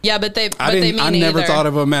Yeah, but I never thought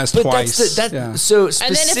of them as twice. So specifically,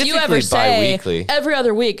 and then if you ever say bi-weekly. every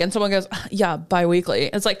other week and someone goes, yeah, bi-weekly,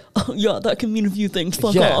 it's like, oh, yeah, that can mean a few things.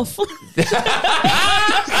 Fuck off.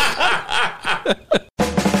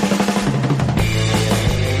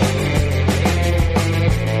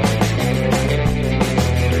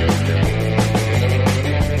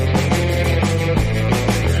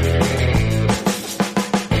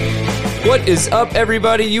 What is up,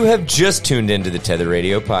 everybody? You have just tuned into the Tether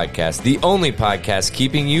Radio Podcast, the only podcast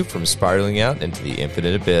keeping you from spiraling out into the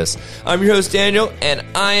infinite abyss. I'm your host, Daniel, and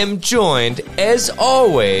I am joined, as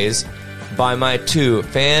always, by my two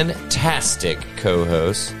fantastic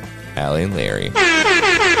co-hosts, Allie and Larry.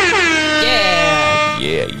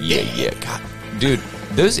 Yeah. God, dude,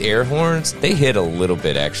 those air horns, they hit a little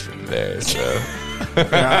bit extra today, so...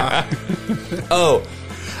 Oh,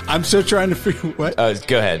 I'm still trying to figure what.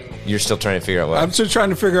 Go ahead. You're still trying to figure out what. I'm still trying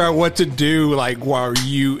to figure out what to do. Like while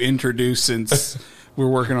you introduce, since we're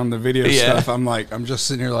working on the video stuff, I'm just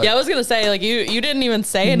sitting here like. Yeah, I was gonna say like you didn't even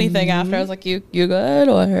say anything after. I was like, you good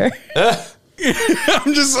or?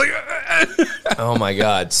 I'm just like. Oh my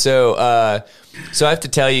god! So I have to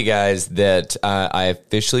tell you guys that I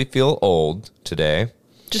officially feel old today.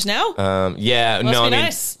 Just now? Yeah. Must no, be I mean,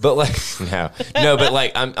 nice. but like no, but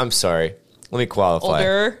like I'm sorry. Let me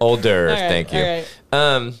qualify. Older. Right, thank you. Right.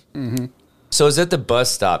 So I was at the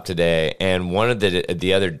bus stop today, and one of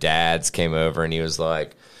the other dads came over, and he was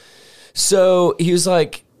like,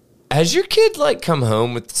 has your kid like come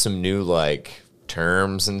home with some new like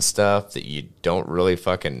terms and stuff that you don't really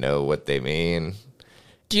fucking know what they mean?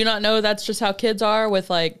 Do you not know that's just how kids are with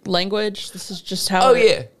like language? This is just how. Oh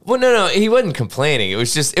yeah. Well, no, he wasn't complaining. It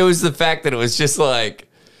was the fact that it was just like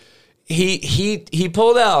he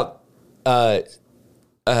pulled out.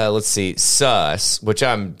 Let's see, sus, which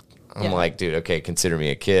I'm like, dude, okay, consider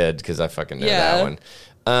me a kid because I fucking know that one.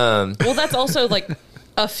 Well, that's also like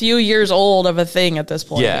a few years old of a thing at this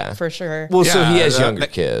point, for sure. Well, so he has younger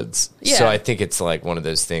kids, so I think it's like one of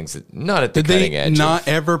those things that not at the cutting edge. Did they not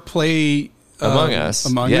ever play Among Us?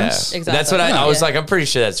 Among Us, exactly. That's what I was like. I'm pretty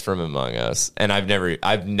sure that's from Among Us, and I've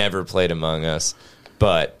never played Among Us,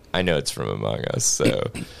 but I know it's from Among Us.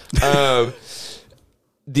 So.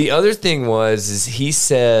 The other thing is he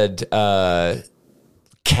said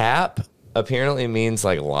cap apparently means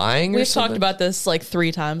like lying. We've talked about this like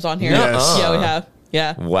 3 times on here. Yes. Yeah, we have.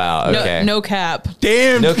 Yeah. Wow. Okay. No cap.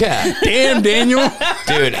 Damn. No cap. Damn, Daniel.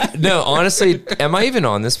 Dude. No. Honestly, am I even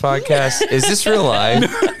on this podcast? Is this real life?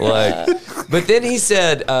 But then he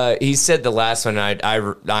said the last one.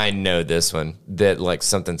 I know this one that like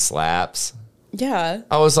something slaps. Yeah.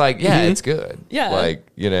 I was like, yeah, it's good. Yeah. Like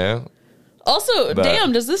Also,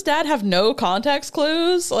 damn, does this dad have no context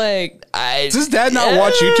clues? Like, does this dad not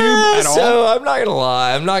watch YouTube at all? So I'm not gonna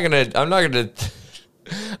lie. I'm not gonna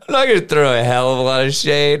throw a hell of a lot of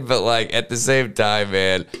shade, but like at the same time,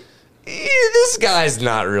 man, this guy's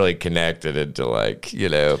not really connected into like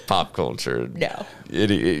pop culture. No,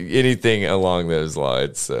 anything along those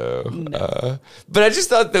lines. So, but I just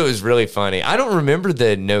thought that was really funny. I don't remember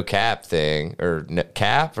the no cap thing or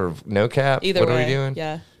cap or no cap. Either what way, are we doing?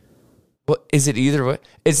 Yeah. What is it? Either way,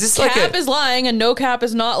 is this cap like is lying and no cap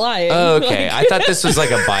is not lying? Oh, okay, I thought this was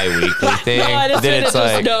like a bi-weekly thing. No, I just then it's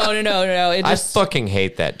like no. I fucking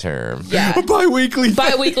hate that term. Yeah, bi-weekly,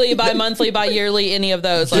 bi-monthly, bi-yearly, any of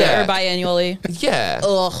those, or biannually. Yeah,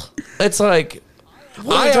 ugh. It's like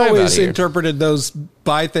I always interpreted those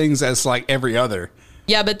bi things as like every other.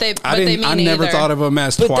 Yeah, but they mean I never either. thought of them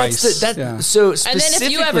as twice. So specifically and then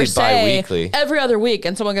if you ever say bi-weekly. every other week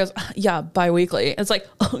and someone goes, yeah, bi-weekly, it's like,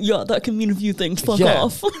 oh yeah, that can mean a few things. Fuck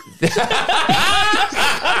off.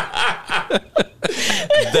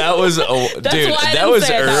 That was dude. That was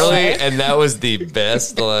early, and that was the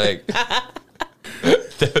best. Like.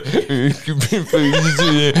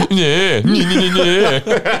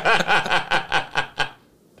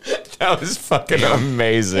 That was fucking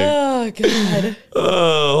amazing. Oh, God.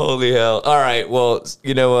 Oh, holy hell. All right. Well,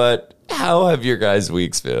 you know what? How have your guys'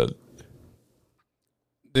 weeks been?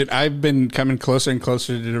 Dude, I've been coming closer and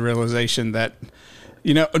closer to the realization that,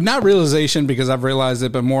 not realization because I've realized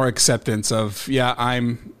it, but more acceptance of,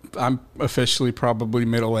 I'm officially probably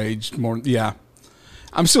middle-aged.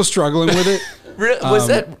 I'm still struggling with it. Was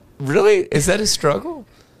that really? Is that a struggle?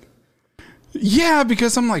 Yeah,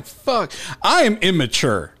 because I'm like, fuck. I am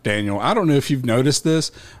immature, Daniel. I don't know if you've noticed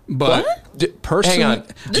this, but personally, hang on.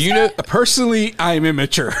 Do you know? Personally, I am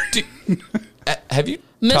immature. Have you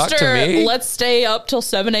talked to Mr. me? Let's stay up till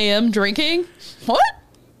 7 a.m. drinking? What?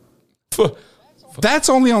 That's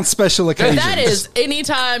only on special occasions. That is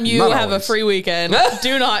anytime you Not have always. a free weekend.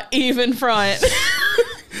 Do not even front.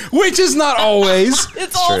 Which is not always.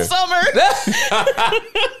 It's all true. summer.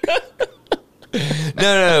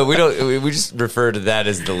 No, we don't. We just refer to that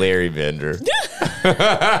as the Larry Bender.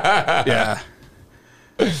 Yeah.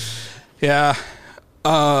 Yeah.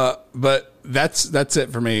 But that's it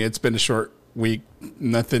for me. It's been a short week.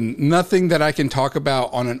 Nothing that I can talk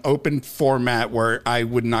about on an open format where I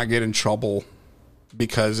would not get in trouble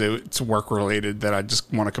because it's work related that I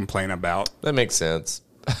just want to complain about. That makes sense.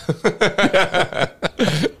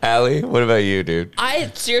 Allie, what about you, dude?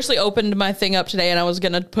 I seriously opened my thing up today and I was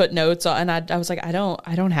gonna put notes on, and I was like, I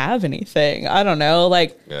don't have anything. I don't know,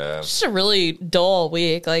 like, just a really dull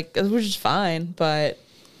week. Like, it was just fine, but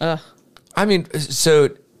I mean, so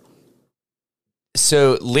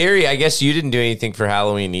Larry, I guess you didn't do anything for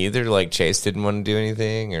Halloween either. Like, Chase didn't want to do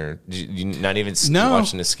anything, or you not even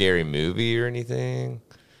watching a scary movie or anything.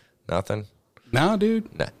 Nothing. Nah, dude.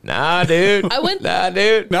 Nah, dude. I went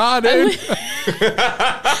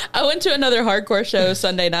to another hardcore show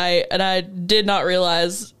Sunday night, and I did not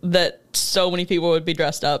realize that so many people would be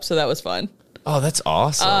dressed up, so that was fun. Oh, that's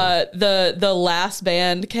awesome. The last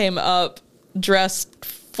band came up dressed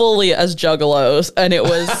fully as juggalos, and it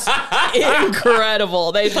was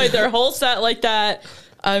incredible. They played their whole set like that.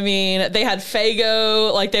 I mean, they had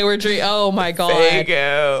Faygo, like they were drinking. Oh my god,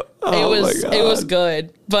 Faygo! It was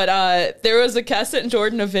good. But there was a Cassette and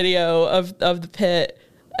Jordan a video of the pit,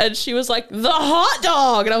 and she was like, the hot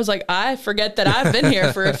dog, and I was like, I forget that I've been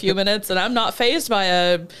here for a few minutes, and I'm not fazed by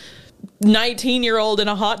a 19-year-old in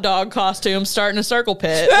a hot dog costume starting a circle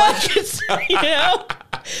pit. Like, it's, you know.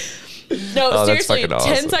 No, seriously,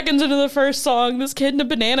 awesome. 10 seconds into the first song, this kid in a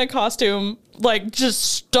banana costume, like, just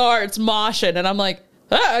starts moshing, and I'm like,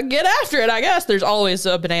 get after it, I guess. There's always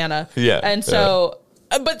a banana. Yeah. And so,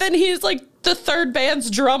 but then he's like the third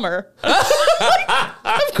band's drummer. Like,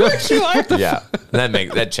 of course you are. Yeah,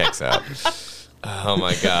 that checks out. Oh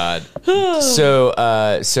my god. So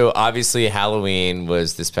obviously Halloween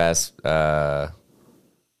was this past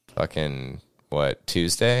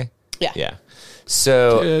Tuesday? Yeah. Yeah.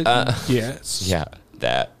 So yes. Yeah,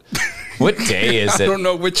 that. What day is it? I don't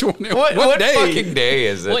know which one. What day? Fucking day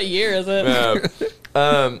is it? What year is it?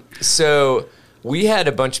 So we had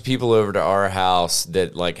a bunch of people over to our house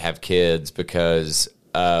that like have kids because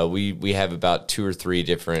we have about 2 or 3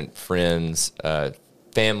 different friends,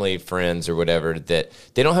 family friends or whatever, that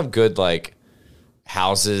they don't have good like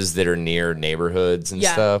houses that are near neighborhoods and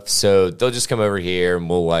stuff. So they'll just come over here and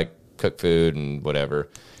we'll like cook food and whatever.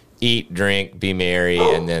 Eat, drink, be merry,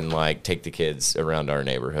 and then like take the kids around our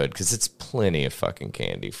neighborhood because it's plenty of fucking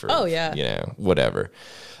candy for whatever.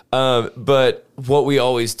 But what we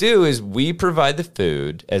always do is we provide the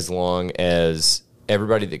food as long as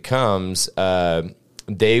everybody that comes,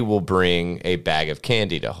 they will bring a bag of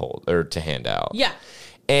candy to hold or to hand out. Yeah.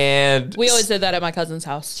 And we always did that at my cousin's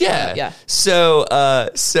house. Yeah. Yeah.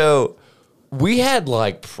 So we had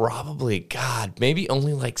like probably, maybe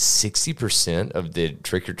only like 60% of the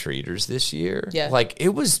trick-or-treaters this year. Yeah. Like it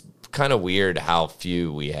was kind of weird how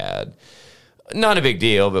few we had. Not a big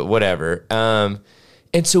deal, but whatever.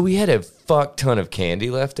 And so we had a fuck ton of candy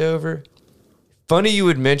left over. Funny you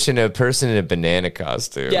would mention a person in a banana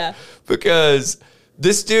costume. Yeah. Because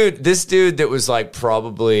this dude that was like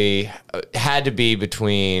probably had to be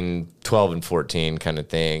between 12 and 14 kind of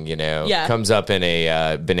thing, you know, comes up in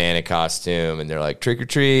a banana costume and they're like, trick or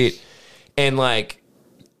treat. And like,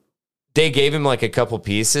 they gave him like a couple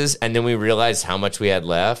pieces and then we realized how much we had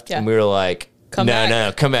left. Yeah. And we were like, come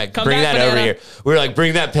back. Bring that banana over here. We were like,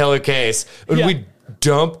 bring that pillow case. And we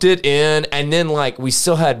dumped it in and then like we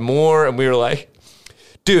still had more and we were like,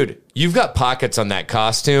 dude, you've got pockets on that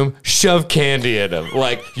costume. Shove candy in them.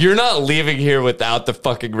 Like, you're not leaving here without the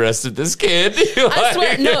fucking rest of this candy. Like, I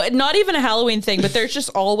swear, no, not even a Halloween thing, but there's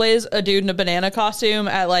just always a dude in a banana costume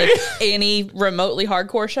at like any remotely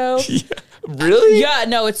hardcore show. Yeah. Really? Yeah,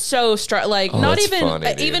 no, it's so like not even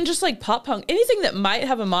funny, even just like pop punk, anything that might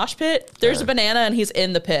have a mosh pit. There's a banana and he's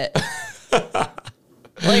in the pit.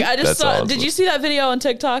 Like I just saw. Awesome. Did you see that video on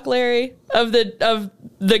TikTok, Larry, of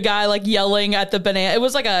the guy like yelling at the banana? It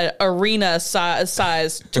was like a arena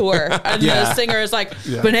size tour, and the singer is like,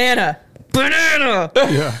 "Banana, banana,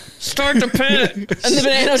 start the pit," and the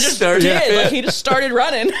banana just did. Like he just started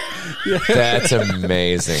running. That's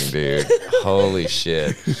amazing, dude. Holy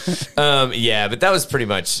shit. But that was pretty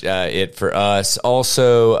much it for us.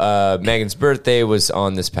 Also, Megan's birthday was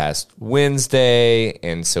on this past Wednesday,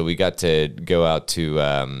 and so we got to go out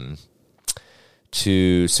to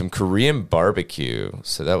some Korean barbecue.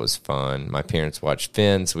 So that was fun. My parents watched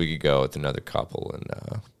Finn, so we could go with another couple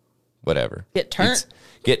and whatever. Get turned.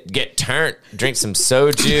 Get turned. Drink some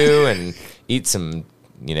soju and eat some,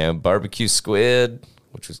 barbecue squid.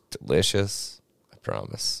 which was delicious. I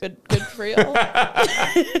promise. Good for y'all. But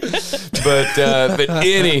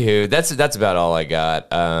anywho, that's about all I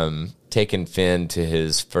got. Taking Finn to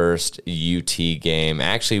his first UT game.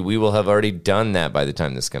 Actually, we will have already done that by the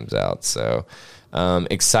time this comes out. So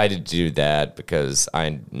excited to do that because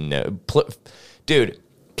I know, dude,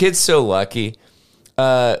 kid's so lucky.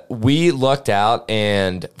 We lucked out,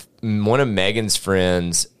 and one of Megan's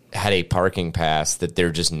friends had a parking pass that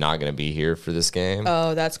they're just not going to be here for this game.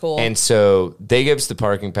 Oh, that's cool. And so they gave us the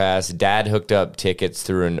parking pass. Dad hooked up tickets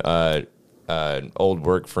through an old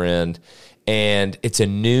work friend. And it's a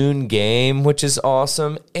noon game, which is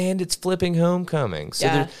awesome. And it's flipping homecoming.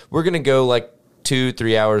 So we're going to go like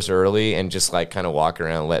 2-3 hours early and just like kind of walk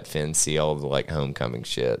around and let Finn see all the like homecoming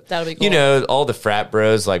shit. That'll be cool. You know, all the frat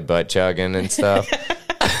bros like butt chugging and stuff.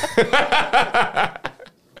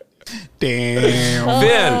 Damn.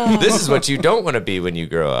 Finn, this is what you don't want to be when you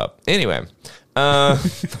grow up. Anyway.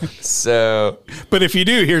 So, but if you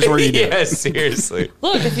do, here's where you do. Yeah, seriously.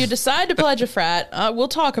 Look, if you decide to pledge a frat, we'll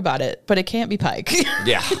talk about it, but it can't be Pike.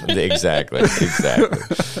 Yeah, exactly.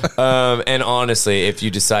 And honestly, if you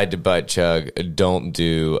decide to butt chug, don't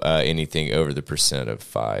do anything over the percent of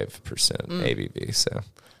 5% ABV. So,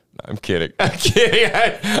 I'm kidding.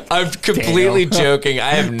 I'm completely joking.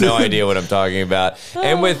 I have no idea what I'm talking about.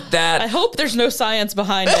 And with that, I hope there's no science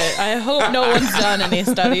behind it. I hope no one's done any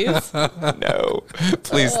studies. No,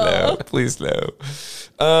 please no. Please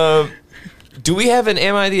no. Do we have an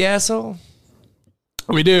Am I the Asshole?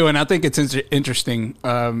 We do, and I think it's interesting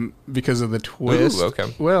because of the twist. Ooh,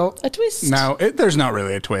 okay. Well, a twist? No, there's not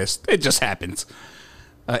really a twist. It just happens.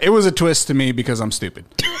 It was a twist to me because I'm stupid.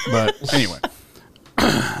 But anyway.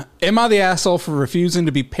 Am I the asshole for refusing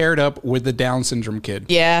to be paired up with the Down syndrome kid?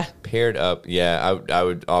 Yeah. Paired up, yeah. I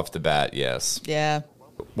would off the bat, yes. Yeah.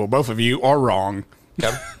 Well, both of you are wrong.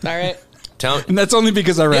 Okay. All right. And that's only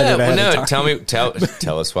because I read it ahead of time.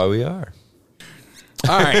 Tell us why we are.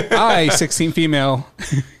 All right. I, 16 female,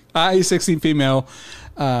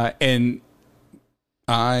 and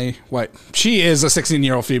she is a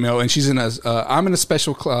 16-year-old female, and she's I'm in a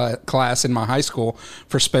special class in my high school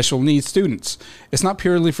for special needs students. It's not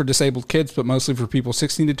purely for disabled kids, but mostly for people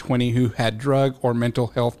 16 to 20 who had drug or mental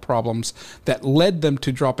health problems that led them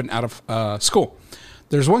to dropping out of school.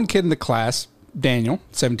 There's one kid in the class, Daniel,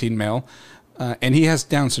 17 male, and he has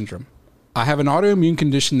Down syndrome. I have an autoimmune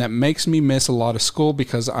condition that makes me miss a lot of school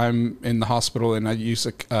because I'm in the hospital and I use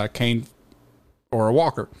a cane or a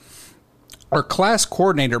walker. Our class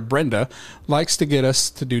coordinator, Brenda, likes to get us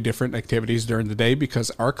to do different activities during the day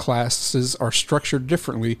because our classes are structured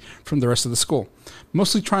differently from the rest of the school.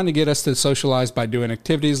 Mostly trying to get us to socialize by doing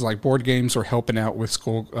activities like board games or helping out with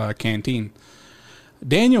school canteen.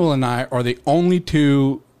 Daniel and I are the only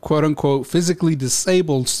two quote-unquote physically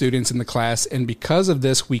disabled students in the class, and because of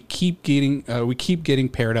this, we keep getting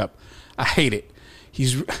paired up. I hate it.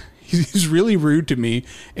 He's really rude to me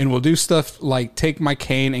and will do stuff like take my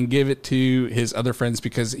cane and give it to his other friends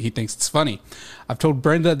because he thinks it's funny. I've told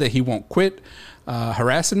Brenda that he won't quit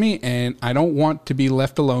harassing me, and I don't want to be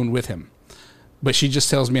left alone with him. But she just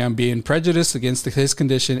tells me I'm being prejudiced against his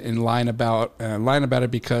condition and lying about it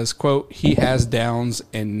because, quote, he has Downs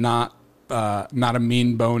and not a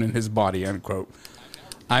mean bone in his body, unquote.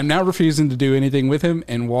 I'm now refusing to do anything with him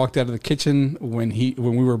and walked out of the kitchen when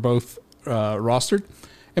we were both rostered.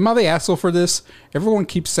 Am I the asshole for this? Everyone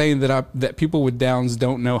keeps saying that people with Downs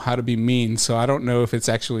don't know how to be mean, so I don't know if it's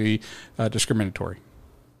actually discriminatory.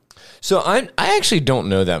 So I actually don't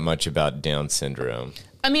know that much about Down syndrome.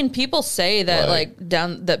 I mean, people say that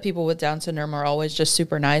that people with Down syndrome are always just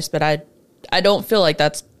super nice, but I don't feel like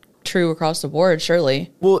that's true across the board,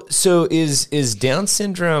 surely. Well, so is Down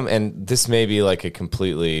syndrome, and this may be like a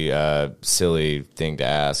completely silly thing to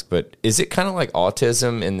ask, but is it kind of like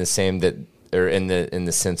autism in the same that, or in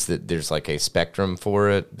the sense that there's like a spectrum for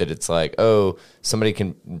it, that it's like, oh, somebody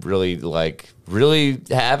can really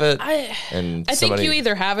have it, I think you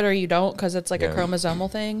either have it or you don't, because it's like a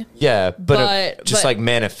chromosomal thing. Yeah, but just like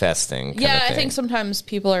manifesting. Yeah, I think sometimes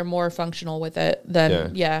people are more functional with it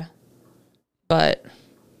than but.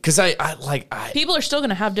 Because people are still going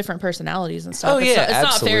to have different personalities and stuff. Oh, yeah, it's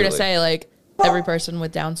not fair to say like every person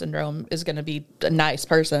with Down syndrome is going to be a nice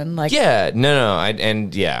person. Like, yeah, no, I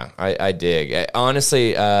dig.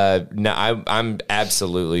 Honestly, no, I'm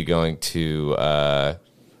absolutely going to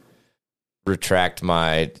retract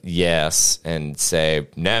my yes and say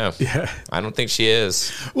no. Yeah, I don't think she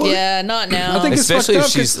is. Well, yeah, not now. I think especially if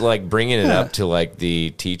she's like bringing it up to like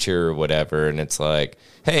the teacher or whatever, and it's like,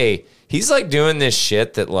 hey, he's like doing this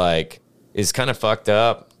shit that like is kind of fucked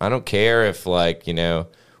up. I don't care if like, you know,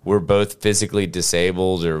 we're both physically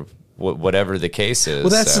disabled or whatever the case is. Well,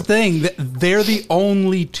 that's the thing. They're the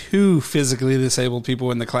only two physically disabled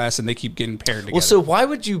people in the class, and they keep getting paired together. Well, so why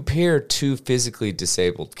would you pair two physically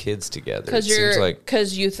disabled kids together?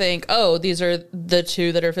 Because you think, oh, these are the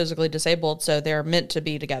two that are physically disabled, so they're meant to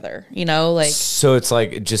be together. You know, like so it's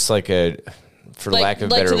like just like a, for lack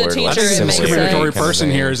of a better word, teacher, I think the discriminatory person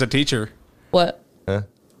here here is a teacher. What? Huh?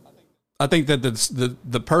 I think that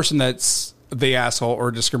the person that's the asshole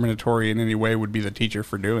or discriminatory in any way would be the teacher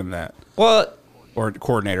for doing that. Well, or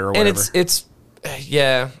coordinator or and whatever. it's I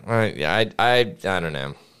don't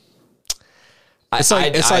know. I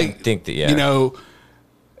think that you know,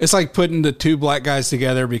 it's like putting the two black guys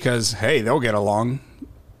together because hey, they'll get along.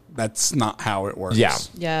 That's not how it works.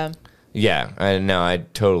 Yeah. I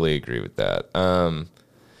totally agree with that. I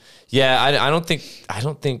don't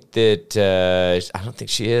think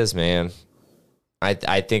she is, man.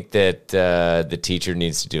 I think that the teacher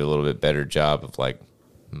needs to do a little bit better job of like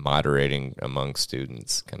moderating among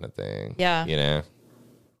students, kind of thing. Yeah, you know,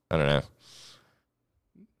 I don't know.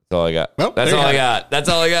 That's all I got. Well, That's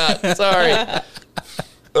all I got. Sorry.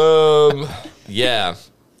 Yeah,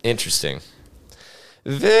 interesting.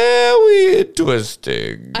 Very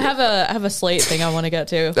interesting. I have a slate thing I want to get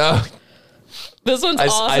to. Oh. This one's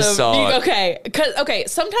awesome. I saw it. Okay.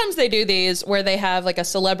 Sometimes they do these where they have like a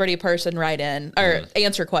celebrity person write in or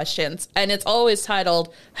answer questions, and it's always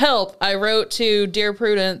titled "Help! I wrote to Dear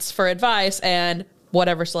Prudence for advice," and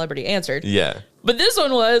whatever celebrity answered. Yeah. But this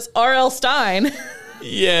one was R.L. Stein.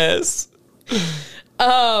 Yes.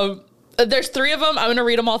 There's three of them. I'm going to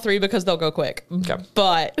read them all three because they'll go quick. Okay.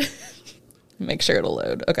 But make sure it'll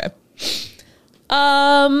load. Okay.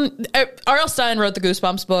 R.L. Stein wrote the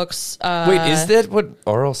Goosebumps books. Wait, is that what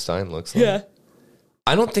R.L. Stein looks like? Yeah.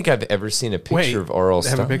 I don't think I've ever seen a picture of R.L.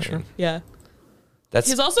 Stein. Have a picture? Yeah.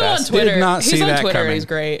 He's also on Twitter. He's on Twitter. Coming. He's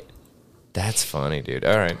great. That's funny, dude.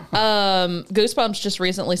 All right. Goosebumps just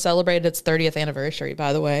recently celebrated its 30th anniversary,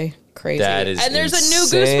 by the way. Crazy. That is And there's insane. a new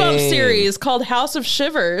Goosebumps series called House of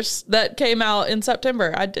Shivers that came out in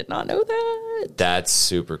September. I did not know that. That's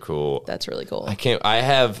super cool. That's really cool. I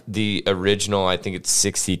have the original, I think it's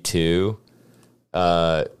 62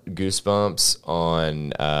 Goosebumps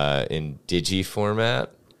on in digi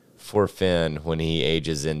format for Finn when he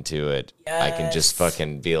ages into it. Yes. I can just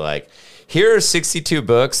fucking be like, here are 62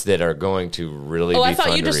 books that are going to really be fun to read. Oh, I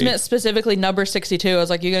thought you just meant specifically number 62. I was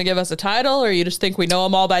like, you going to give us a title, or you just think we know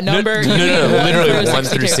them all by number? No, literally 1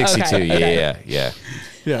 through 62. Okay.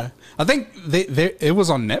 Yeah. I think it was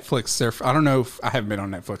on Netflix. I don't know if I haven't been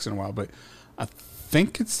on Netflix in a while, but I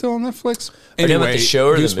think it's still on Netflix. Anyway, the show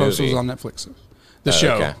or the movie? Was on Netflix. The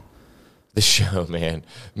show. Okay. The show, man.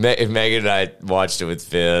 Megan and I watched it with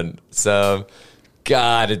Finn. So...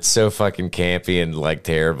 God, it's so fucking campy and like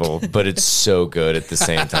terrible, but it's so good at the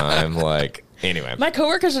same time. Like, anyway, my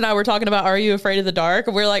coworkers and I were talking about "Are You Afraid of the Dark?"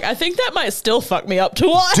 and we're like, I think that might still fuck me up to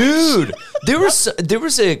watch. Dude, there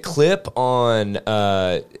was a clip on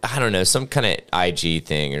I don't know, some kind of IG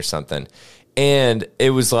thing or something, and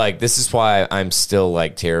it was like, this is why I'm still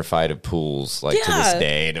like terrified of pools, like to this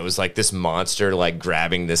day. And it was like this monster like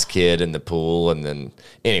grabbing this kid in the pool, and then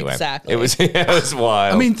anyway, exactly, it was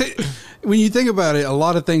wild. I mean. When you think about it, a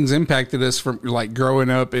lot of things impacted us from like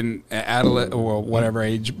growing up in adolescent, well, whatever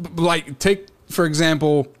age. Like take, for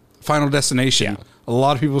example, Final Destination. Yeah. A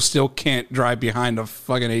lot of people still can't drive behind a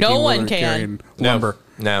fucking 18-wheeler carrying lumber.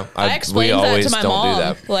 No, I explained that to my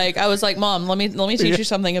mom. Like, I was like, Mom, let me teach you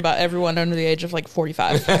something about everyone under the age of like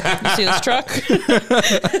 45. You see this truck?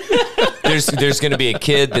 There's going to be a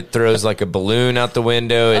kid that throws like a balloon out the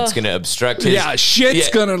window. It's going to obstruct his... Yeah,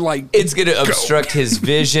 shit's going to like... It's going to obstruct his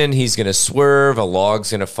vision. He's going to swerve. A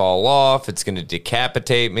log's going to fall off. It's going to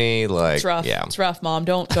decapitate me. Like, it's rough. Yeah. It's rough, Mom.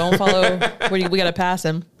 Don't follow... we got to pass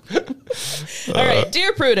him. All right.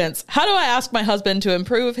 Dear Prudence, how do I ask my husband to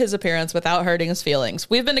improve his appearance without hurting his feelings?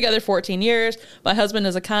 We've been together 14 years. My husband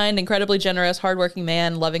is a kind, incredibly generous, hardworking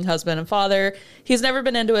man, loving husband and father. He's never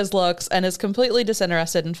been into his looks and is completely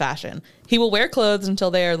disinterested in fashion. He will wear clothes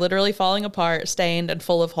until they are literally falling apart, stained, and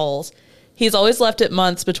full of holes. He's always left it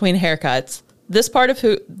months between haircuts. This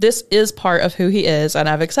is part of who he is, and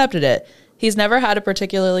I've accepted it. He's never had a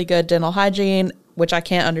particularly good dental hygiene, which I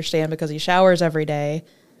can't understand because he showers every day.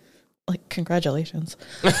 Like, congratulations.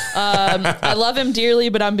 I love him dearly,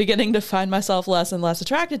 but I'm beginning to find myself less and less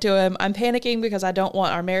attracted to him. I'm panicking because I don't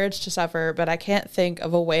want our marriage to suffer, but I can't think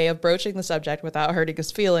of a way of broaching the subject without hurting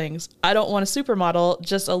his feelings. I don't want a supermodel,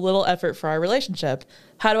 just a little effort for our relationship.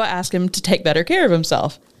 How do I ask him to take better care of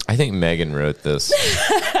himself? I think Megan wrote this.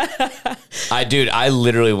 I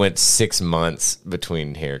literally went 6 months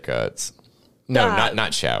between haircuts. No,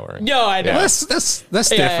 not showering. No, I know. Well, that's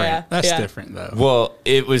different. yeah. That's different though. Well,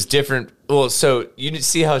 it was different. Well, so you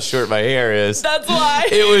see how short my hair is. That's why.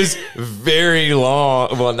 It was very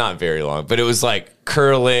long. Well, not very long, but it was like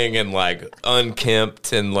curling and like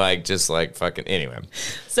unkempt and like just like fucking. Anyway.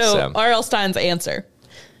 So R.L. Stein's answer.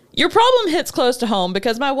 Your problem hits close to home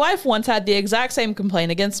because my wife once had the exact same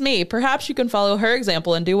complaint against me. Perhaps you can follow her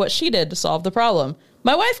example and do what she did to solve the problem.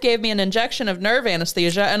 My wife gave me an injection of nerve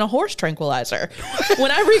anesthesia and a horse tranquilizer. When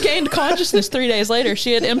I regained consciousness 3 days later,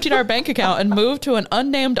 she had emptied our bank account and moved to an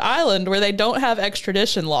unnamed island where they don't have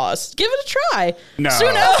extradition laws. Give it a try. No.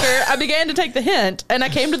 Soon after, I began to take the hint, and I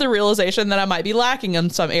came to the realization that I might be lacking in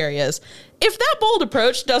some areas. If that bold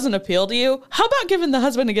approach doesn't appeal to you, how about giving the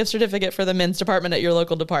husband a gift certificate for the men's department at your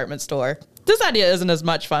local department store? This idea isn't as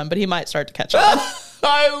much fun, but he might start to catch on.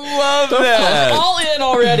 I love that. All in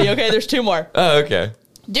already. Okay, there's 2 more. Oh, okay.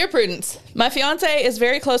 Dear Prudence, my fiance is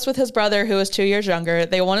very close with his brother, who is 2 years younger.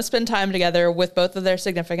 They want to spend time together with both of their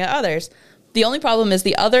significant others. The only problem is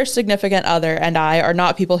the other significant other and I are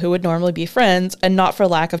not people who would normally be friends, and not for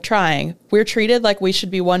lack of trying. We're treated like we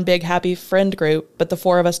should be one big happy friend group, but the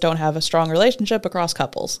 4 of us don't have a strong relationship across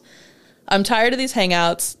couples. I'm tired of these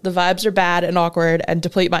hangouts. The vibes are bad and awkward and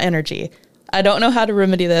deplete my energy. I don't know how to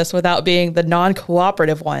remedy this without being the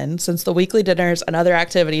non-cooperative one, since the weekly dinners and other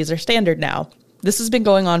activities are standard now. This has been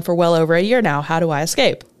going on for well over a year now. How do I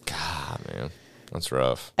escape? God, man, that's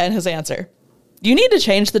rough. And his answer. You need to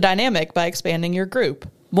change the dynamic by expanding your group.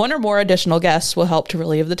 1 or more additional guests will help to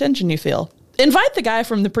relieve the tension you feel. Invite the guy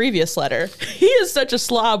from the previous letter. He is such a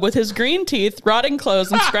slob with his green teeth, rotting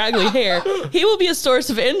clothes, and scraggly hair. He will be a source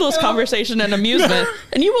of endless conversation and amusement,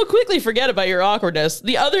 and you will quickly forget about your awkwardness.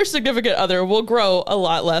 The other significant other will grow a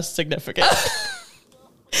lot less significant.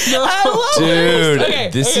 I love Dude, Okay,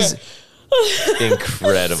 this is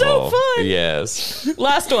incredible. So fun. Yes.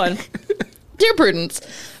 Last one. Dear Prudence,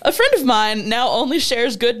 a friend of mine now only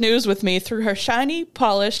shares good news with me through her shiny,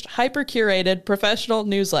 polished, hyper-curated professional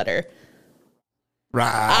newsletter. Right.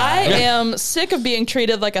 I am sick of being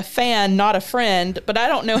treated like a fan, not a friend, but I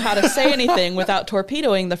don't know how to say anything without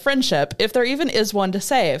torpedoing the friendship, if there even is one to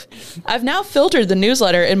save. I've now filtered the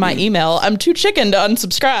newsletter in my email. I'm too chicken to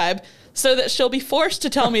unsubscribe, so that she'll be forced to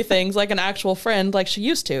tell me things like an actual friend like she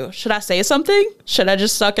used to. Should I say something? Should I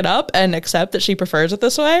just suck it up and accept that she prefers it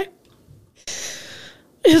this way?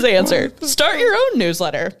 His answer, start your own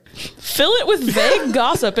newsletter. Fill it with vague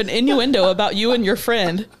gossip and innuendo about you and your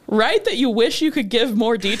friend. Write that you wish you could give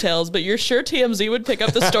more details, but you're sure TMZ would pick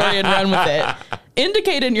up the story and run with it.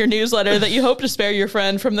 Indicate in your newsletter that you hope to spare your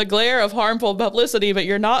friend from the glare of harmful publicity, but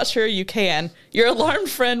you're not sure you can. Your alarmed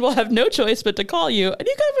friend will have no choice but to call you, and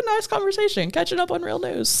you can have a nice conversation, catching up on real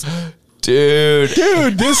news. Dude,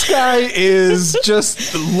 this guy is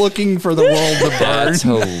just looking for the world to burn. That's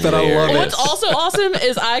hilarious. But I love it. What's also awesome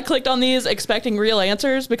is I clicked on these expecting real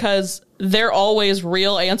answers because they're always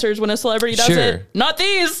real answers when a celebrity does Sure. it. Not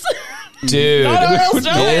these. dude, Not R.L.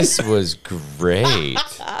 Stine. this was great.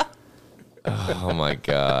 Oh my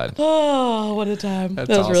God. Oh, what a time. That's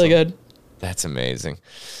That was really awesome. good. That's amazing.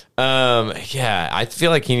 Yeah, I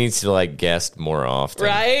feel like he needs to like guest more often.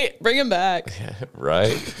 Right? Bring him back.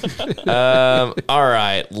 Right. All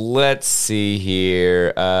right, let's see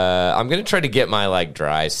here. I'm gonna try to get my like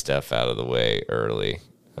dry stuff out of the way early.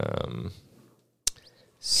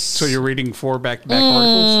 So you're reading 4 back-to-back articles?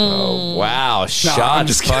 Oh wow, I'm shots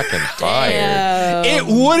just kidding. fucking fired. It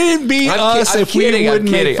wouldn't be us I'm if kidding, we I'm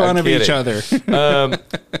wouldn't kidding, make fun I'm of each kidding. other.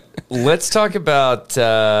 Let's talk about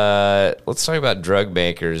drug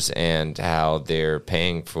makers and how they're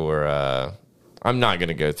paying for. I'm not going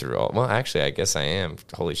to go through all. Well, actually, I guess I am.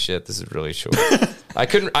 Holy shit, this is really short. I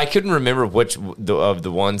couldn't remember which of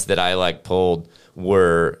the ones that I like pulled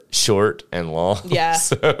were short and long. Yeah.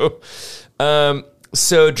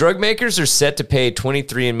 So drug makers are set to pay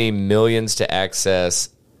 23andMe millions to access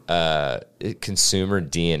consumer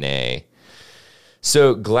DNA.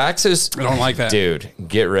 So I don't like that. Dude,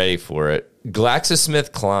 get ready for it.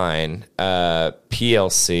 GlaxoSmithKline,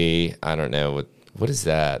 PLC, I don't know, what is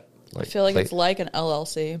that? I feel like it's like an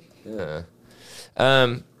LLC. They're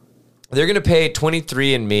going to pay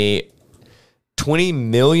 23andMe $20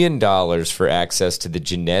 million for access to the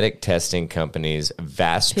genetic testing company's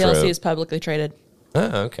vast PLC is publicly traded.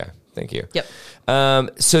 Oh, okay. Thank you. Yep.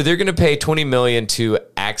 So they're going to pay $20 million to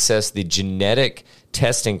access the genetic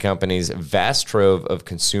testing company's vast trove of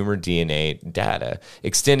consumer DNA data,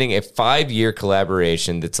 extending a 5-year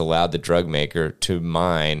collaboration that's allowed the drug maker to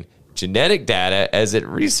mine genetic data as it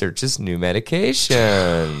researches new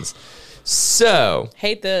medications. So,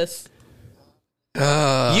 Hate this.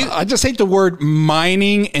 I just hate the word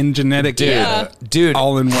mining and genetic data. dude,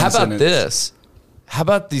 all in one how about sentence. this? how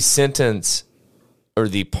about the sentence or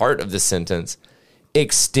the part of the sentence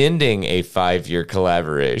extending a 5-year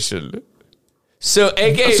collaboration? So,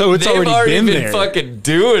 AKA, So it's they've already been been there. fucking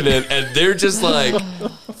doing it, and they're just like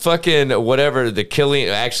fucking whatever. The killing.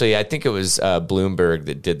 Actually, I think it was Bloomberg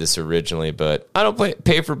that did this originally, but I don't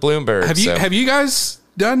pay for Bloomberg. Have you guys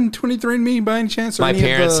done 23andMe by any chance? Or My any of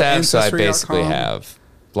parents the have, so I Ancestry.com? basically have.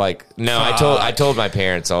 Like, no, I told my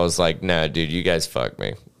parents, I was like, no, dude, you guys fuck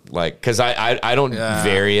me. Like, because I don't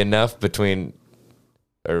vary enough between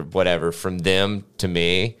or whatever from them to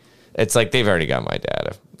me. It's like they've already got my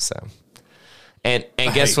data. So, and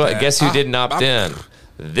guess what? that. Guess who didn't opt in?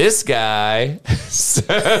 This guy. So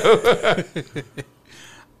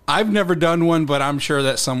I've never done one, but I'm sure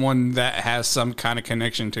that someone that has some kind of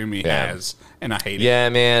connection to me has, and I hate it. yeah,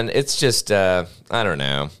 man, it's just I don't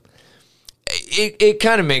know. It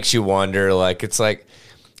kind of makes you wonder. Like, it's like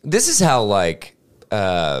this is how like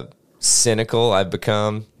cynical I've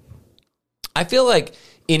become. I feel like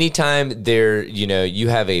anytime you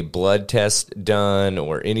have a blood test done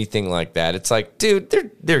or anything like that, it's like, dude,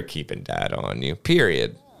 they're keeping data on you.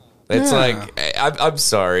 Period. It's like, I'm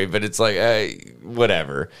sorry, but it's like,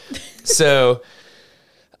 whatever. So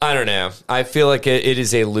I don't know. I feel like it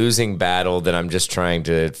is a losing battle that I'm just trying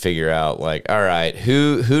to figure out. Like, all right,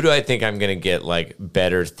 who do I think I'm going to get like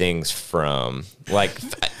better things from? Like,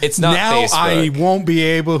 it's not Now Facebook. I won't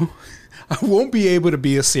be able to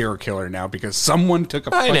be a serial killer now because someone took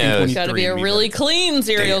a fucking 23andMe. It's got to be a really clean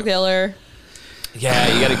serial killer.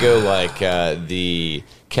 Yeah, you got to go like the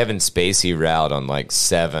Kevin Spacey route on like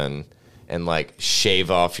 7 and like shave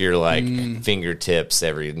off your like fingertips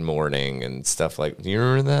every morning and stuff like. Do you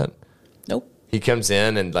remember that? Nope. He comes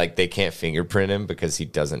in and like they can't fingerprint him because he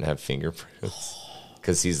doesn't have fingerprints.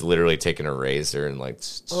 Because he's literally taking a razor and like,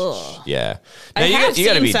 yeah. Now you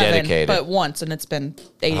got to be 7, dedicated. but once, and it's been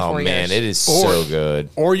 84 Oh man, years. it is so good.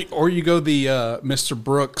 Or you go the Mr.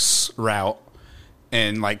 Brooks route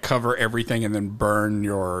and like cover everything and then burn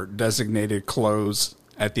your designated clothes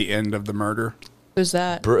at the end of the murder. Who's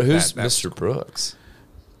that? Who's That's Mr. Brooks?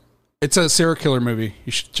 It's a serial killer movie.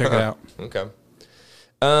 You should check it out. Okay.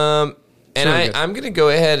 And really good. I'm going to go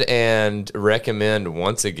ahead and recommend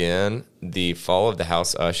once again The Fall of the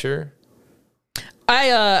House Usher.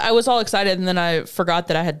 I was all excited, and then I forgot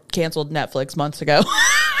that I had canceled Netflix months ago.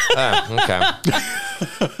 Okay.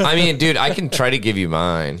 I mean, dude, I can try to give you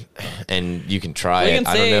mine, and you can try We it. can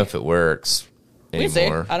I don't see. know if it works We can see.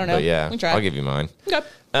 anymore. I don't know. But yeah, We can try. I'll give you mine. Okay.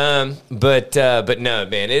 But no,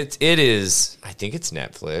 man, it is. I think it's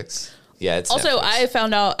Netflix. Yeah, it's Also, Netflix. I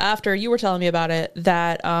found out after you were telling me about it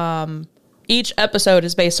that each episode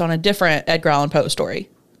is based on a different Edgar Allan Poe story.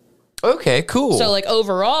 Okay, cool. So, like,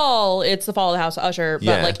 overall, it's The Fall of the House of Usher, but,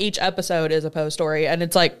 Yeah. like, each episode is a Poe story, and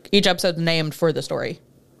it's, like, each episode's named for the story.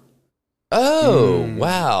 oh,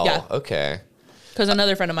 wow. Yeah. Okay. Because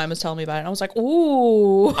another friend of mine was telling me about it, and I was like,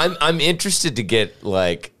 ooh. I'm interested to get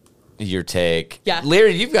like your take. Yeah.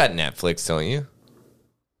 Larry, you've got Netflix, don't you?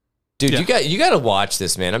 Dude, Yeah. you got to watch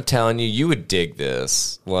this, man. I'm telling you, you would dig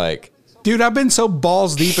this. Like, Dude, I've been so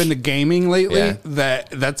balls deep into gaming lately Yeah.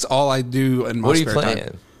 that's all I do in my what are you spare time.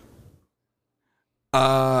 playing?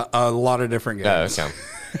 A lot of different Oh, games. okay.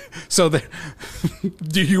 So,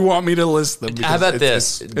 do you want me to list them? How Because about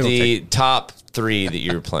this? it'll The take- top 3 that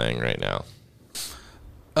you're playing right now.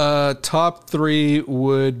 top 3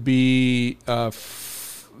 would be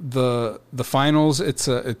the finals.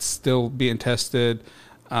 It's still being tested.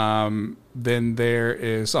 Then there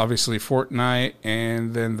is obviously Fortnite,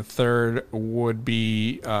 and then the third would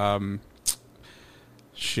be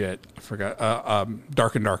shit. I forgot.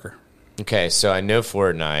 Dark and Darker. Okay, so I know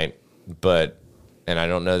Fortnite, and I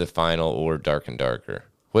don't know the final or Dark and Darker.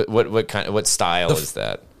 What style is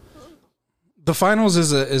that? The finals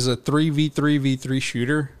is a 3v3v3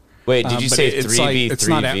 shooter. Wait, did you but say it's like- 3v3v it's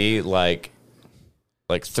not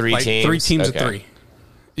like 3 Like teams? 3 teams Okay. of 3.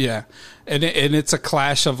 Yeah, and it's a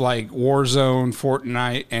clash of like Warzone,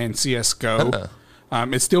 Fortnite, and CS:GO.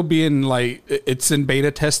 It's still being like it's in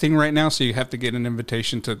beta testing right now, so you have to get an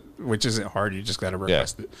invitation to, which isn't hard. You just got to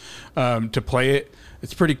request it to play it.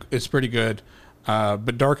 It's pretty good.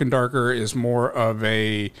 But Dark and Darker is more of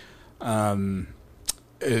a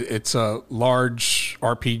it's a large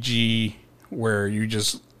RPG where you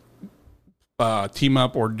just team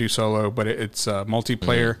up or do solo, but it's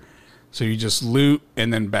multiplayer. So you just loot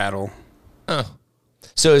and then battle. Oh,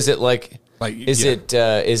 so is it like? Is yeah.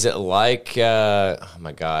 it like? Oh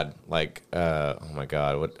my god! What?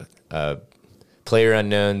 Player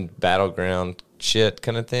Unknown Battleground shit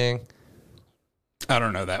kind of thing? I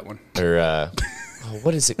don't know that one. Or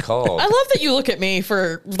what is it called? I love that you look at me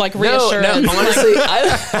for like reassurance. No, honestly,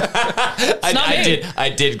 I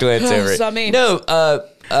did glance over it. It's not me. No,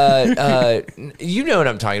 you know what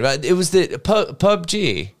I'm talking about. It was the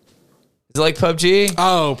PUBG. Is it like PUBG?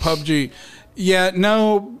 Oh, PUBG. Yeah,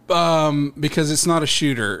 no, because it's not a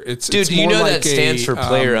shooter. It's you more know like that stands for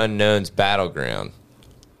Player Unknown's Battleground.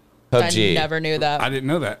 PUBG. I never knew that. I didn't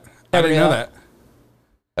know that. Never I didn't knew know that.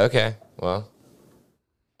 Okay, well.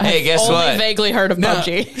 Hey, guess Only what? vaguely heard of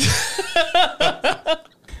PUBG.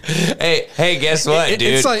 Hey, guess what,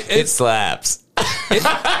 dude? It slaps.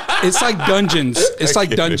 It's like dungeons. It's like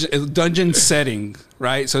dungeon setting,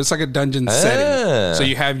 right? So it's like a dungeon setting. So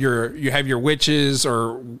you have your witches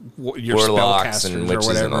or your Warlocks spellcasters and or witches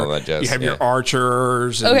whatever. and all that jazz. You have your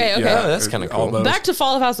archers. And, Okay. Oh, that's kind of cool. Back to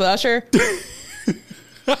Fall of House with Usher.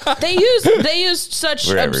 They used such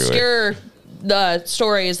We're obscure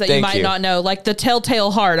stories that you Thank might you. not know, like the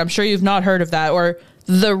Telltale Heart. I'm sure you've not heard of that, or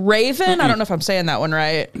the Raven. I don't know if I'm saying that one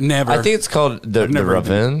right. Never. I think it's called the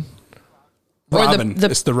Raven. Or Robin.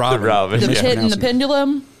 It's the Robin. The Robin. The Yeah. Pit and the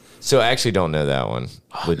Pendulum. So I actually don't know that one.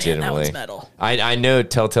 Legitimately, Man, that one's metal. I know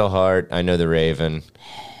Telltale Heart. I know the Raven.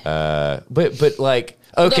 But like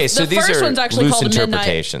okay, so the these first are one's actually loose called Midnight.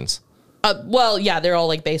 interpretations. Well, yeah, they're all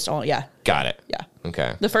like based on Got it. yeah.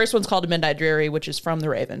 Okay. The first one's called A Midnight Dreary, which is from the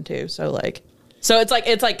Raven too. So it's like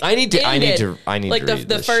I need to like read the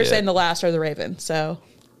this first shit. and the last are the Raven. So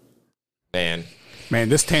Man,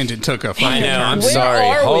 this tangent took a fucking I know. turn. I'm Where sorry.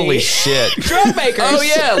 are Holy we? shit. drug makers. Oh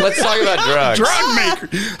yeah, let's talk about drugs. Drug maker.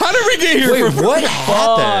 How did we get here? Wait, from what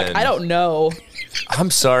Fuck, happened? I don't know.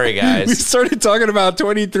 I'm sorry, We guys. started talking about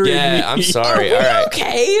 23. Yeah, I'm sorry. Are All we right.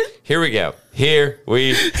 okay? Here we go.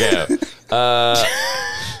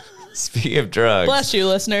 Speaking of drugs, Bless you,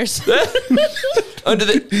 listeners. under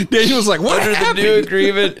the Daniel was like, what under happened? the new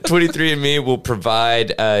agreement, 23andMe will provide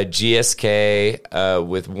GSK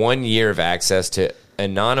with 1 year of access to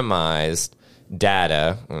anonymized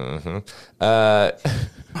data,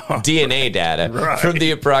 DNA data Right. from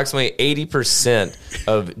the approximately 80%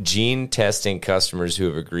 of gene testing customers who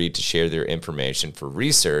have agreed to share their information for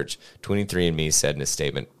research, 23andMe said in a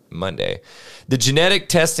statement Monday. The genetic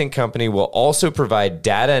testing company will also provide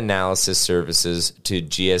data analysis services to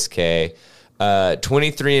GSK.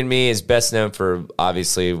 23andMe is best known for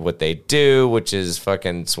obviously what they do, which is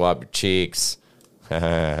fucking swab your cheeks.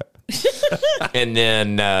 And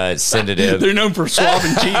then send it in. They're known for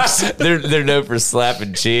swabbing cheeks. They're known for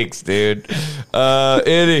slapping cheeks, dude.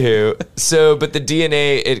 Anywho, but the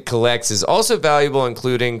DNA it collects is also valuable,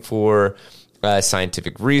 including for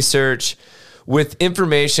scientific research. With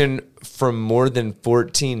information from more than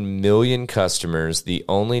 14 million customers, the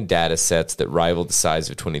only data sets that rival the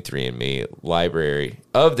size of 23andMe library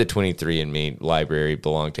of the 23andMe library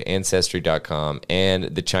belong to Ancestry.com and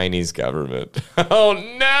the Chinese government. Oh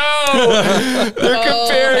no! They're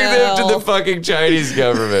comparing them to the fucking Chinese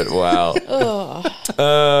government. Wow.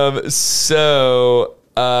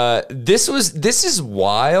 This is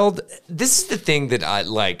wild. This is the thing that I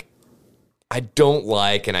don't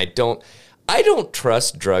like, and I don't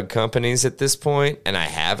trust drug companies at this point, and I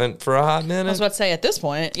haven't for a hot minute. I was about to say at this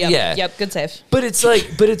point. Yep, Yeah. Yep. Good save. But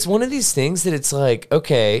it's one of these things that it's like,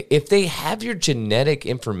 okay, if they have your genetic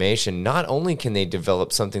information, not only can they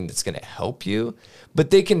develop something that's going to help you, but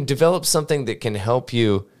they can develop something that can help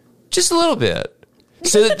you just a little bit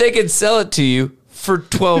so that they can sell it to you for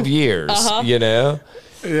 12 years, you know?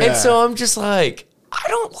 Yeah. And so I'm just like, I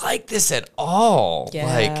don't like this at all.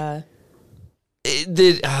 Yeah.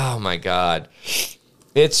 Oh my God.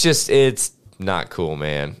 It's not cool,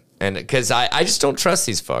 man. And because I just don't trust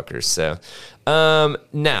these fuckers. So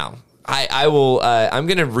now I will, I'm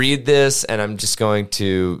going to read this, and I'm just going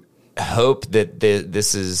to hope that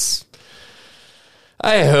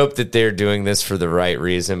I hope that they're doing this for the right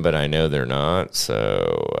reason, but I know they're not.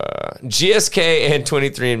 So GSK and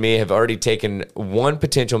 23andMe have already taken one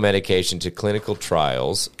potential medication to clinical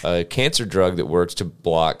trials, a cancer drug that works to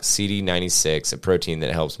block CD96, a protein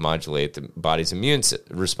that helps modulate the body's immune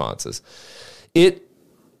responses. It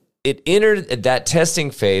entered that testing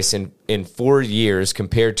phase in 4 years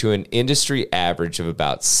compared to an industry average of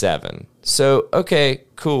about 7. So, okay,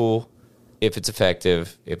 cool. If it's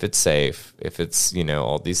effective, if it's safe, if it's,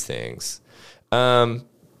 all these things. Overall,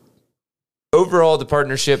 the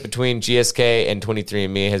partnership between GSK and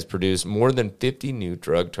 23andMe has produced more than 50 new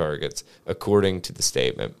drug targets, according to the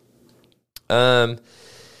statement. So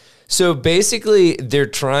basically, they're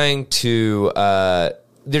trying to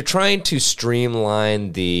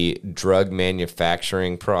streamline the drug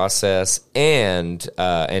manufacturing process and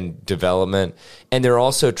development, and they're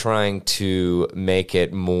also trying to make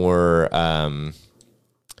it more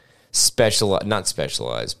not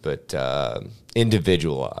specialized, but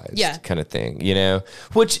individualized kind of thing, you know?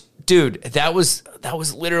 Which, dude, that was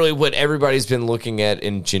literally what everybody's been looking at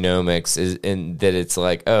in genomics, and that it's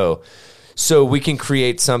like, oh, so we can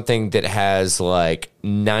create something that has like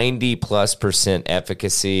 90+%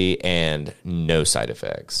 efficacy and no side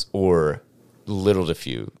effects, or little to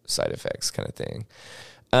few side effects, kind of thing.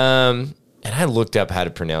 And I looked up how to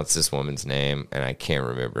pronounce this woman's name, and I can't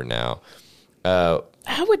remember now.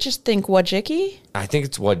 I would just think Wojcicki. I think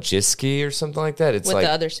it's Wojcicki or something like that. It's with like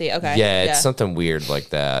the other C. Okay. Yeah, it's something weird like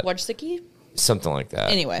that. Wojcicki? Something like that.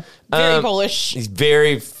 Anyway, very Polish. He's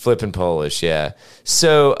very flippin' Polish, yeah.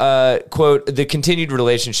 So, quote, the continued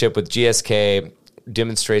relationship with GSK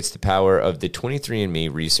demonstrates the power of the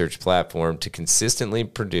 23andMe research platform to consistently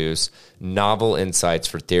produce novel insights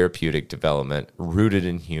for therapeutic development rooted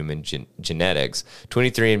in human genetics.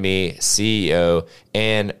 23andMe CEO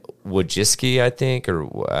Anne Wojcicki, I think,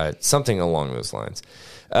 or something along those lines.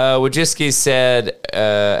 Wojcicki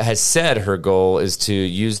has said her goal is to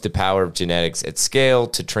use the power of genetics at scale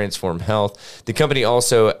to transform health. The company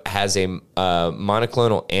also has a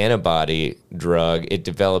monoclonal antibody drug it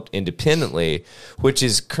developed independently, which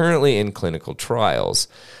is currently in clinical trials.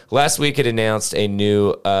 Last week, it announced a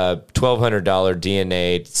new $1,200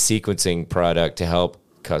 DNA sequencing product to help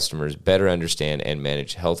customers better understand and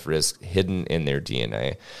manage health risks hidden in their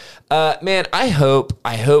DNA. Man, I hope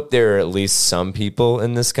there are at least some people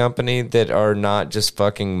in this company that are not just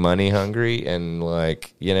fucking money hungry and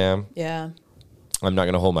like, you know. Yeah. I'm not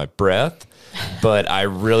going to hold my breath, but I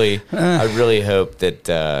really hope that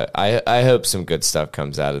I hope some good stuff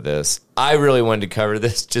comes out of this. I really wanted to cover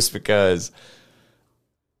this just because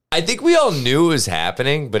I think we all knew it was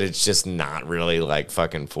happening, but it's just not really like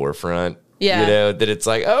fucking forefront. Yeah. You know, that it's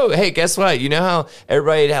like, oh, hey, guess what? You know how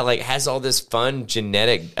everybody has all this fun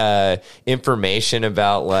genetic information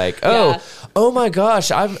about like, oh my gosh,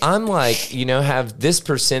 I'm like, you know, have this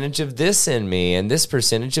percentage of this in me and this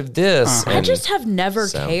percentage of this. I just have never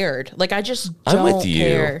cared. Like, I just don't I'm with you.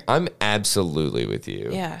 care. I'm absolutely with you.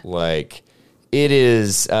 Yeah. Like, it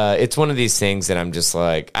is, it's one of these things that I'm just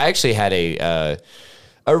like, I actually had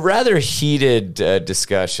a rather heated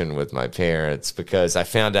discussion with my parents because I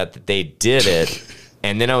found out that they did it,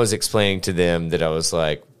 and then I was explaining to them that I was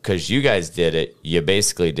like, because you guys did it, you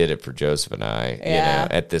basically did it for Joseph and I, you know,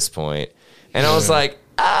 at this point. And I was like,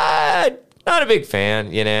 not a big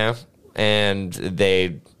fan, you know, and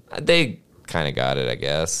they kind of got it, I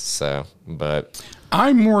guess. So, but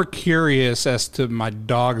I'm more curious as to my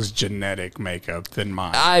dog's genetic makeup than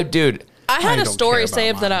mine. I had a don't story care about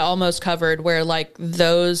saved that mine. I almost covered where like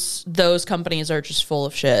those companies are just full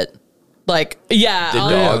of shit. Like, yeah. the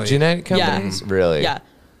dog genetic companies? Yeah. Really? Yeah.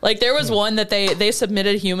 Like there was one that they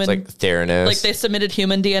submitted human, It's like Theranos. like they submitted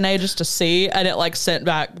human DNA just to see, and it like sent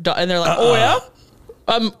back, and they're like, oh yeah,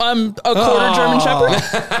 I'm a quarter German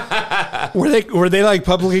Shepherd. Were they like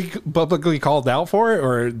publicly called out for it,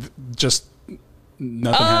 or just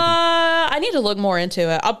nothing happened? I need to look more into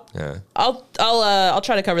it. I'll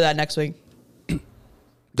try to cover that next week.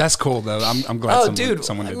 That's cool though. I'm glad. Someone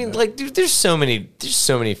did that. like, dude, there's so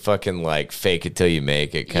many fucking like fake it till you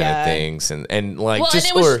make it kind of things, and like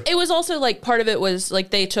it was also like part of it was like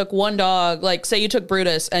they took one dog, like say you took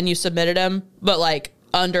Brutus and you submitted him, but like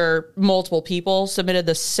under multiple people submitted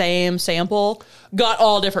the same sample, got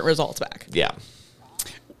all different results back. Yeah.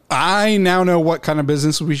 I now know what kind of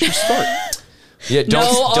business we should start. Yeah,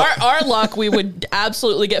 our luck, we would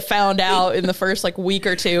absolutely get found out in the first like week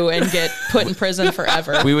or two and get put in prison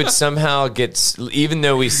forever. We would somehow get, even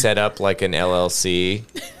though we set up like an LLC,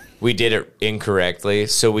 we did it incorrectly,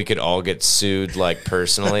 so we could all get sued like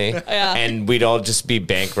personally, and we'd all just be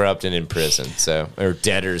bankrupt and in prison, or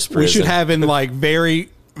debtors prison. We should have in like very,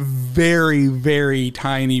 very, very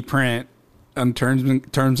tiny print on terms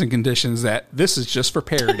and conditions that this is just for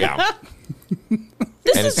parody.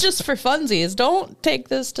 This is just for funsies. Don't take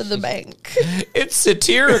this to the bank. It's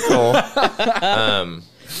satirical.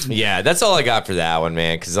 Yeah, that's all I got for that one,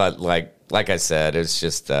 man. Because like I said, it's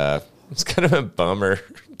just it's kind of a bummer,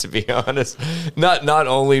 to be honest. Not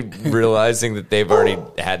only realizing that they've already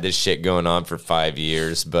had this shit going on for 5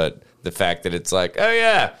 years, but the fact that it's like, oh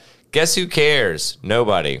yeah, guess who cares?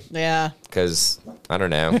 Nobody. Yeah. Because I don't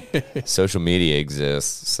know, social media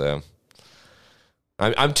exists, so.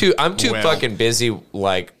 I'm too fucking busy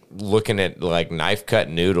like looking at like knife cut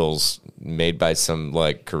noodles made by some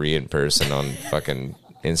like Korean person on fucking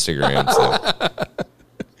Instagram. So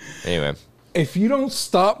anyway, if you don't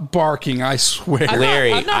stop barking, I swear,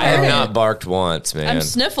 Larry, I have not barked once, man. I'm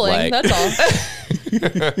sniffling. Like, that's all.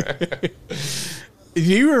 Do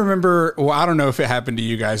you remember? Well, I don't know if it happened to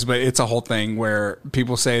you guys, but it's a whole thing where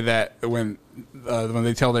people say that when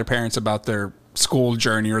they tell their parents about their school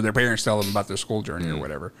journey, or their parents tell them about their school journey or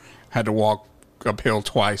whatever, had to walk uphill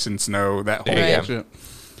twice in snow. That whole shit.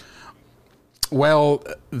 Well,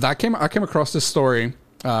 I came across this story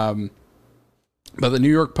by the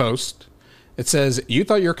New York Post. It says, "You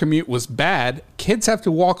thought your commute was bad. Kids have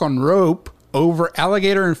to walk on rope over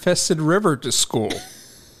alligator-infested river to school."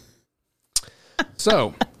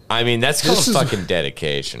 So, I mean, that's called fucking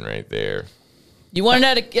dedication right there. You want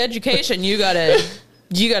an education, you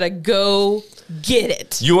gotta go get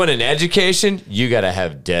it. You want an education? You gotta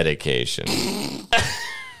have dedication.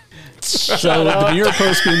 So the New York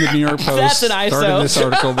Post being the New York Post That's an ISO. started this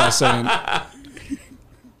article by saying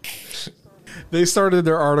they started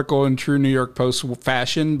their article in true New York Post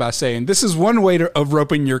fashion by saying, "This is one way of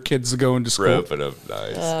roping your kids to go into school." Roping up,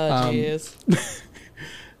 nice. Oh, jeez.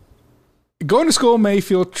 Going to school may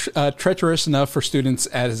feel treacherous enough for students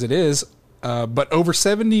as it is, but over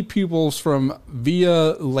 70 pupils from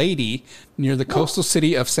Villa Lady near the coastal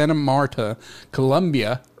city of Santa Marta,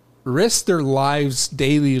 Colombia, risk their lives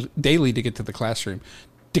daily to get to the classroom.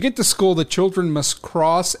 To get to school, the children must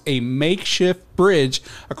cross a makeshift bridge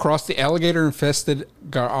across the alligator-infested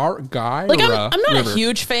Gaira Like, I'm not River. a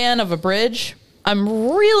huge fan of a bridge. I'm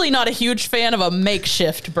really not a huge fan of a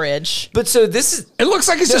makeshift bridge. But so this is... It looks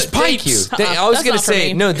like it's just Thank pipes. you. I was That's going to not for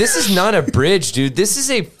say, me. no, this is not a bridge, dude. This is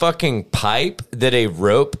a fucking pipe that a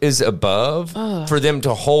rope is above for them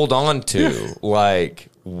to hold on to. Like,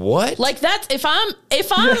 what? Like, that's if I'm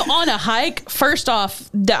on a hike. First off,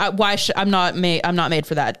 I'm not made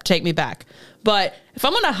for that. Take me back. But if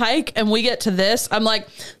I'm on a hike and we get to this, I'm like,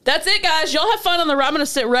 that's it, guys. Y'all have fun on the road. I'm going to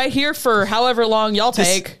sit right here for however long y'all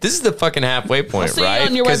take. This is the fucking halfway point, see you right?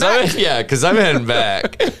 on your way back. Because I'm heading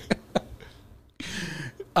back.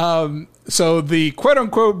 So the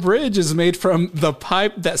quote-unquote bridge is made from the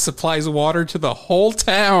pipe that supplies water to the whole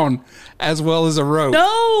town, as well as a rope.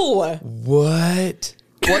 No. What?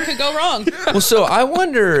 What could go wrong? Well, so I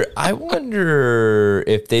wonder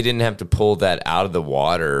if they didn't have to pull that out of the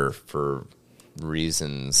water for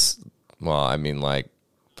reasons. Well, I mean, like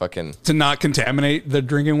fucking To not contaminate the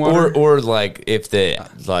drinking water? or like if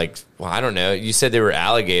well, I don't know. You said there were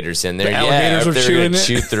alligators in there. The alligators were if they're chewing gonna it?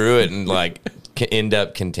 chew through it and like end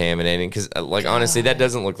up contaminating. Because like honestly, that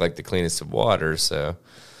doesn't look like the cleanest of water. So,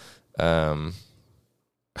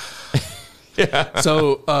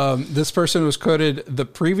 So this person was quoted, "The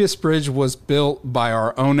previous bridge was built by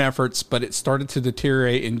our own efforts, but it started to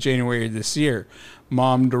deteriorate in January of this year."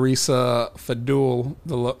 Mom Dorisa Fadul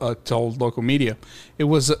told local media, "It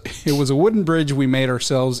was a wooden bridge we made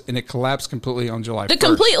ourselves, and it collapsed completely on July 1st.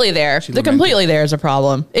 The completely there is a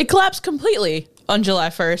problem. It collapsed completely on July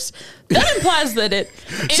 1st. That implies that it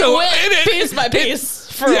went piece by piece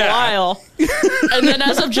for a while. And then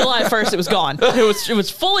as of July 1st, it was gone. It was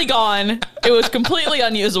fully gone. It was completely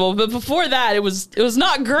unusable. But before that, it was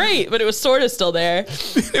not great, but it was sort of still there.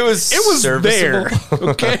 it was there,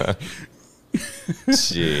 serviceable. okay?"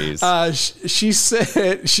 Jeez.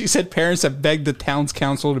 She said parents have begged the town's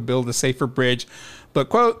council to build a safer bridge, but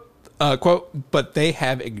quote, but they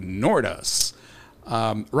have ignored us.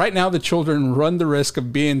 Right now, the children run the risk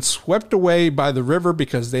of being swept away by the river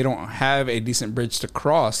because they don't have a decent bridge to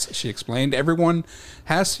cross, she explained. Everyone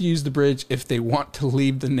has to use the bridge if they want to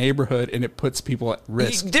leave the neighborhood, and it puts people at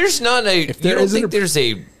risk. There's not a. You don't think there's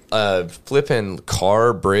a flipping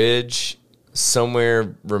car bridge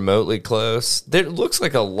somewhere remotely close? There looks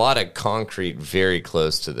like a lot of concrete very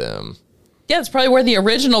close to them. Yeah, it's probably where the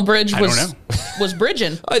original bridge I don't know. was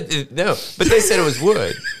bridging. No, but they said it was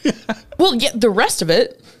wood. Well, yeah, the rest of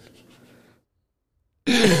it.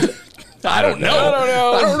 I don't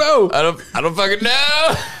know. I don't fucking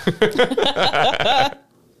know.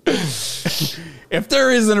 If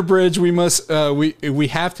there isn't a bridge, we must we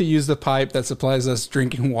have to use the pipe that supplies us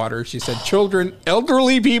drinking water, she said. Children,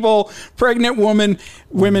 elderly people, pregnant women,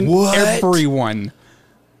 What? everyone.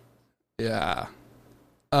 Yeah.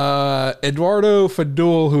 Eduardo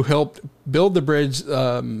Fadul, who helped build the bridge,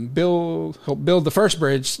 helped build the first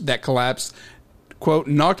bridge that collapsed, quote,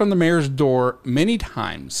 knocked on the mayor's door many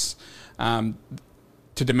times to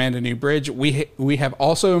demand a new bridge. We have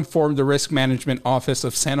also informed the risk management office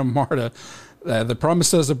of Santa Marta that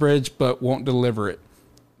promised us a bridge but won't deliver it.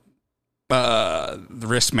 The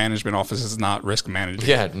risk management office is not risk management.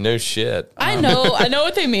 Yeah, no shit. I know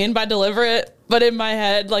what they mean by deliver it, but in my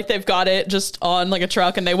head, like they've got it just on like a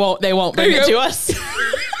truck and they won't bring it to us.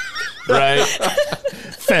 Right.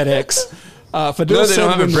 FedEx. Fadul No, they said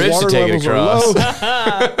don't have a when bridge to water take levels are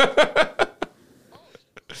across.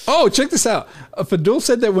 Oh, check this out. Fadul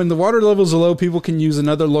said that when the water levels are low, people can use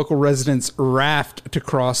another local resident's raft to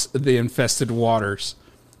cross the infested waters.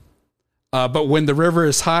 But when the river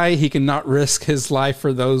is high, he cannot risk his life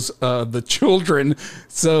for those the children.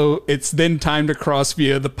 So it's then time to cross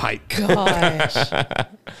via the pike. Gosh, I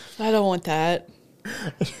don't want that.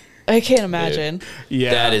 I can't imagine. Dude,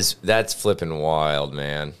 Yeah, that's flipping wild,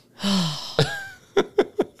 man.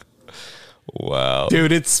 Wow,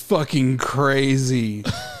 dude, it's fucking crazy.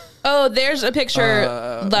 Oh, there's a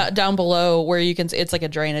picture down below where you can see it's like a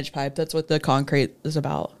drainage pipe. That's what the concrete is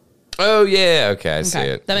about. Oh yeah, okay, I see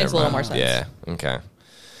it. That makes Never a little mind. more sense. Yeah, okay.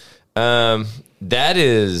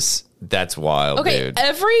 That's wild, Okay, dude.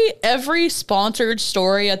 every sponsored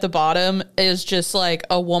story at the bottom is just like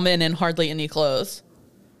a woman in hardly any clothes.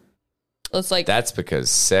 It's like, That's because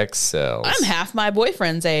sex sells. I'm half my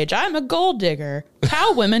boyfriend's age. I'm a gold digger.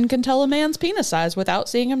 How women can tell a man's penis size without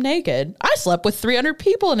seeing him naked. I slept with 300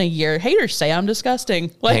 people in a year. Haters say I'm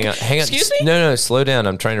disgusting. Like, Hang on. Excuse me? No, slow down.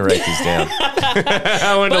 I'm trying to write these down.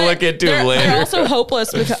 I want to But look into them they're later. also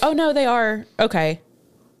hopeless because, oh no, they are. Okay.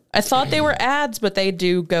 I thought they were ads, but they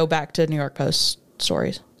do go back to New York Post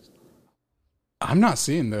stories. I'm not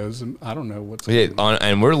seeing those. I don't know what's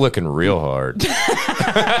And we're looking real hard. Yeah,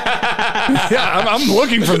 I'm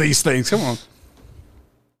looking for these things. Come on.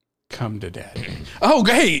 Come to daddy. Oh,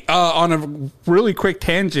 hey, on a really quick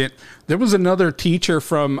tangent, there was another teacher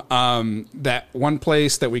from that one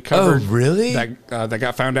place that we covered. Oh, really? That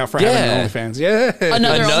got found out for Yeah. having OnlyFans. Yeah.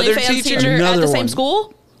 Another Another OnlyFans teacher? teacher at Another the same one.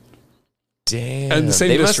 school? Damn. And the same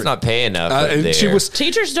they district. must not pay enough up And there. she was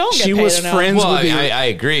Teachers don't get she paid was enough. friends Well, with the I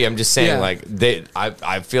agree. I'm just saying, Yeah. like,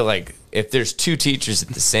 I feel like if there's two teachers at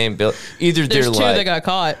the same building, either There's they're two like, that got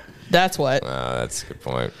caught. That's what. that's a good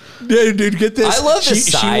point. Yeah, dude, get this. I love the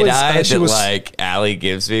side eye she that was, like Allie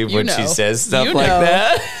gives me when she know. says stuff You like know.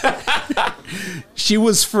 that. she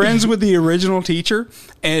was friends with the original teacher,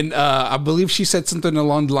 and I believe she said something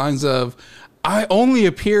along the lines of, I only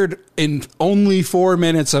appeared in only 4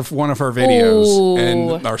 minutes of one of her videos, Ooh.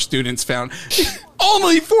 and our students found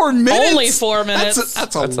only 4 minutes. Only 4 minutes.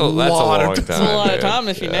 That's a That's a lot long of time. That's a lot of dude. time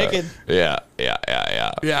if you're naked. Yeah.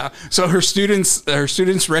 Yeah. So her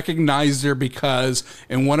students recognized her because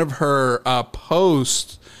in one of her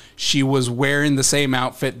posts, she was wearing the same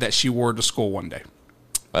outfit that she wore to school one day.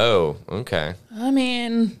 Oh, okay. I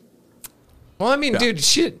mean, Well, I mean, dude,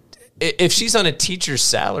 shit. If she's on a teacher's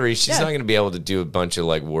salary, she's Yeah. not going to be able to do a bunch of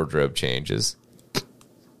like wardrobe changes,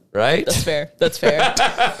 right? that's fair. That's fair.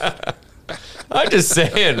 I'm just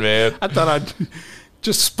saying, man. I thought I'd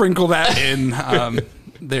just sprinkle that in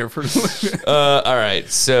there. For All right.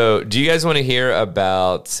 So, do you guys want to hear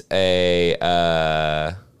about Do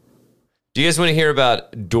you guys want to hear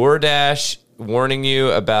about DoorDash warning you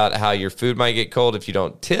about how your food might get cold if you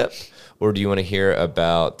don't tip, or do you want to hear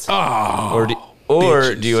about?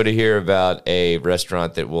 Or do you want to hear about a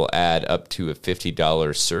restaurant that will add up to a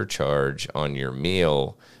 $50 surcharge on your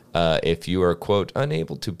meal if you are, quote,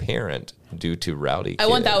 unable to parent due to rowdy kids? I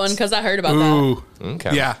want that one because I heard about that. Ooh.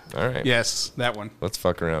 Okay. Yeah. All right. Yes, that one. Let's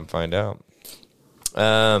fuck around and find out.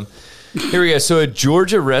 Here we go. So a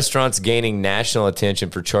Georgia restaurant's gaining national attention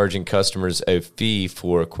for charging customers a fee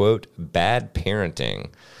for, quote, bad parenting.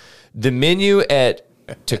 The menu at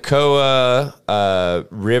Toccoa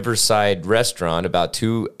Riverside Restaurant, about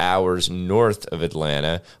 2 hours north of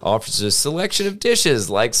Atlanta, offers a selection of dishes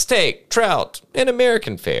like steak, trout, and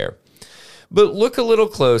American fare. But look a little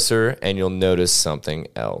closer and you'll notice something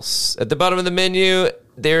else. At the bottom of the menu,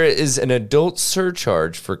 there is an adult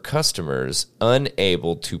surcharge for customers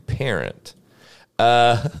unable to parent.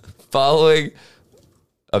 Quote,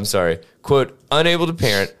 unable to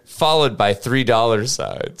parent, followed by $3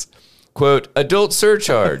 signs. Quote, adult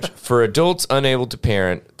surcharge for adults unable to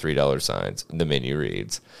parent, $3 signs, the menu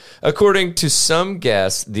reads. According to some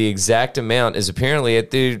guests, the exact amount is apparently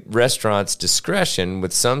at the restaurant's discretion,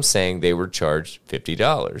 with some saying they were charged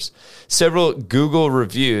 $50. Several Google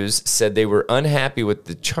reviews said they were unhappy with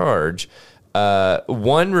the charge.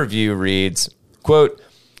 One review reads, quote,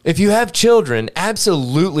 if you have children,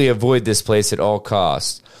 absolutely avoid this place at all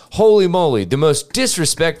costs. Holy moly, the most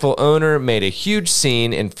disrespectful owner made a huge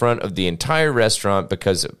scene in front of the entire restaurant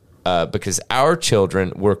because our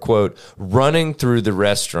children were, quote, running through the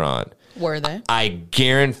restaurant. Were they? I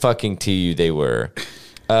guarantee you they were.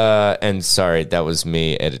 And sorry, that was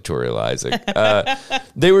me editorializing.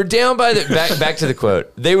 They were down by the, back to the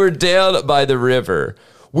quote, they were down by the river.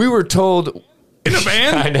 We were told... In a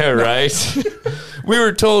van? I know, right? We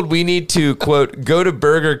were told we need to, quote, go to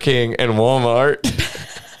Burger King and Walmart.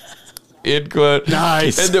 End quote.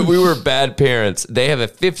 Nice. And that we were bad parents. They have a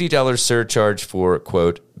 $50 surcharge for,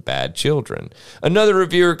 quote, bad children. Another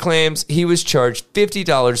reviewer claims he was charged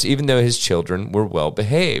 $50 even though his children were well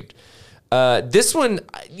behaved. This one,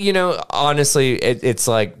 honestly, it's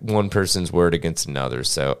like one person's word against another.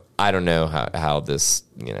 So I don't know how this,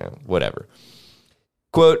 whatever.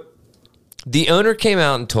 Quote, the owner came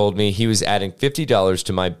out and told me he was adding $50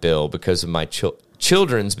 to my bill because of my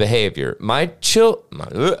children's behavior. My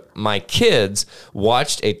kids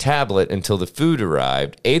watched a tablet until the food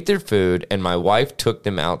arrived, ate their food, and my wife took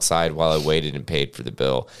them outside while I waited and paid for the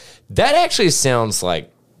bill. That actually sounds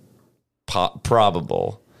like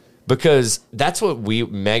probable, because that's what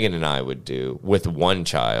Megan and I would do with one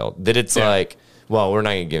child. That it's like, well, we're not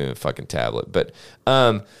going to give him a fucking tablet, but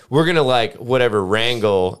we're going to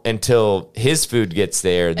wrangle until his food gets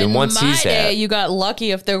there. Then once he's had, you got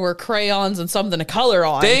lucky if there were crayons and something to color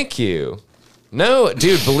on. Thank you. No,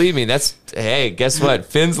 dude, believe me, hey, guess what?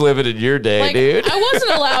 Finn's living in your day, dude. I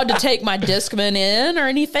wasn't allowed to take my Discman in or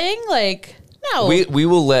anything. No. We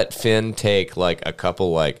will let Finn take a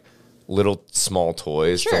couple little small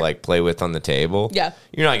toys to play with on the table. Yeah.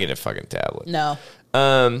 You're not getting a fucking tablet. No.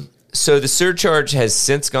 So the surcharge has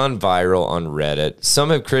since gone viral on Reddit. Some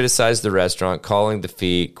have criticized the restaurant, calling the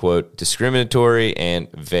fee, quote, discriminatory and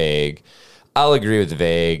vague. I'll agree with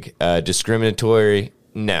vague. Discriminatory,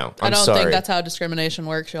 no. I don't think that's how discrimination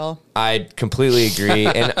works, y'all. I completely agree.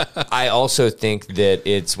 And I also think that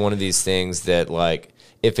it's one of these things that,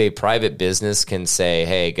 if a private business can say,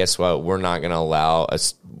 hey, guess what? We're not going to allow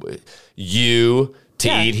you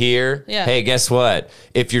to eat here. Yeah. Hey, guess what?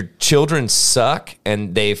 If your children suck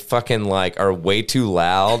and they fucking are way too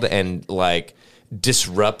loud and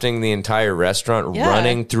disrupting the entire restaurant,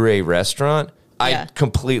 running through a restaurant, I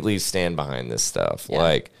completely stand behind this stuff.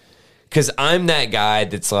 Because I'm that guy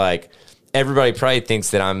that's everybody probably thinks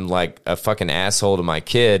that I'm a fucking asshole to my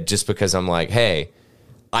kid just because I'm hey,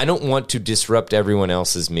 I don't want to disrupt everyone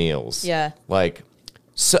else's meals. Yeah.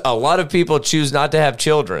 So a lot of people choose not to have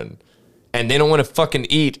children. And they don't want to fucking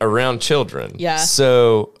eat around children. Yeah.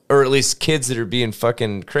 So, or at least kids that are being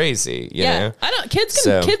fucking crazy, you know? Kids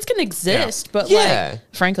can exist, but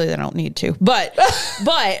frankly, they don't need to. But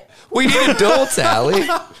we need adults, Allie.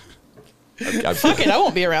 Fuck it, I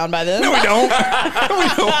won't be around by then. No, we don't.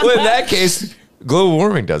 Well, in that case, global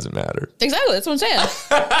warming doesn't matter. Exactly, that's what I'm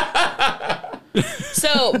saying.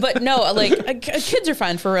 So, but no, kids are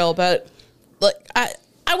fine for real, but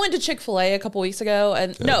I went to Chick-fil-A a couple weeks ago,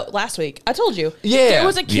 and last week. I told you. Yeah. There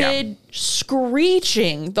was a kid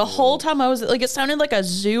screeching the whole time I was, it sounded like a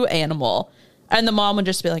zoo animal. And the mom would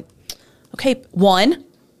just be like, okay, 1,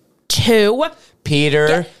 2.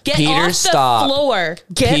 Peter, get Peter, off stop. The floor.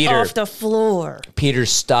 Get off the floor. Peter,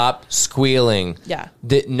 stop squealing. Yeah.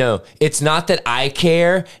 No, it's not that I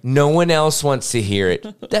care. No one else wants to hear it.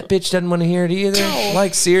 That bitch doesn't want to hear it either. No.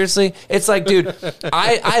 Seriously? It's dude,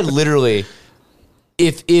 I literally...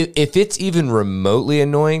 If it's even remotely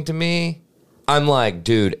annoying to me, I'm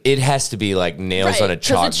dude, it has to be nails on a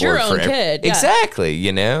chalkboard it's your own for kid. Yeah. Exactly,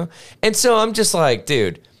 And so I'm just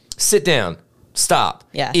dude, sit down, stop,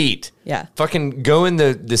 eat. Yeah. Fucking go in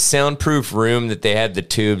the soundproof room that they have the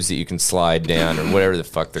tubes that you can slide down or whatever the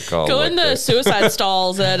fuck they're called. Go in the suicide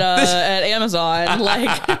stalls at Amazon.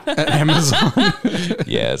 Amazon.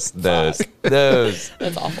 Yes, those.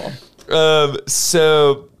 That's awful.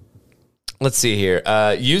 So... Let's see here.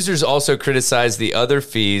 Users also criticized the other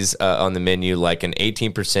fees on the menu, like an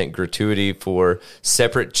 18% gratuity for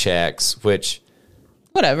separate checks, which...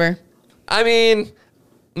 Whatever. I mean,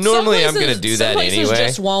 normally I'm going to do that anyway. Some places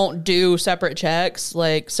just won't do separate checks.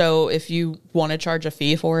 So if you want to charge a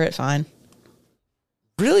fee for it, fine.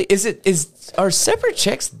 Really? Are separate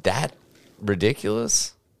checks that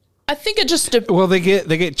ridiculous? I think it just... Well, they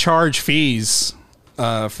get charge fees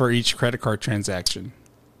for each credit card transaction.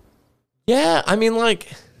 Yeah, I mean,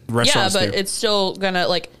 restaurants but do. it's still gonna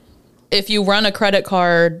if you run a credit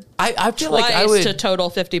card, I feel twice like I would to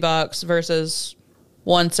total $50 versus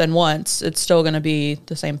once, it's still gonna be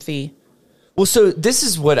the same fee. Well, so this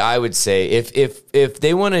is what I would say. If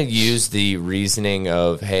they want to use the reasoning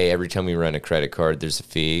of, hey, every time we run a credit card, there's a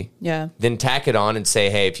fee. Yeah. Then tack it on and say,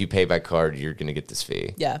 hey, if you pay by card, you're gonna get this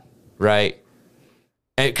fee. Yeah. Right.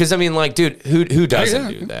 Because, I mean, dude, who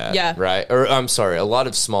doesn't do that? Yeah. Right? Or, I'm sorry, a lot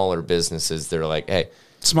of smaller businesses, they're hey.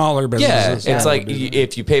 Smaller businesses. Yeah, it's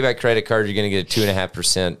if you pay by credit card, you're going to get a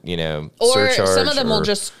 2.5%, or surcharge. Or some of them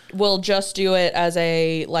will just do it as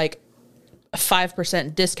a,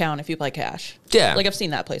 5% discount if you pay cash. Yeah. I've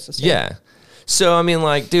seen that places too. Yeah. So, I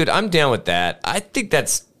mean, dude, I'm down with that. I think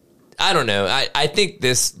that's, I don't know. I think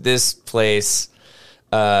this place...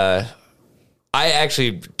 I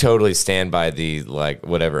actually totally stand by the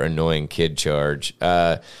whatever annoying kid charge.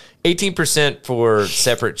 18% for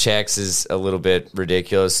separate checks is a little bit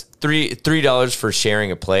ridiculous. $3 for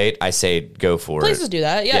sharing a plate. I say go for Places it. do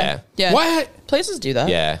that. Yeah. What? Places do that.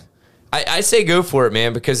 Yeah. I say go for it,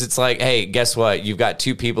 man, because it's like, hey, guess what? You've got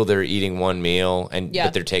two people that are eating one meal,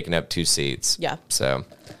 but they're taking up 2 seats. Yeah. So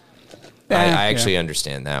I actually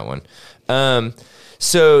understand that one.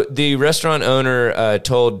 So the restaurant owner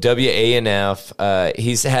told WANF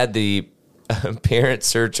he's had the parent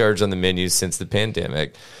surcharge on the menu since the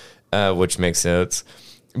pandemic, which makes sense.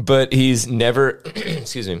 But he's never,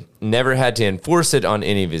 never had to enforce it on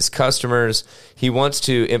any of his customers. He wants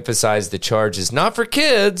to emphasize the charge is not for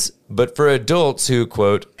kids, but for adults who,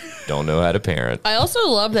 quote, don't know how to parent. I also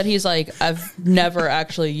love that he's like, I've never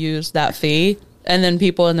actually used that fee. And then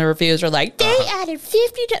people in the reviews are like, they added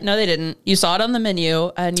 50. No, they didn't. You saw it on the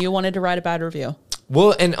menu and you wanted to write a bad review.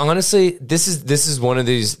 Well, and honestly, this is one of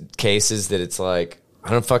these cases that it's like,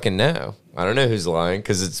 I don't fucking know. I don't know who's lying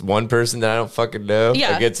because it's one person that I don't fucking know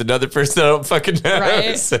against another person that I don't fucking know.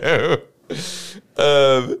 Right. So,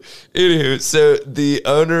 anywho, so the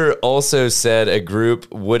owner also said a group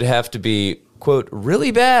would have to be, quote,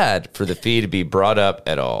 really bad for the fee to be brought up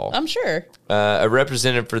at all. I'm sure. A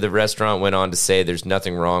representative for the restaurant went on to say there's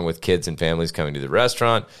nothing wrong with kids and families coming to the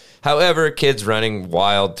restaurant. However, kids running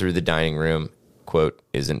wild through the dining room, quote,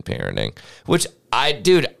 isn't parenting. Which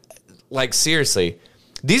like seriously,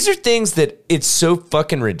 these are things that it's so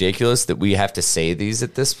fucking ridiculous that we have to say these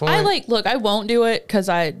at this point. I won't do it because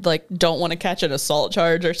I don't want to catch an assault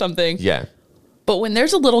charge or something. Yeah. But when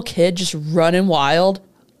there's a little kid just running wild,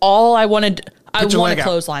 all I want a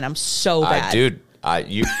clothesline. I'm so bad. I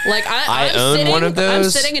I'm own sitting, one of those.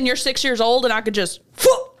 I'm sitting and you're 6 years old and I could just,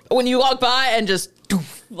 when you walk by and just,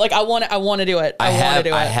 like I want to do it. I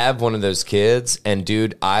have one of those kids and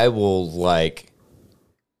dude, I will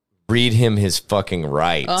read him his fucking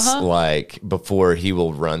rights before he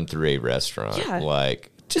will run through a restaurant. Yeah.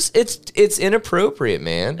 It's inappropriate,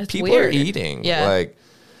 man. It's People weird. are eating. Yeah.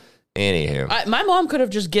 Anywho. My mom could have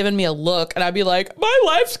just given me a look and I'd be like, my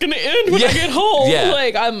life's going to end when I get home.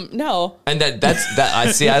 Yeah. No. And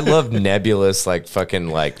that's I love nebulous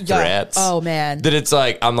threats. Oh man. That it's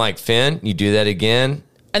like, I'm like, Finn, you do that again.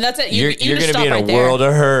 And that's it. You're going to be in a world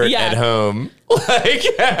of hurt at home. Like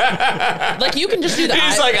you can just do the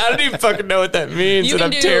he's like, I don't even fucking know what that means, and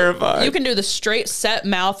I'm terrified. You can do the straight set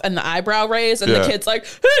mouth and the eyebrow raise, and the kid's like,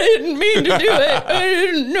 I didn't mean to do it. I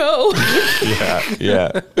didn't know.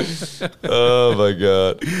 Yeah. Oh my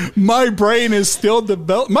God. My brain is still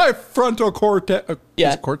developed. My frontal cortex.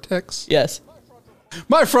 Yeah. Is it cortex? Yes.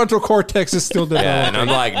 My frontal cortex is still developing. Yeah, and I'm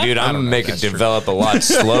like, dude, I'm going to make it develop a lot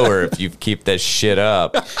slower if you keep that shit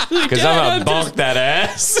up. Because I'm going to bonk that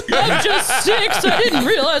ass. I'm just 6. I didn't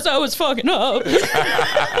realize I was fucking up.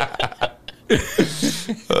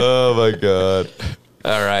 Oh, my God.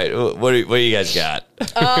 All right. What do you guys got?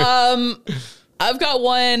 I've got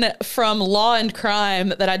one from Law and Crime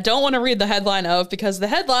that I don't want to read the headline of because the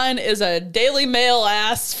headline is a Daily Mail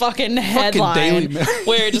ass fucking headline Daily Mail.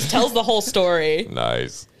 where it just tells the whole story.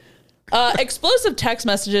 Nice. Explosive text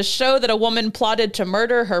messages show that a woman plotted to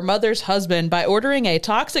murder her mother's husband by ordering a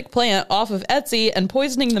toxic plant off of Etsy and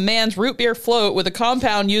poisoning the man's root beer float with a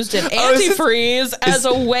compound used in antifreeze as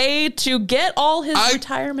a way to get all his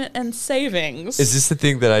retirement and savings. Is this the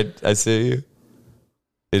thing that I say you?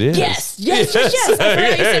 It is. Yes. I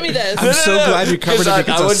forgot you sent me this. I'm so glad you covered it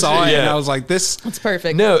because I saw it and I was like, this. It's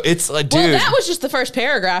perfect. No, it's like, dude. Well, that was just the first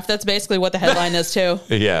paragraph. That's basically what the headline is, too.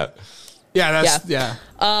 Yeah.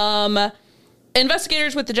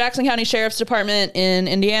 Investigators with the Jackson County Sheriff's Department in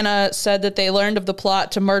Indiana said that they learned of the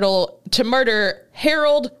plot to murder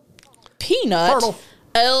Harold Peanut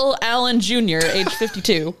L. Allen Jr., age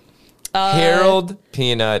 52. Harold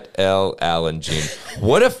Peanut L. Allen Jr.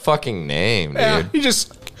 What a fucking name, dude. Yeah, he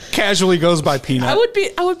just casually goes by Peanut. I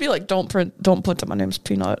would be like, don't put that my name's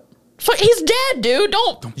Peanut. He's dead, dude.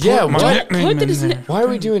 Don't why are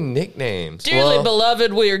we doing nicknames? Dearly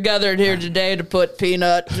beloved, we are gathered here today to put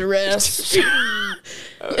Peanut to rest. Is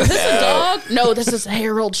this a dog? No, this is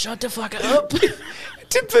Harold. Shut the fuck up.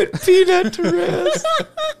 To put Peanut to rest.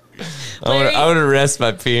 I want to rest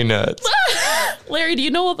my peanuts. Larry, do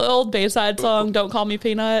you know the old Bayside song, Don't Call Me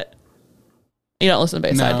Peanut? You don't listen to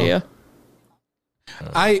Bayside, do you?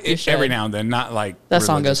 Every now and then, not like that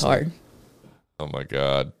song goes hard. Oh my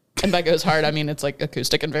God. And by goes hard, I mean it's like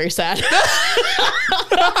acoustic and very sad.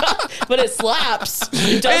 But it slaps.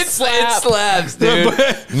 It slaps, dude.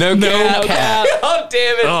 No cap. Oh,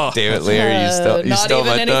 damn it. Larry. You stole my thunder.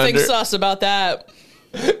 Not even anything sus about that.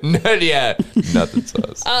 Yeah, nothing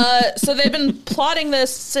sus. So they've been plotting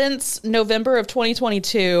this since November of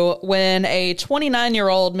 2022 when a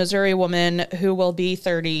 29-year-old Missouri woman who will be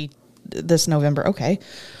 30 this November. Okay.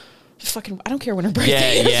 Fucking, I don't care when her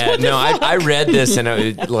birthday is. Yeah. No, I read this and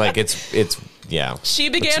it's yeah. She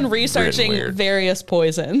began researching various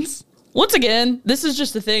poisons. Once again, this is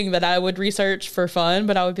just a thing that I would research for fun,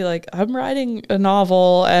 but I would be like, I'm writing a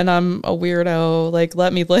novel and I'm a weirdo. Like,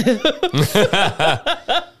 let me live.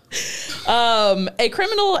 A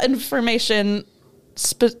criminal information...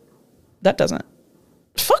 that doesn't...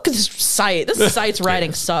 Fuck this site. This site's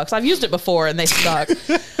writing sucks. I've used it before and they suck.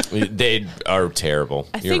 They are terrible.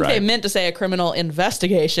 I think they meant to say a criminal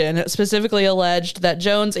investigation. It specifically alleged that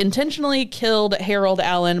Jones intentionally killed Harold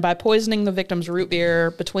Allen by poisoning the victim's root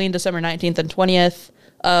beer between December 19th and 20th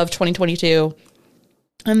of 2022,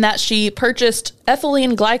 and that she purchased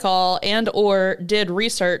ethylene glycol and or did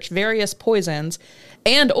research various poisons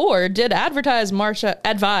and or did advise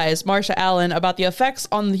Marsha Allen about the effects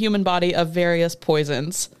on the human body of various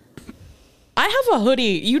poisons. I have a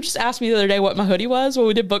hoodie. You just asked me the other day what my hoodie was when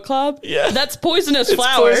we did book club. Yeah. That's poisonous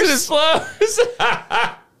flowers. Poisonous flowers.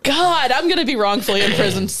 God, I'm going to be wrongfully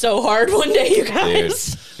imprisoned so hard one day, you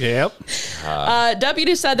guys. Dude. Yep.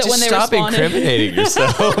 Deputies said that when they stop responded... incriminating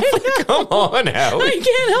yourself. Come on, Howie. I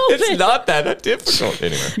can't help it. It's not that difficult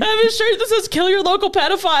anyway. I have a shirt that says kill your local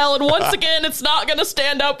pedophile, and once again, it's not going to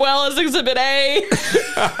stand up well as Exhibit A.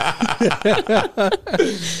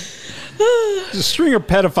 The string of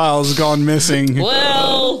pedophiles has gone missing.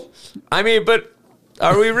 Well... I mean, but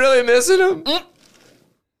are we really missing them?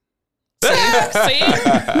 See?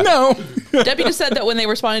 No. Deputies said that when they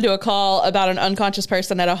responded to a call about an unconscious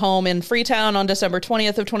person at a home in Freetown on December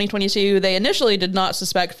 20th of 2022, they initially did not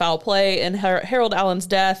suspect foul play in Harold Allen's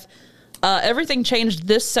death. Everything changed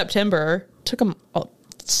this September. Took them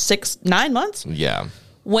 9 months? Yeah.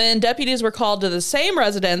 When deputies were called to the same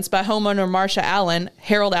residence by homeowner Marsha Allen,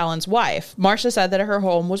 Harold Allen's wife. Marsha said that her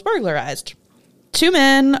home was burglarized. 2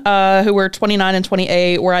 men who were 29 and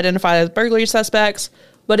 28 were identified as burglary suspects,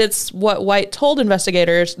 but it's what White told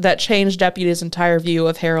investigators that changed deputies' entire view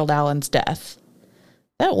of Harold Allen's death.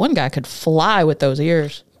 That one guy could fly with those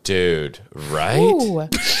ears. Dude, right? Ooh.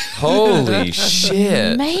 Holy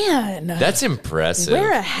shit. Man. That's impressive.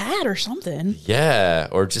 Wear a hat or something. Yeah,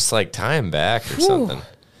 or just like tie him back or something.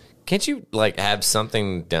 Can't you like have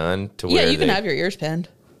something done to where you can have your ears pinned.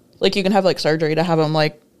 Like you can have like surgery to have them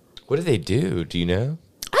like... What do they do? Do you know?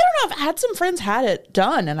 I don't know. I've had some friends had it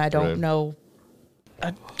done and I don't know...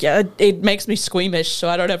 yeah, it makes me squeamish, so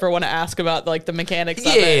I don't ever want to ask about like the mechanics of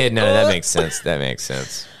it. Yeah, no, that makes sense. That makes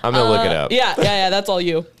sense. I'm gonna look it up. Yeah, that's all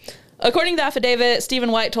you. According to the affidavit,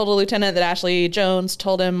 Stephen White told a lieutenant that Ashley Jones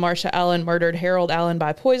told him Marsha Allen murdered Harold Allen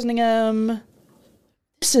by poisoning him.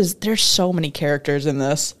 There's so many characters in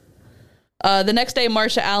this. The next day,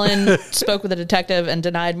 Marsha Allen spoke with a detective and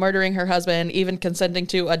denied murdering her husband, even consenting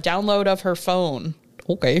to a download of her phone.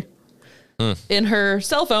 Okay. In her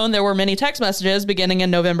cell phone, there were many text messages beginning in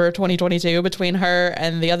November of 2022 between her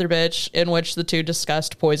and the other bitch in which the two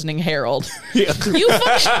discussed poisoning Harold. You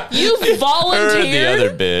volunteered. Her and the other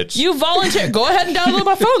bitch. You volunteered. Go ahead and download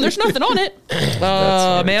my phone. There's nothing on it.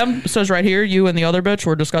 Ma'am, it says right here, you and the other bitch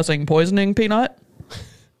were discussing poisoning Peanut.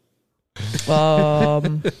 Oh,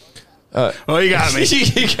 you got me.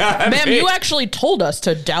 You got Ma'am, me. you actually told us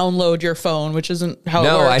to download your phone, which isn't how it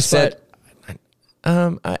works. No, I said...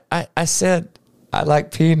 I said I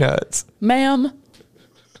like peanuts. Ma'am.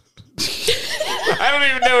 I don't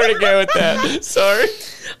even know where to go with that. Sorry.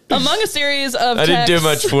 Among a series of I didn't do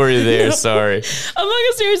much for you there. Sorry. Among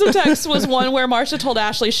a series of texts was one where Marsha told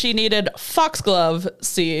Ashley she needed foxglove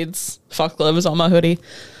seeds. Foxglove is on my hoodie.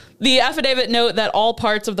 The affidavit note that all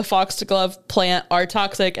parts of the foxglove plant are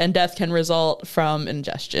toxic and death can result from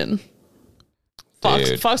ingestion.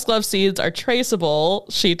 Foxglove seeds are traceable,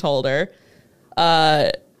 she told her.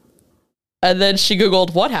 And then she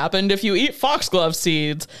Googled, what happened if you eat foxglove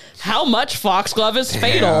seeds? How much foxglove is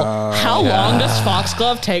fatal? How long does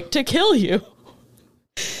foxglove take to kill you?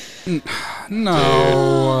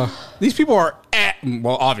 No. These people are,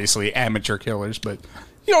 obviously amateur killers, but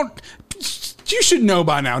you should know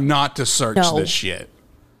by now not to search this shit.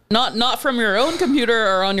 Not from your own computer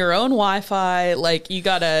or on your own Wi-Fi. Like, you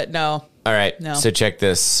gotta, no. All right, so check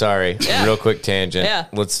this. Sorry, real quick tangent. Yeah.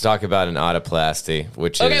 Let's talk about an autoplasty,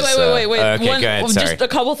 which okay, is... wait. Okay, go ahead, sorry. Just a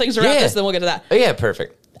couple things around this, then we'll get to that. Oh, yeah,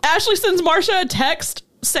 perfect. Ashley sends Marsha a text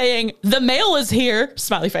saying, the mail is here,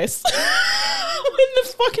 smiley face, when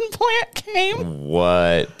the fucking plant came.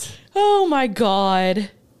 What? Oh, my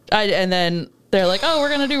God. And then they're like, oh, we're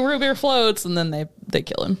going to do root beer floats, and then they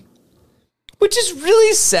kill him. Which is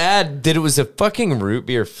really sad that it was a fucking root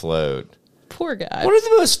beer float. Poor guy. One of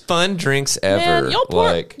the most fun drinks ever. Man, y'all go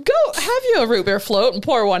have you a root beer float and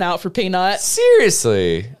pour one out for Peanut.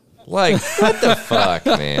 Seriously. Like, what the fuck,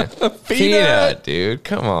 man? Peanut, dude.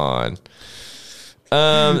 Come on.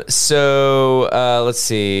 So let's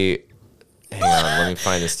see. Hang on, let me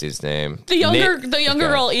find this dude's name. The younger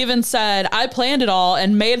girl even said, I planned it all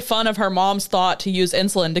and made fun of her mom's thought to use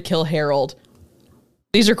insulin to kill Harold.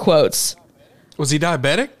 These are quotes. Was he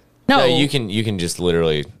diabetic? No, you can just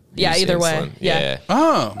literally use either insulin. way. Yeah.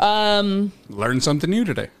 Oh. Learned something new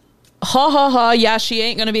today. Ha ha ha, yeah, she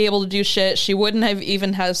ain't gonna be able to do shit. She wouldn't have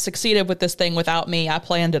even succeeded with this thing without me. I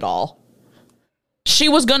planned it all. She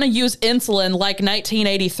was gonna use insulin like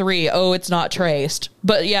 1983. Oh, it's not traced.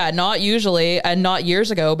 But yeah, not usually and not years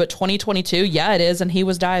ago, but 2022, yeah, it is, and he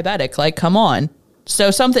was diabetic. Like, come on. So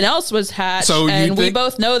something else was hatched, and we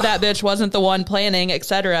both know that bitch wasn't the one planning,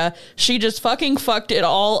 etc. She just fucking fucked it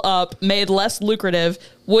all up, made less lucrative,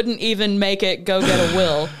 wouldn't even make it go get a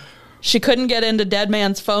will. She couldn't get into Dead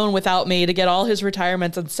Man's phone without me to get all his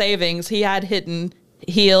retirements and savings. He had hidden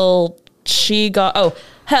she got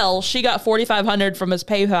 $4,500 from his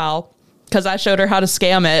PayPal because I showed her how to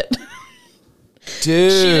scam it.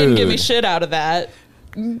 Dude. She didn't give me shit out of that.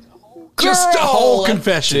 Just a whole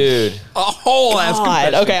confession. Dude. A whole ass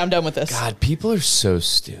confession. Okay, I'm done with this. God, people are so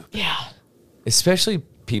stupid. Yeah. Especially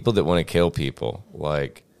people that want to kill people.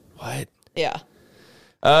 Like, what? Yeah.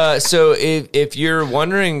 So if you're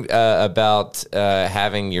wondering about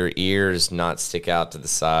having your ears not stick out to the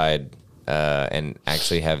side and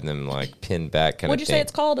actually having them like pinned back kind of thing. What'd you say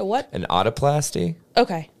it's called? A what? An otoplasty.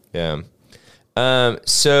 Okay. Yeah.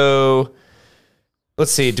 So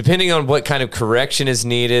let's see. Depending on what kind of correction is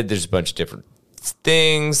needed, there's a bunch of different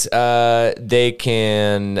things. They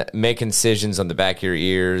can make incisions on the back of your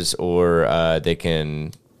ears, or they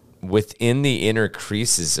can within the inner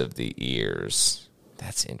creases of the ears.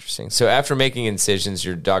 That's interesting. So after making incisions,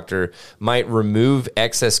 your doctor might remove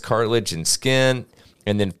excess cartilage and skin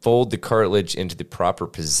and then fold the cartilage into the proper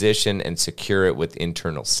position and secure it with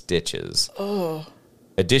internal stitches. Oh.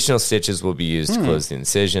 Additional stitches will be used to close the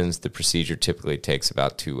incisions. The procedure typically takes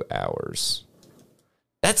about 2 hours.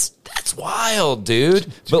 That's wild, dude.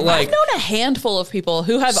 But like, I've known a handful of people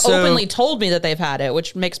who have openly told me that they've had it,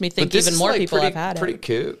 which makes me think even more people have had it. Pretty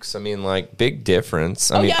kooks. I mean, like, big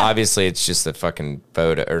difference. I mean, obviously, it's just a fucking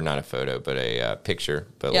photo, or not a photo, but a picture.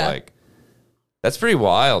 But like, that's pretty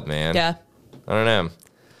wild, man. Yeah. I don't know.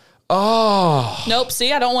 Oh. Nope.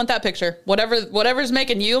 See, I don't want that picture. Whatever's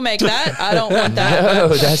making you make that, I don't want that. No,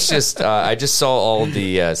 that's just, I just saw all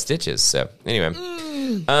the stitches. So anyway,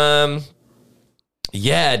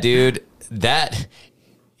 yeah, dude.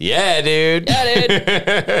 Yeah, dude.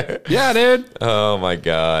 Yeah, dude. Oh my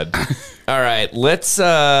God. All right. Let's,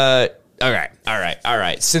 all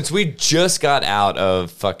right. Since we just got out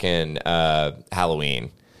of fucking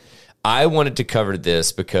Halloween, I wanted to cover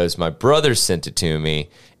this because my brother sent it to me,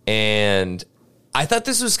 and I thought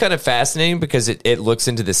this was kind of fascinating because it looks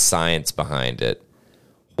into the science behind it.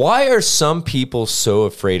 Why are some people so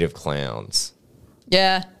afraid of clowns?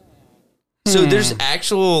 Yeah. So there's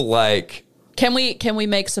actual, like... Can we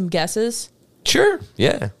make some guesses? Sure.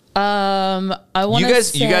 Yeah. I want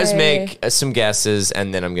you guys make some guesses,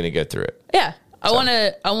 and then I'm going to go through it. Yeah. I want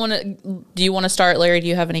to. Do you want to start, Larry? Do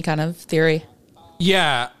you have any kind of theory?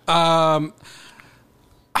 Yeah. The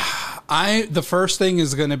first thing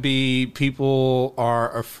is going to be people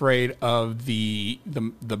are afraid of the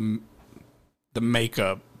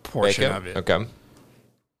makeup portion of it. Okay.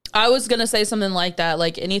 I was going to say something like that,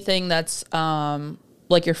 like anything that's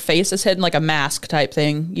like your face is hidden, like a mask type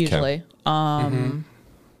thing usually. Okay.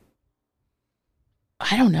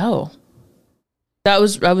 I don't know. I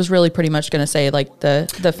was really pretty much going to say like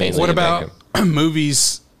the face. What about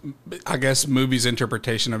movies? I guess movies'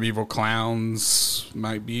 interpretation of evil clowns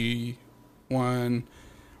might be one,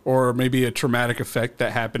 or maybe a traumatic effect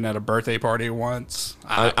that happened at a birthday party once.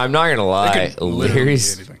 I'm not gonna lie,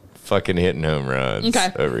 Larry's fucking hitting home runs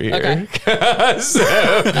over here. Okay.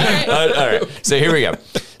 All right. So here we go.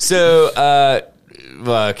 So,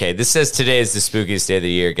 okay, this says today is the spookiest day of the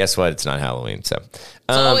year. Guess what? It's not Halloween, so it's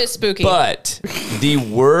always spooky. But the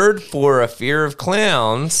word for a fear of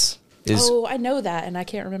clowns is I know that, and I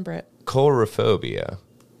can't remember it. Coulrophobia.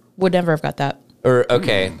 Would never have got that. Or or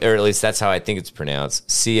at least that's how I think it's pronounced.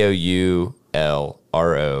 Coulro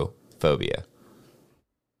phobia.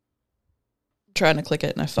 Trying to click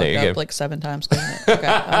it, and I fucked up like 7 times.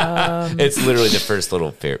 Okay. It's literally the first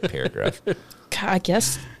little paragraph. I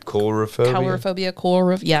guess Coulrophobia.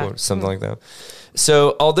 Coulrophobia. Yeah. Something like that.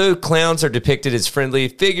 So, although clowns are depicted as friendly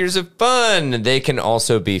figures of fun, they can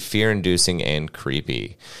also be fear-inducing and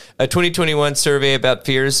creepy. A 2021 survey about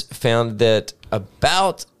fears found that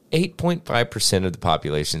about 8.5% of the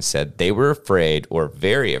population said they were afraid or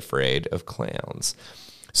very afraid of clowns.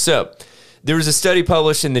 So, there was a study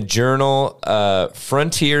published in the journal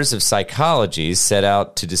Frontiers of Psychology set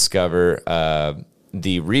out to discover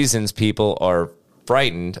the reasons people are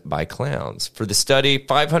frightened by clowns. For the study,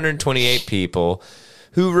 528 people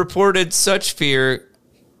who reported such fear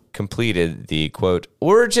completed the, quote,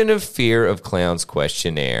 origin of fear of clowns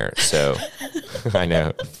questionnaire. So, I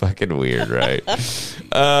know, fucking weird, right?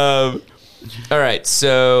 All right,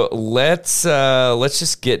 so let's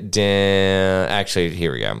just get down. Actually,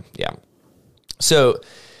 here we go. Yeah. So,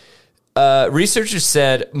 researchers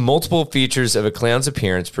said multiple features of a clown's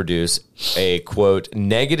appearance produce a, quote,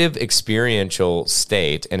 negative experiential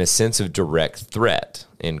state and a sense of direct threat,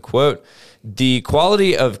 end quote. The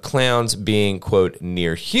quality of clowns being, quote,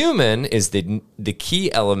 near human is the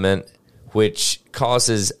key element which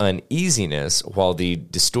causes uneasiness, while the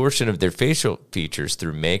distortion of their facial features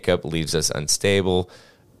through makeup leaves us unable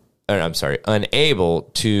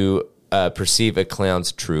to perceive a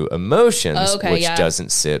clown's true emotions, which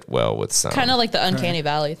doesn't sit well with some. Kind of like the uncanny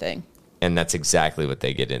valley thing. And that's exactly what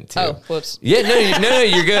they get into. Oh, whoops. Yeah, no,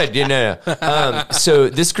 you're good. So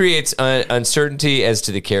this creates uncertainty as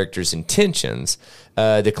to the character's intentions.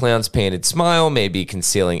 The clown's painted smile may be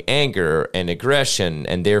concealing anger and aggression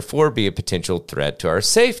and therefore be a potential threat to our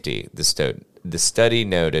safety, the study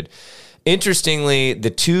noted. Interestingly,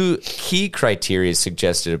 the two key criteria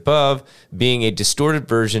suggested above, being a distorted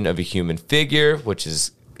version of a human figure, which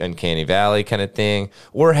is uncanny valley kind of thing,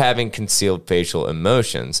 or having concealed facial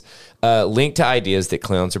emotions, linked to ideas that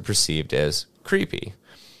clowns are perceived as creepy.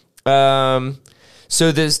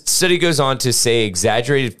 So this study goes on to say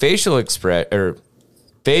exaggerated facial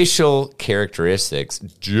characteristics,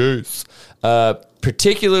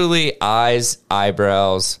 particularly eyes,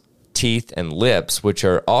 eyebrows, teeth, and lips, which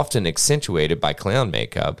are often accentuated by clown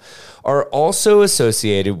makeup, are also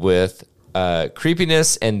associated with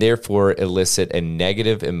creepiness and therefore elicit a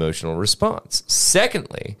negative emotional response.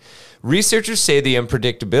 Secondly, researchers say the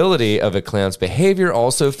unpredictability of a clown's behavior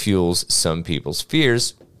also fuels some people's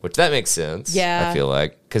fears, which that makes sense. Yeah. I feel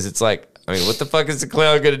like, because it's like, I mean, what the fuck is the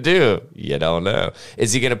clown going to do? You don't know.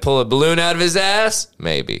 Is he going to pull a balloon out of his ass?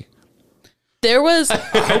 Maybe. There was a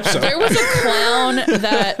clown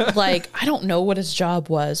that, like, I don't know what his job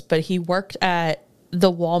was, but he worked at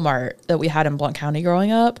the Walmart that we had in Blount County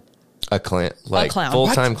growing up. A clown? Like clown.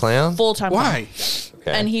 Full-time clown? Full-time Why? clown.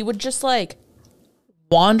 Okay. And he would just, like,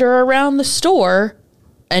 wander around the store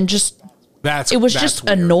and just, it was just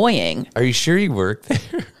weird. Annoying. Are you sure you work there?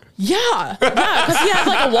 Yeah, because he had,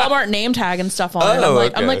 like, a Walmart name tag and stuff on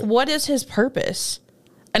it. I'm like, what is his purpose?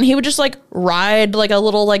 And he would just, like, ride, like, a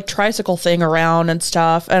little, like, tricycle thing around and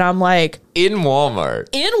stuff. And I'm like... In Walmart?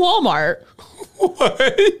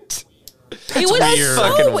 What? It was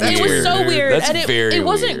so weird. That's and it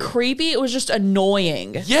wasn't weird. creepy. It was just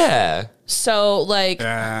annoying. Yeah. So, like...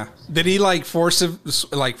 did he, like,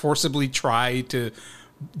 forcibly try to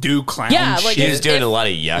do clown Yeah, like, shit? He was doing a lot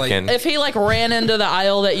of yucking. If he, like, ran into the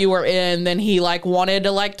aisle that you were in, then he, like, wanted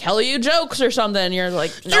to, like, tell you jokes or something. And you're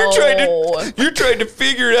like, no. You're trying to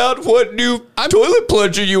figure out what new toilet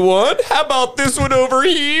plunger you want. How about this one over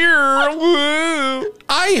here? Woo.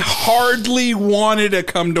 I hardly wanted to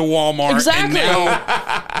come to Walmart. Exactly. And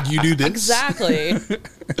now you do this. Exactly.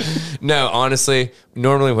 No, honestly,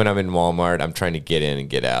 normally when I'm in Walmart, I'm trying to get in and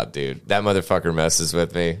get out, dude. That motherfucker messes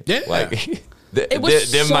with me. Yeah. Like... It was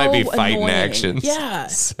there so might be fighting annoying. actions. Yeah.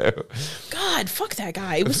 So, God, fuck that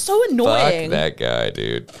guy. It was so annoying. fuck that guy,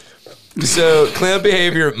 dude. So, clown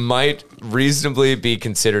behavior might reasonably be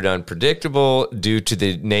considered unpredictable due to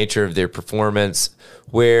the nature of their performance,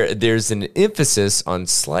 where there's an emphasis on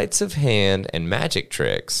sleights of hand and magic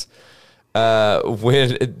tricks.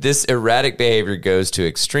 When this erratic behavior goes to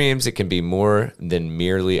extremes, it can be more than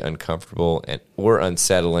merely uncomfortable or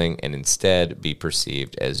unsettling, and instead be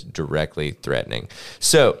perceived as directly threatening.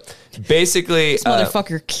 So, basically, This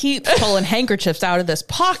motherfucker keeps pulling handkerchiefs out of this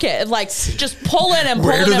pocket, like just pulling and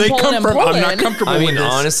Where pulling do and they pulling come and from? pulling. I'm not comfortable I mean, with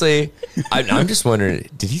this. honestly, I'm just wondering,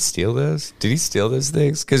 did he steal those? Did he steal those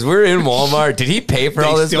things? Because we're in Walmart. Did he pay for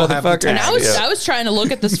all this still have the motherfucker? tag. I was trying to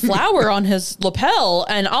look at this flower on his lapel,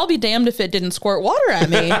 and I'll be damned if it didn't squirt water at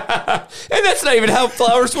me. That's And that's not even how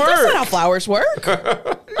flowers work. not how flowers work.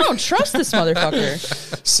 I don't trust this motherfucker.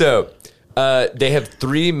 So, they have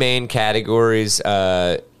three main categories,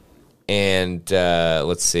 and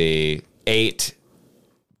let's see, 8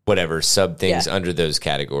 whatever sub things under those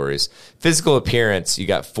categories. Physical appearance, you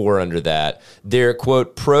got 4 under that. Their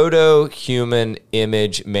quote proto-human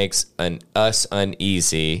image makes us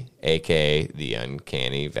uneasy, aka the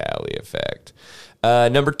uncanny valley effect.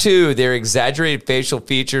 Number 2, their exaggerated facial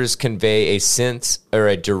features convey a sense or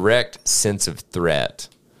a direct sense of threat,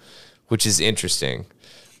 which is interesting.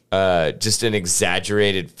 Just an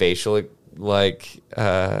exaggerated facial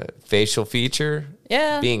facial feature,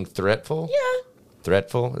 being threatful. Yeah.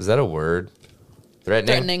 Threatful? Is that a word?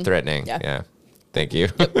 Threatening? Threatening. Yeah. Thank you.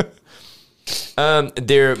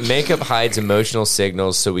 Their makeup hides emotional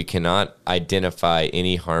signals so we cannot identify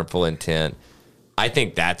any harmful intent. I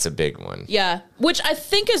think that's a big one. Yeah. Which I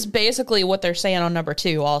think is basically what they're saying on number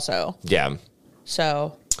 2 also. Yeah.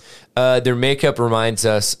 So. Their makeup reminds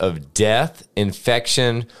us of death,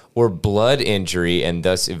 infection, or blood injury, and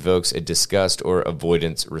thus evokes a disgust or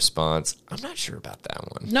avoidance response. I'm not sure about that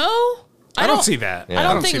one. No? I don't see that. Yeah.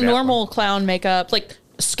 I don't think normal clown makeup, like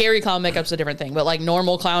scary clown makeup's a different thing, but like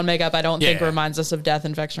normal clown makeup, I don't think reminds us of death,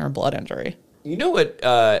 infection, or blood injury. You know what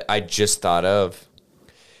I just thought of?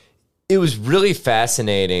 It was really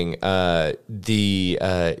fascinating, the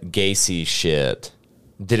Gacy shit.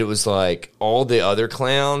 That it was like all the other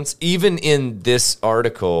clowns, even in this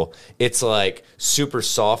article, it's like super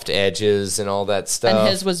soft edges and all that stuff. And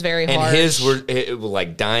his was very harsh. And his were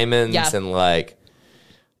like diamonds and like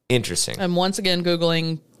interesting. And once again, Google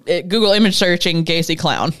image searching Gacy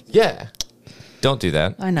clown. Yeah. Don't do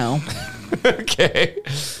that. I know. Okay.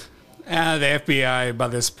 The FBI by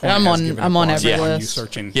this point I'm on every list. You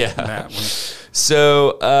searching that one.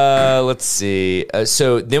 So let's see.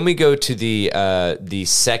 So then we go to the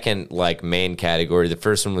second like main category. The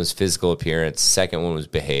first one was physical appearance. Second one was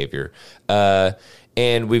behavior.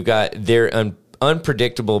 And we've got their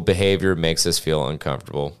unpredictable behavior makes us feel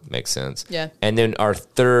uncomfortable. Makes sense. Yeah. And then our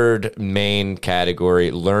third main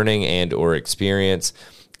category, learning and or experience,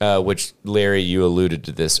 which Larry, you alluded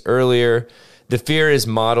to this earlier. The fear is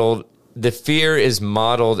modeled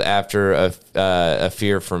after a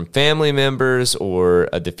fear from family members, or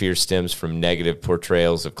the fear stems from negative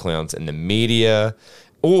portrayals of clowns in the media,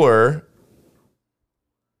 or,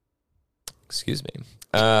 excuse me,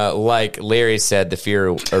 like Larry said, the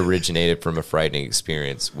fear originated from a frightening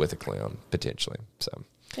experience with a clown, potentially. So,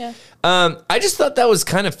 yeah. I just thought that was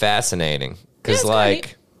kind of fascinating because, I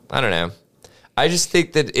don't know, I just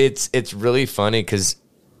think that it's really funny because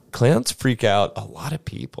clowns freak out a lot of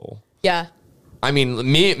people. Yeah. I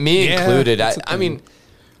mean, me included. I mean,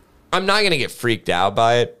 I'm not going to get freaked out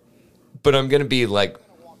by it, but I'm going to be like...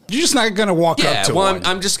 You're just not going to walk up to one.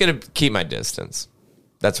 I'm just going to keep my distance.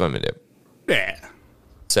 That's what I'm going to do. Yeah.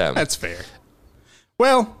 So that's fair.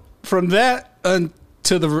 Well, from that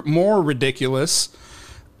to the more ridiculous,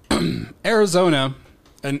 Arizona,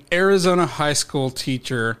 an Arizona high school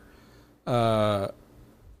teacher... let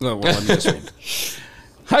me just read.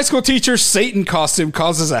 High school teacher Satan costume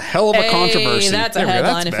causes a hell of a controversy. That's a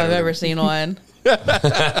headline if I've ever seen one.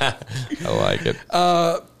 I like it.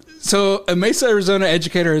 So a Mesa, Arizona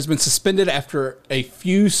educator has been suspended after a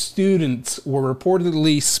few students were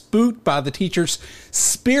reportedly spooked by the teacher's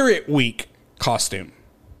Spirit Week costume.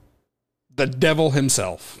 The devil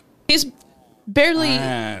himself. He's barely...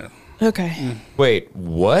 okay. Wait,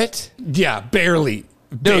 what? Yeah, barely.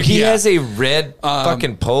 No, he has a red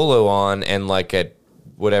fucking polo on and like a...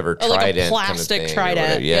 whatever, trident. Like a plastic kind of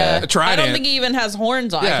trident. Yeah. A trident. I don't think he even has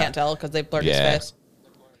horns on. I can't tell because they blurred his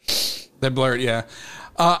face. They blurred, yeah.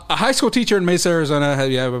 A high school teacher in Mesa, Arizona,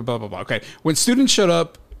 blah, blah, blah. Okay. When students showed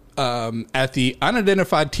up at the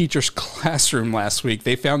unidentified teacher's classroom last week,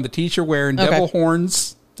 they found the teacher wearing devil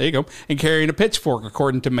horns. There you go. And carrying a pitchfork,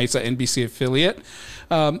 according to Mesa NBC affiliate.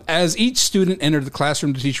 As each student entered the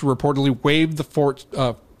classroom, the teacher reportedly waved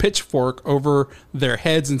the pitchfork over their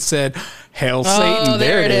heads and said, "Hail Satan!"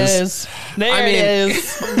 There it is. There it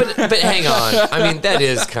is. But hang on. I mean, that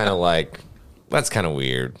is kind of like, that's kind of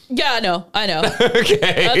weird. Yeah, I know. Okay.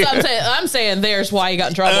 That's what I'm saying. I'm saying there's why he got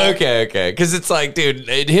in trouble. Okay. Because it's like, dude,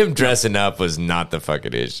 him dressing up was not the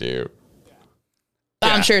fucking issue.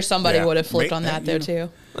 I'm sure somebody would have flipped on that, though, too.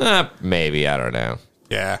 Maybe. I don't know.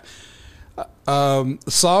 Yeah.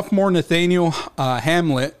 Sophomore Nathaniel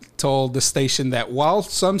Hamlet told the station that while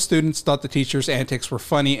some students thought the teacher's antics were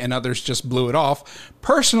funny and others just blew it off,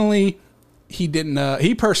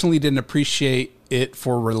 he personally didn't appreciate it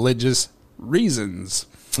for religious reasons.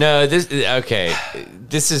 No, this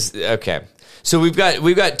is okay. So we've got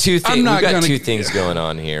two things. We've got two things going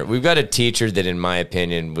on here. We've got a teacher that, in my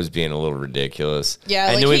opinion, was being a little ridiculous. Yeah,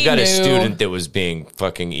 and like then we've got a student knew. that was being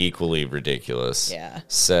fucking equally ridiculous. Yeah.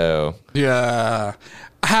 So yeah.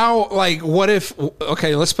 How, like, what if,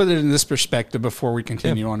 okay, let's put it in this perspective before we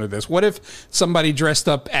continue on to this. What if somebody dressed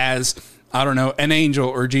up as, I don't know, an angel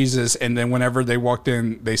or Jesus, and then whenever they walked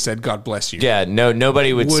in, they said, God bless you? Yeah,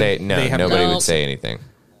 nobody would say, nobody no. would say anything.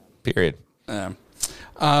 Period.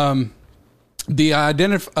 The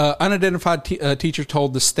unidentified teacher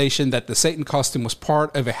told the station that the Satan costume was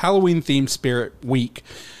part of a Halloween-themed Spirit Week.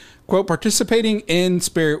 Quote, participating in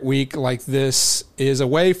Spirit Week like this is a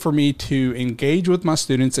way for me to engage with my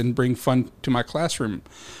students and bring fun to my classroom.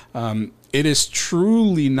 It is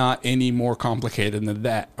truly not any more complicated than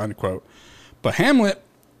that, unquote. But Hamlet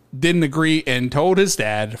didn't agree and told his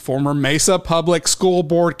dad, former Mesa Public School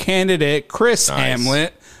Board candidate Chris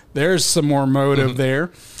Hamlet, there's some more motive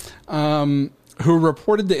there, who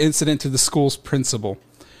reported the incident to the school's principal.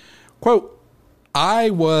 Quote, I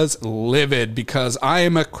was livid because I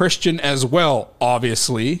am a Christian as well,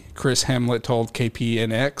 obviously, Chris Hamlet told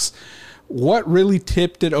KPNX. What really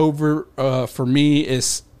tipped it over for me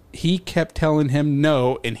is he kept telling him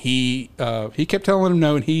no, and he kept telling him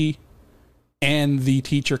no, and the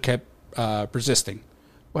teacher kept persisting.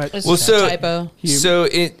 What? Well, typo.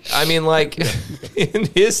 I mean, like, in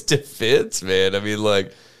his defense, man, I mean,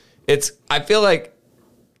 like, I feel like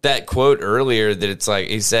that quote earlier that it's like,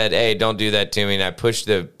 he said, hey, don't do that to me, and I pushed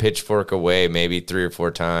the pitchfork away maybe 3 or 4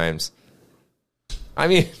 times. I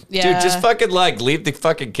mean, dude, just fucking, like, leave the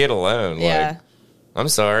fucking kid alone. Yeah. Like, I'm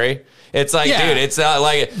sorry. It's like, dude, it's not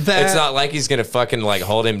like he's gonna fucking, like,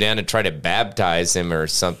 hold him down and try to baptize him or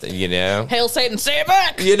something, you know? Hail Satan, say it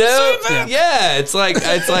back! You know? Yeah, it's like,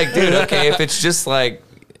 dude, okay, if it's just like,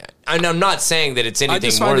 and I'm not saying that it's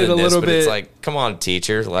anything more than this, but it's like, come on,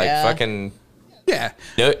 teacher, like, fucking... Yeah.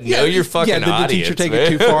 Know your fucking did the teacher take it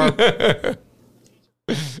too far?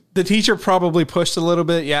 The teacher probably pushed a little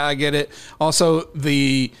bit. Yeah, I get it. Also,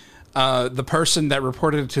 the person that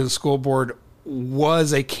reported it to the school board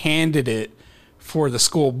was a candidate for the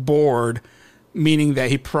school board, meaning that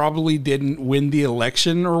he probably didn't win the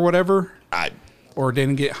election or whatever. Or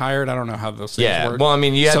didn't get hired. I don't know how those things work. Well, I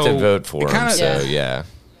mean, you have to vote for him, yeah.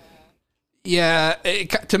 Yeah,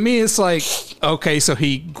 to me, it's like, okay, so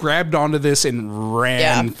he grabbed onto this and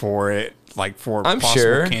ran for it, like for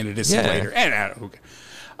possible candidacy later. And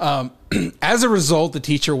as a result, the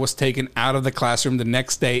teacher was taken out of the classroom the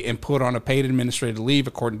next day and put on a paid administrative leave,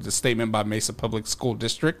 according to the statement by Mesa Public School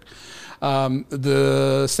District.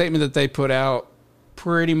 The statement that they put out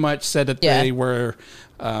pretty much said that they were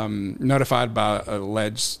notified by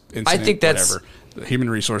alleged incident. I think that's... Human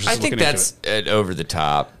Resources. I think that's over the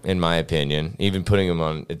top, in my opinion. Even putting him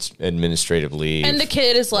on its administrative leave. And the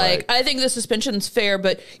kid is like, I think the suspension's fair,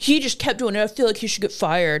 but he just kept doing it. I feel like he should get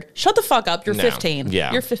fired. Shut the fuck up. You're 15.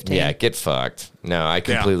 Yeah. You're 15. Yeah, get fucked. No, I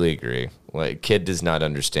completely agree. Like, kid does not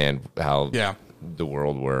understand how the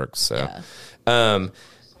world works. So,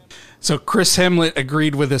 So Chris Hamlet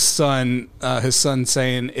agreed with his son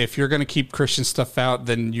saying, if you're going to keep Christian stuff out,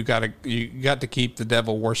 then you got to keep the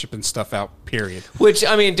devil worshiping stuff out, period. Which,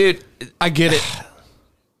 I mean, dude, I get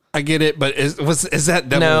it, but is that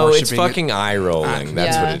devil no, worshiping? It's fucking eye rolling.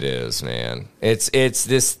 That's what it is, man. It's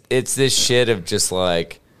this shit of just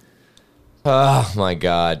like, oh my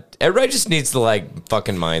God. Everybody just needs to, like,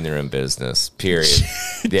 fucking mind their own business, period.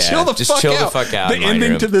 Yeah, chill the fuck out. The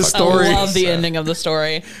ending to the story. I love the ending of the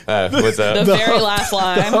story. What's up? The very last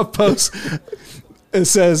line. The post, it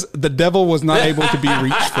says, the devil was not able to be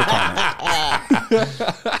reached for comment.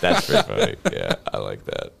 That's pretty funny. Yeah, I like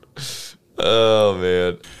that. Oh,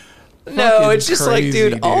 man. No, it's just crazy,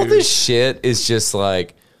 like, dude, all this shit is just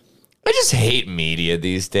like, I just hate media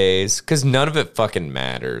these days because none of it fucking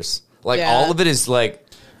matters. Like, all of it is like,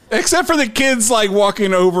 except for the kids, like,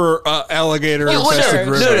 walking over alligator-infested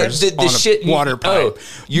rivers the shit, water pipe.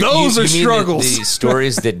 Those are struggles. The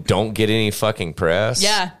stories that don't get any fucking press.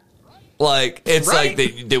 Yeah. Like, it's like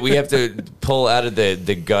that we have to pull out of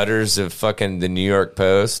the gutters of fucking the New York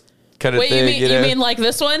Post kind of thing. You mean like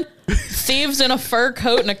this one? Thieves in a fur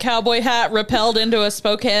coat and a cowboy hat rappelled into a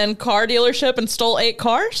Spokane car dealership and stole 8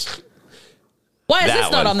 cars? Why is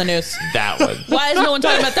this not on the news? That one. Why is no one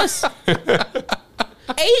talking about this?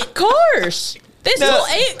 8 cars. They stole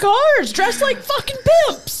 8 cars dressed like fucking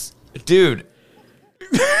pimps. Dude.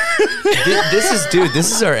 This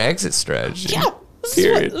is our exit strategy. Yeah.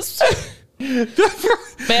 Period.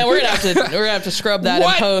 Man, we're gonna have to scrub that in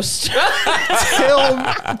post.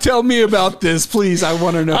 Tell me about this, please. I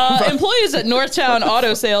want to know. Employees at Northtown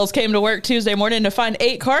Auto Sales came to work Tuesday morning to find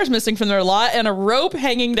 8 cars missing from their lot and a rope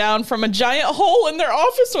hanging down from a giant hole in their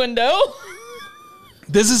office window.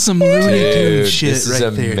 This is some Looney Tunes shit this is right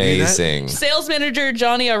there. amazing. Sales manager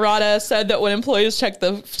Johnny Arata said that when employees checked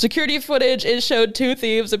the security footage, it showed two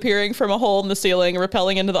thieves appearing from a hole in the ceiling,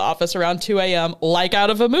 rappelling into the office around 2 a.m., like out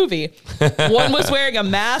of a movie. One was wearing a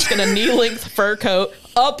mask and a knee-length fur coat,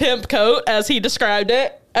 a pimp coat, as he described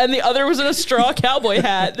it, and the other was in a straw cowboy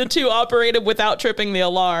hat. The two operated without tripping the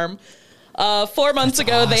alarm. 4 months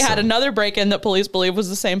ago, they had another break-in that police believe was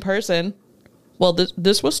the same person. Well,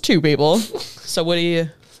 this was two people. So what do you...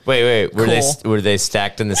 Wait. Were they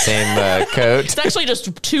stacked in the same coat? It's actually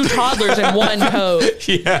just two toddlers in one coat.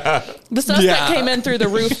 Yeah. The suspect came in through the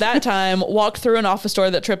roof that time, walked through an office door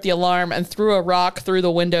that tripped the alarm, and threw a rock through the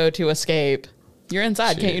window to escape. You're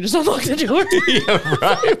inside. Can't you just unlock the door? Yeah,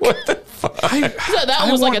 right. What the fuck? So that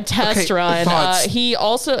was like a test run. He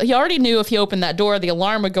already knew if he opened that door, the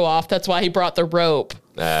alarm would go off. That's why he brought the rope.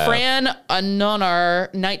 Fran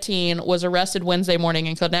Anonar, 19, was arrested Wednesday morning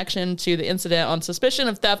in connection to the incident on suspicion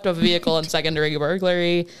of theft of a vehicle and secondary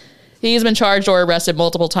burglary. He's been charged or arrested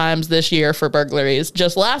multiple times this year for burglaries.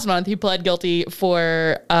 Just last month, he pled guilty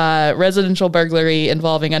for residential burglary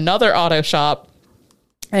involving another auto shop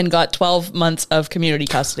and got 12 months of community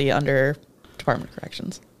custody under Department of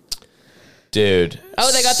Corrections. Dude.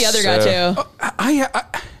 Oh, they got the other guy, too.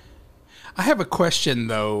 I have a question,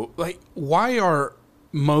 though. Like, why are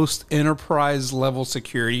most enterprise level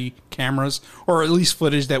security cameras, or at least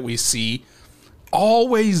footage that we see,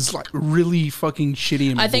 always like really fucking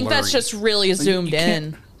shitty and I think blurry? that's just really zoomed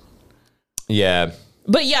in. Yeah.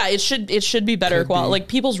 But yeah, it should be better quality. Like,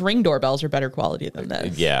 people's Ring doorbells are better quality than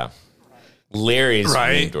this. Yeah. Larry's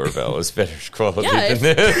Ring doorbell is better quality than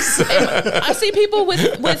this. I see people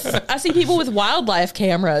with wildlife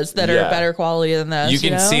cameras that are better quality than this. You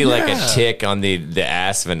can see like a tick on the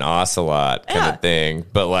ass of an ocelot kind of thing,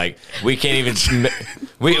 but like we can't even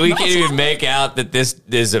we can't even make out that this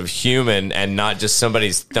is a human and not just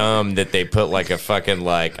somebody's thumb that they put like a fucking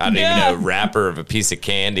like I don't even know wrapper of a piece of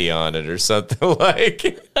candy on it or something like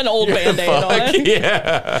an old Band-Aid on it.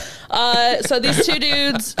 Yeah. So these two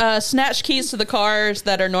dudes snatched keys to the cars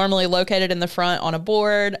that are normally located in the front on a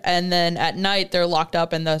board, and then at night they're locked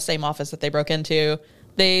up in the same office that they broke into.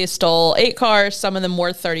 They stole 8 cars, some of them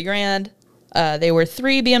worth 30 grand. They were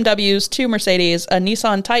 3 BMWs, 2 Mercedes, a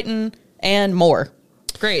Nissan Titan, and more.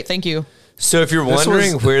 Great, thank you. So if you're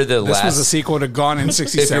wondering where this was a sequel to Gone in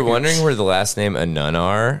 60 Seconds. If you're wondering where the last name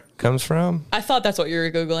Anunar comes from, I thought that's what you were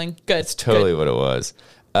Googling. Good. That's totally what it was.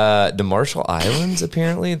 The Marshall Islands,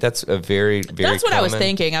 apparently. That's a very, very That's what I was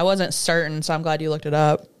thinking. I wasn't certain, so I'm glad you looked it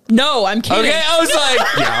up. No, I'm kidding. Okay, I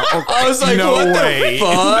was like, no what way. the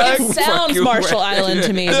fuck? It sounds Marshall Island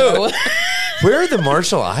to me, though. Where are the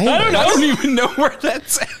Marshall Islands? I don't even know where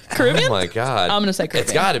that's at. Caribbean? Oh my God. I'm going to say Caribbean.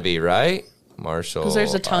 It's got to be, right? Marshall Because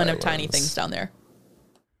there's a ton Islands. of tiny things down there.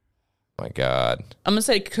 Oh my God. I'm going to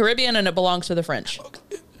say Caribbean, and it belongs to the French.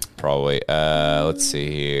 Probably. Let's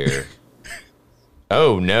see here.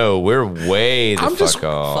 Oh, no. We're way the fuck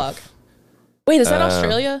off. Fuck. Wait, is that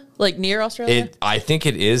Australia? Like near Australia? I think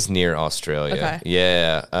it is near Australia. Okay.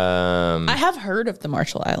 Yeah. I have heard of the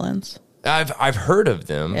Marshall Islands. I've heard of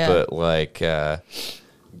them, but like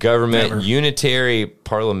government, unitary,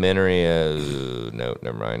 parliamentary. No,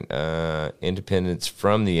 never mind. Independence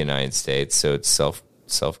from the United States, so it's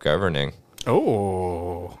self-governing.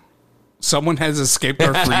 Oh, someone has escaped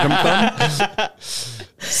our freedom thumb.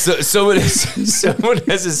 So someone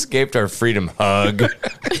has escaped our freedom hug,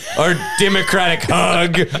 our democratic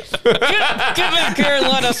hug. Get back here and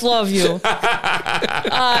let us love you.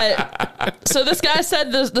 So this guy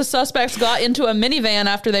said the suspects got into a minivan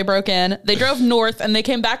after they broke in. They drove north and they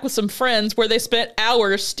came back with some friends where they spent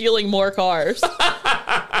hours stealing more cars.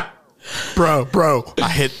 Bro, I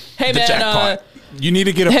hit the jackpot. You need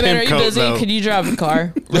to get a hey pimp man, are you coat, busy? though. Could you drive the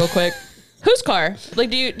car real quick? Whose car? Like,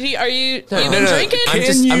 are you drinking? I'm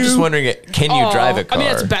just wondering, can you drive a car? I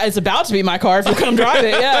mean, it's about to be my car if you come drive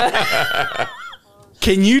it, yeah.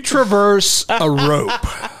 Can you traverse a rope?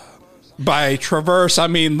 By traverse, I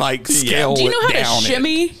mean like scale it down. Do you know how to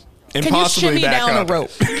shimmy? And can you shimmy down a rope?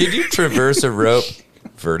 Can you traverse a rope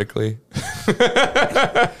vertically?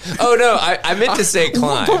 Oh, no, I meant to say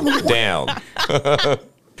climb down.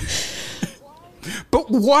 But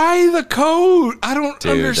why the code? I don't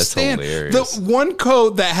understand. That's hilarious. The one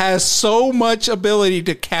code that has so much ability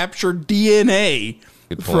to capture DNA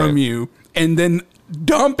from you and then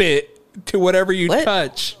dump it to whatever you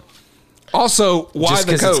touch. Also, why just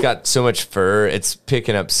the because coat? it's got so much fur, it's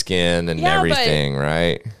picking up skin and everything,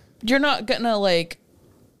 right? You're not gonna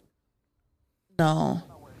no.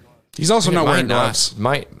 He's also not wearing gloves.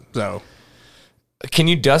 So, can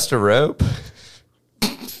you dust a rope?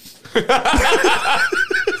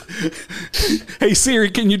 Hey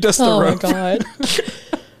Siri, can you dust the rope? Oh my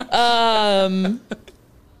god.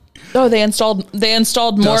 Oh, they installed more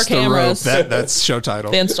Dust the rope. cameras. That's show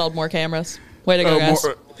title. They installed more cameras. Way to go, guys.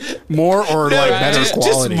 More or like better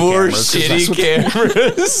quality just more cameras, 'cause that's shitty what-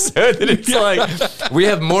 cameras. So that it's like we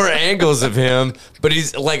have more angles of him, but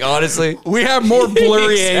he's like honestly, We have more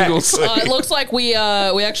blurry Exactly. angles. It looks like we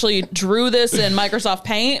actually drew this in Microsoft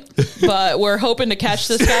Paint, but we're hoping to catch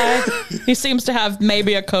this guy. He seems to have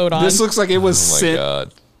maybe a coat on. This looks like it was oh my sent.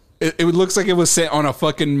 god. It looks like it was sent on a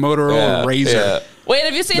fucking Motorola Razr. Yeah. Wait,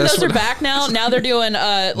 have you seen That's those are what- back now? Now they're doing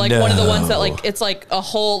like one of the ones that like it's like a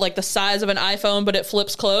whole like the size of an iPhone, but it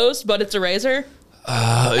flips closed, but it's a razor.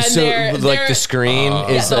 So they're- like the screen Yeah,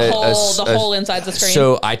 is the whole inside the screen.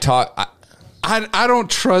 So I talk. I don't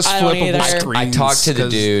trust I don't flippable either. screens. I talked to the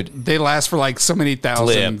 'cause dude. They last for like so many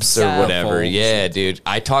thousand Flips or Yeah. whatever. folds. Yeah, dude.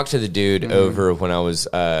 I talked to the dude over when I was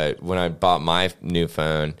when I bought my new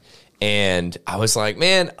phone, and I was like,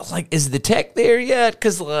 man, like, is the tech there yet?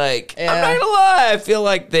 Because like, I'm not gonna lie, I feel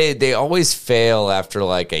like they always fail after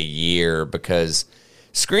like a year because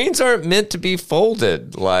screens aren't meant to be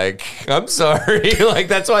folded. Like, I'm sorry, like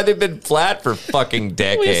that's why they've been flat for fucking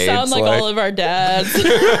decades. we sound like all of our dads.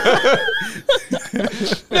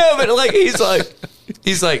 No, but like he's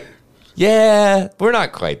like, yeah, we're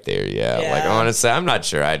not quite there yet. Yeah. Like honestly, I'm not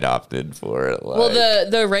sure I'd opted for it. Like, Well,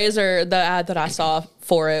 the razor, the ad that I saw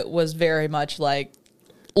for it was very much like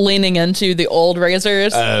leaning into the old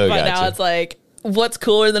razors. Oh, but now gotcha. it's like, what's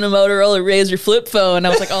cooler than a Motorola Razr flip phone? I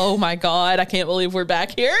was like, oh my god, I can't believe we're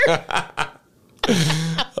back here.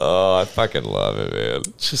 oh, I fucking love it, man.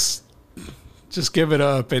 Just give it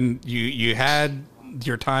up, and you had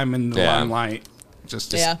your time in the Yeah. limelight.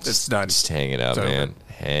 Just Yeah. it's done. Just hang it up, It's over. man.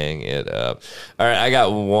 Hang it up. All right, I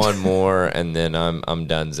got one more, and then I'm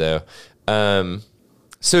donezo.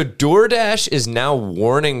 So DoorDash is now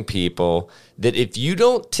warning people that if you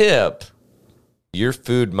don't tip, your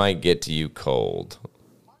food might get to you cold.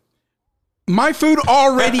 My food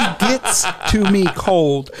already gets to me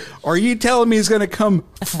cold. Are you telling me it's going to come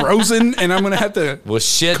frozen and I'm going to have to? Well,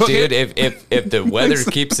 shit, cook dude. it? If the weather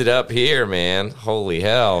keeps it up here, man, holy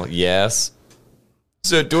hell, yes.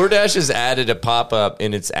 So DoorDash has added a pop-up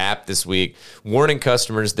in its app this week warning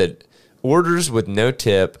customers that orders with no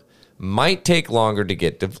tip might take longer to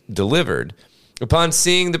get delivered. Upon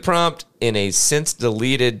seeing the prompt in a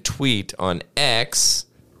since-deleted tweet on Twix,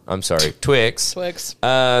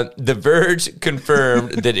 The Verge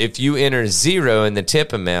confirmed that if you enter 0 in the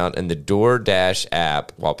tip amount in the DoorDash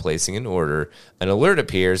app while placing an order, an alert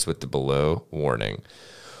appears with the below warning.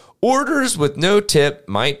 Orders with no tip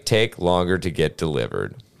might take longer to get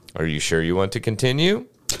delivered. Are you sure you want to continue?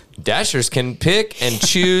 Dashers can pick and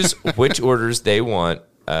choose which orders they want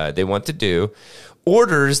to do.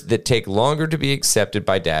 Orders that take longer to be accepted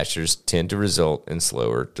by Dashers tend to result in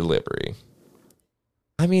slower delivery.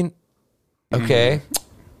 I mean, okay.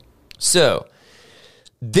 So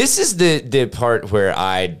this is the part where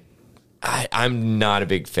I'm not a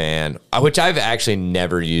big fan, which I've actually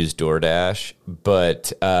never used DoorDash,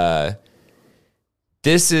 but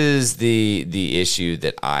this is the issue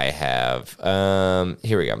that I have.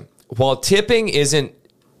 Here we go. While tipping isn't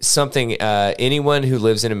something anyone who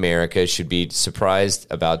lives in America should be surprised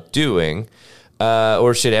about doing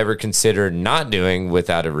or should ever consider not doing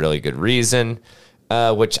without a really good reason,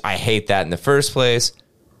 which I hate that in the first place.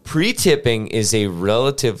 Pre-tipping is a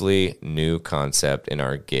relatively new concept in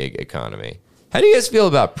our gig economy. How do you guys feel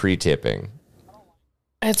about pre-tipping?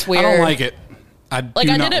 It's weird. I don't like it. I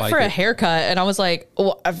did it for a haircut, and I was like,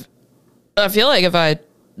 well, I feel like if I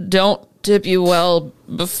don't tip you well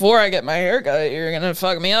before I get my haircut, you're gonna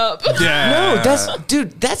fuck me up. Yeah. No,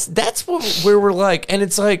 that's where we're like, and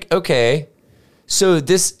it's like, okay, so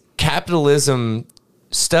this capitalism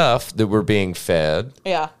stuff that we're being fed,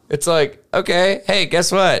 Yeah. it's like, okay, hey,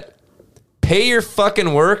 guess what? Pay your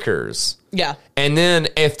fucking workers. Yeah. And then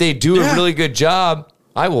if they do a really good job,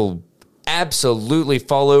 I will absolutely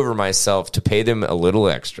fall over myself to pay them a little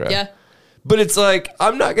extra. Yeah. But it's like,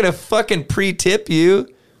 I'm not going to fucking pre-tip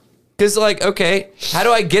you. Because, like, okay, how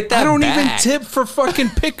do I get that I don't back? even tip for fucking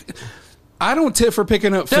I don't tip for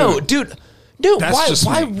picking up food. No, dude. No, That's why just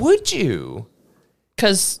me. would you?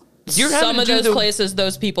 Because You're having some to of do those the- places,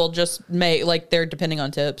 those people just make, like, they're depending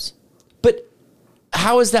on tips. But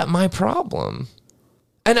how is that my problem?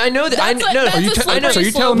 And I know that That's I know. so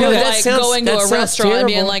you telling me of, that like sounds- going to that a sounds restaurant and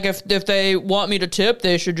being terrible. like, if they want me to tip,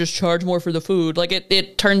 they should just charge more for the food. Like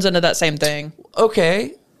it turns into that same thing.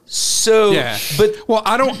 Okay, So, Yeah, but well,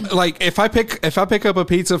 I don't like if I pick up a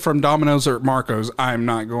pizza from Domino's or Marco's, I'm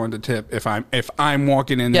not going to tip if I'm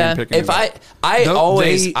walking in there and picking if it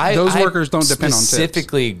up. those workers don't depend on tips.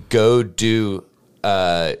 Specifically go do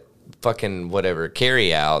fucking whatever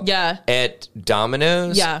carry out at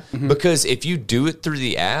Domino's. Yeah. Mm-hmm. Because if you do it through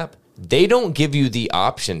the app, they don't give you the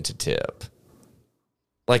option to tip.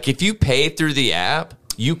 Like if you pay through the app,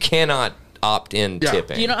 you cannot opt in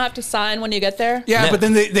tipping. You don't have to sign when you get there? Yeah, No. but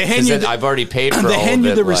then they hand you. I've already paid for they all hand of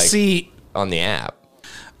you it, the like, receipt on the app.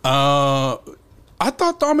 I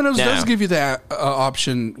thought Domino's No. does give you that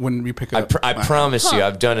option when you pick up. I promise you,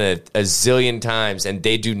 I've done it a zillion times, and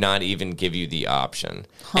they do not even give you the option.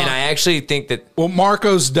 And I actually think that... Well,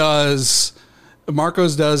 Marco's does,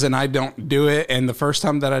 and I don't do it. And the first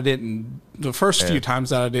time that I didn't, the first few times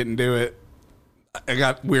that I didn't do it, I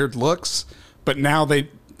got weird looks. But now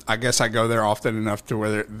I guess I go there often enough to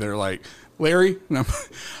where they're like, Larry, and I'm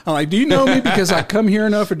like, do you know me because I come here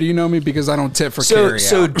enough, or do you know me because I don't tip for carry out?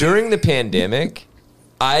 So during the pandemic,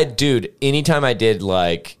 anytime I did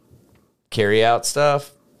like carry out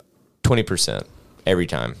stuff, 20% every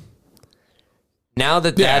time. Now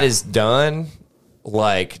that is done,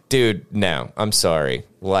 like, dude, no, I'm sorry.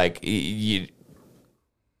 Like, it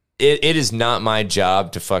is not my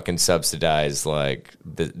job to fucking subsidize like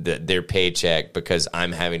their paycheck because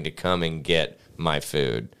I'm having to come and get my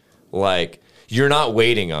food. Like, you're not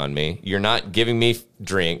waiting on me. You're not giving me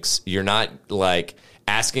drinks. You're not like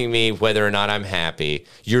asking me whether or not I'm happy.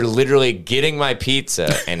 You're literally getting my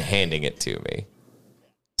pizza and handing it to me.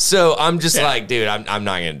 So I'm just like, dude, I'm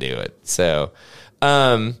not going to do it. So,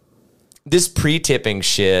 this pre-tipping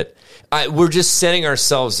shit, we're just setting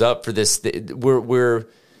ourselves up for this. We're,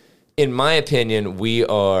 in my opinion, we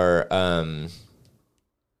are, oh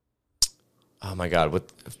my God,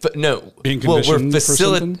 being conditioned for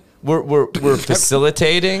something? We're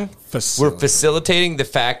facilitating. We're facilitating the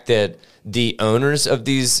fact that the owners of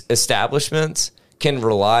these establishments can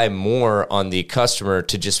rely more on the customer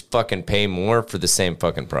to just fucking pay more for the same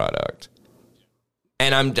fucking product.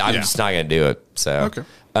 And I'm just not going to do it. So, okay.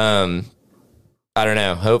 I don't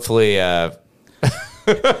know. Hopefully,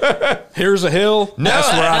 here's a hill. no,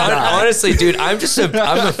 that's where I die. honestly, dude, I'm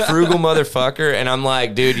a frugal motherfucker, and I'm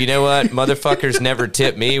like, dude, you know what? Motherfuckers never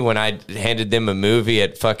tipped me when I handed them a movie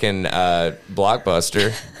at fucking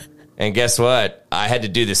Blockbuster, and guess what? I had to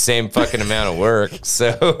do the same fucking amount of work.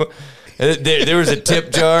 So there was a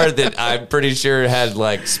tip jar that I'm pretty sure had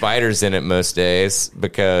like spiders in it most days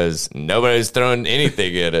because nobody was throwing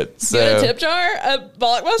anything in it. So You had a tip jar at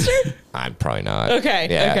Blockbuster? I'm probably not. Okay,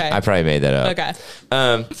 Yeah, okay. I probably made that up. Okay.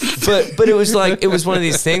 But it was like, it was one of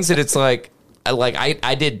these things that it's like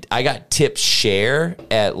I got tip share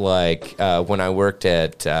at like when I worked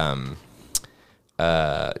at Tomato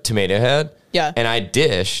Head. Yeah. And I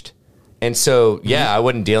dished. And so I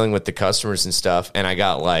wasn't dealing with the customers and stuff, and I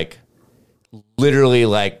got like literally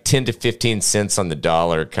like 10 to 15 cents on the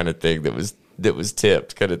dollar kind of thing that was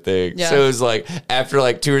tipped kind of thing. Yeah. So it was like after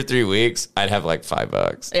like 2 or 3 weeks, I'd have like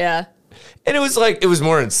 $5. Yeah. And it was like, it was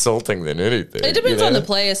more insulting than anything. It depends on the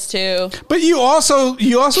place, too. But you also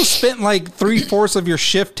spent like 3/4 of your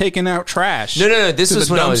shift taking out trash. No. This was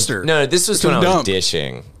when I was dump.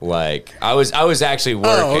 dishing. Like I was actually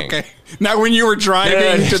working. Oh, okay. Now when you were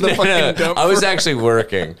driving to the fucking dump. I was actually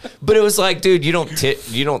working. But it was like, dude, you don't tip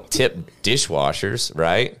dishwashers,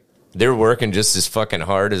 right? They're working just as fucking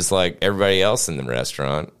hard as like everybody else in the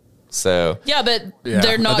restaurant. So Yeah, but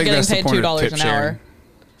they're not getting paid $2 an hour.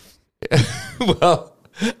 well,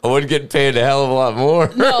 I wasn't getting paid a hell of a lot more.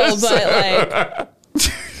 No, but like,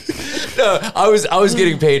 no, I was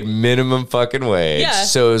getting paid minimum fucking wage. Yeah.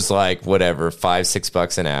 So it was like whatever,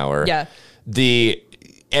 $5-6 an hour. yeah.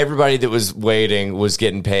 Everybody that was waiting was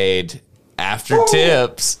getting paid after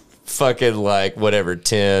tips, fucking like whatever,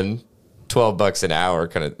 $10-12 an hour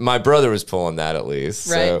kind of. My brother was pulling that at least.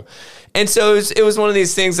 Right. So, and so it was one of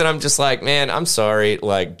these things that I'm just like, man, I'm sorry.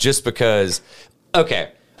 Like just because,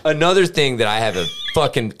 okay. Another thing that I have a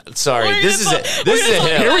fucking sorry. This is a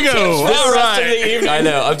him. Here we go. All right. I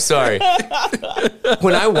know. I'm sorry.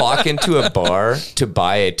 When I walk into a bar to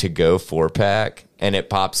buy a to-go 4-pack and it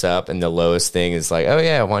pops up and the lowest thing is like, oh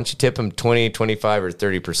yeah, why don't you tip them 20, 25, or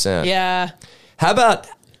 30%? Yeah. How about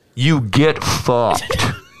you get fucked?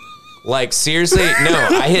 Like, seriously? No,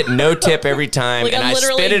 I hit no tip every time, Like, and I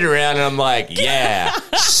spin it around, and I'm like, yeah,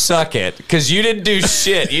 suck it. Because you didn't do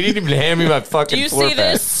shit. You didn't even hand me my fucking Do you 4-pack. see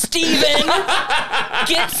this, Steven?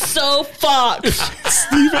 Get so fucked.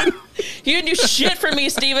 Steven. You didn't do shit for me,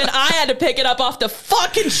 Steven. I had to pick it up off the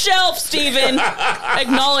fucking shelf, Steven.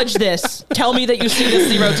 Acknowledge this. Tell me that you see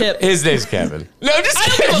this 0 tip. His name's Kevin. No, just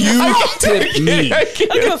kidding. You tip me. I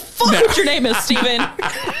don't give a fuck what your name is, Steven.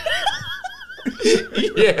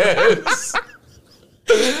 Yes.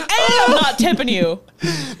 And I'm not tipping you.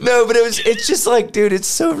 No, but it's just like, dude, it's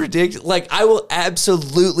so ridiculous. Like, I will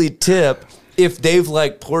absolutely tip if they've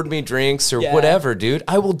like poured me drinks or whatever, dude.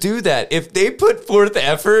 I will do that. If they put forth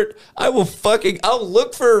effort, I'll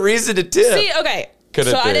look for a reason to tip. See, okay.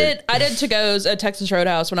 So I did to-goes at Texas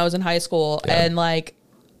Roadhouse when I was in high school, and like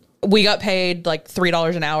we got paid like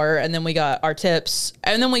 $3 an hour, and then we got our tips,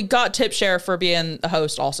 and then we got tip share for being the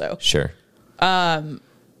host also. Sure.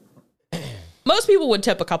 Most people would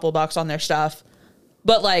tip a couple bucks on their stuff,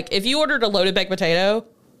 but like if you ordered a loaded baked potato,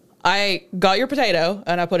 I got your potato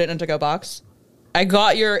and I put it in a to-go box. I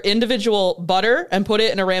got your individual butter and put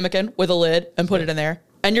it in a ramekin with a lid and put it in there,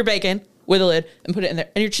 and your bacon with a lid and put it in there,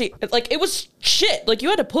 and your cheese. Like, it was shit. Like, you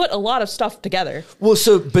had to put a lot of stuff together. Well,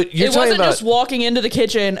 but you're it talking wasn't about just walking into the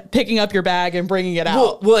kitchen, picking up your bag and bringing it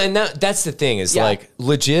out. Well, and that's the thing is like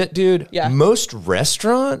legit, dude. Yeah. Most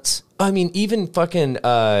restaurants, I mean, even fucking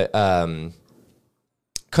Country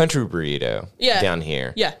Burrito down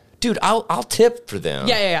here. Yeah. Dude, I'll tip for them.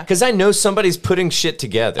 Yeah. Because I know somebody's putting shit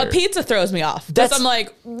together. A pizza throws me off. That's I'm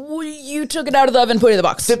like, you took it out of the oven, put it in the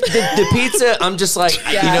box. The pizza, I'm just like,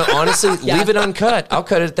 honestly, leave it uncut. I'll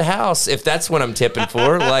cut it at the house if that's what I'm tipping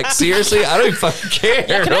for. Like, seriously, I don't even fucking care.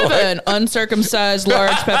 Yeah, can I have an uncircumcised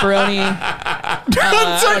large pepperoni?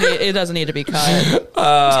 It doesn't need to be cut.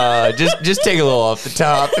 Just take a little off the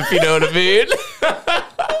top, if you know what I mean.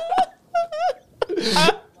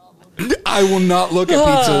 I will not look at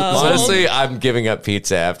pizza. Honestly, I'm giving up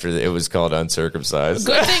pizza after it was called uncircumcised.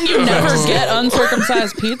 Good thing you never get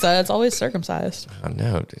uncircumcised pizza. It's always circumcised. I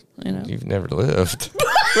know, dude. You've never lived.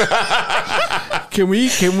 Can we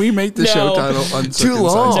make the show title uncircumcised? Too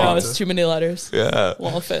long. No, it's too many letters. Yeah.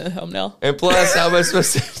 Won't fit in the thumbnail. And plus, how am I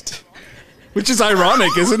supposed to... Which is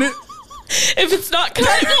ironic, isn't it? If it's not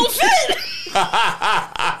cut, it won't fit.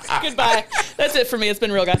 Goodbye. That's it for me. It's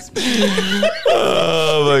been real, guys.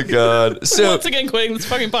 Oh my god! So once again, quitting this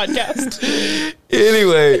fucking podcast.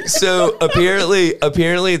 Anyway, so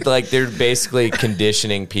apparently, like they're basically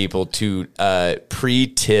conditioning people to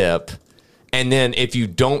pre-tip, and then if you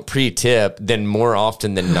don't pre-tip, then more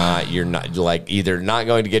often than not, you're not like either not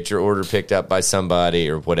going to get your order picked up by somebody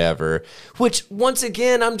or whatever. Which once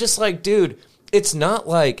again, I'm just like, dude. It's not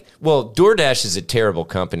like, well, DoorDash is a terrible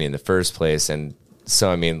company in the first place. And so,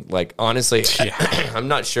 I mean, like, honestly, I'm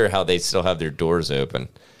not sure how they still have their doors open.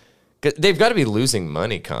 They've got to be losing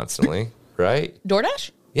money constantly, right?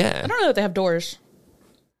 DoorDash? Yeah. I don't know that they have doors.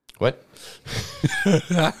 What?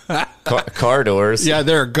 Car doors. Yeah,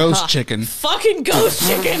 they're a ghost chicken. Fucking ghost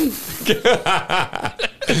chicken.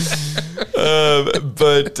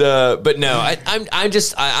 But no,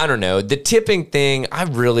 I don't know. The tipping thing, I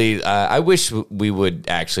really, I wish we would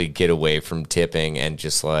actually get away from tipping and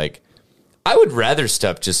just like, I would rather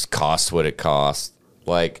stuff just cost what it costs.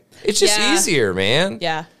 Like, it's just easier, man.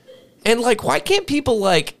 Yeah. And like, why can't people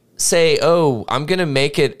like say, oh, I'm going to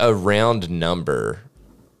make it a round number?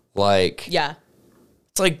 Like, yeah.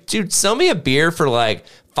 It's like, dude, sell me a beer for like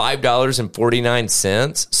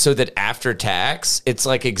 $5.49 so that after tax, it's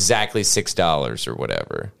like exactly $6 or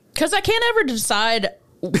whatever. Because I can't ever decide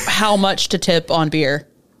how much to tip on beer.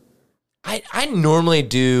 I normally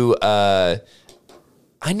do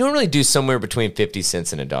somewhere betwing 50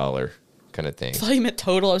 cents and $1 kind of thing. I thought you meant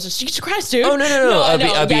total. I was just, Jesus Christ, dude. Oh, no. A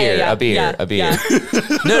beer.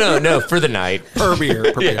 No, for the night. Per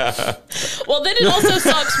beer. Yeah. Well, then it also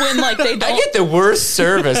sucks when like they don't. I get the worst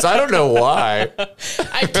service. I don't know why.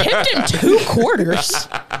 I tipped him 2 quarters.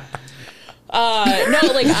 No,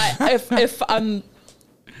 like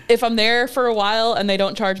if I'm there for a while and they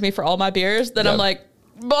don't charge me for all my beers, then I'm like,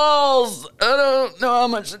 balls, I don't know how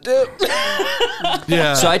much to tip.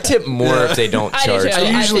 Yeah. So I tip more if they don't charge.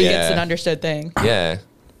 I usually think it's an understood thing. Yeah.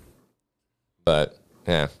 But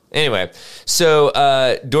yeah. Anyway, so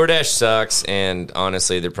DoorDash sucks, and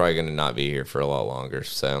honestly, they're probably going to not be here for a lot longer.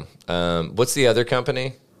 So, what's the other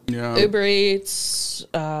company? Yeah. Uber Eats,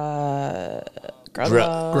 Grubhub.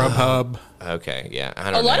 Okay, yeah.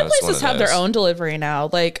 I don't know. A lot of places have their own delivery now.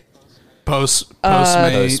 Like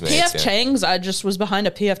Postmates. PF Chang's. I just was behind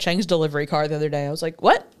a PF Chang's delivery car the other day. I was like,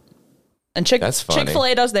 what? And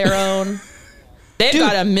Chick-fil-A does their own. They've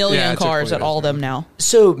got a million cars at all of them now.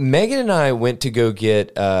 So Megan and I went to go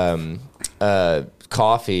get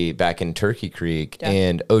coffee back in Turkey Creek,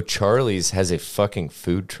 and O'Charlie's has a fucking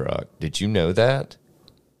food truck. Did you know that?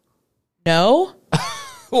 No.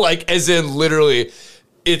 Like, as in literally,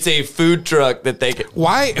 It's a food truck that they can.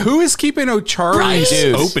 Why? Who is keeping O'Charlie's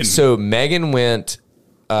open? So Megan went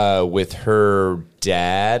with her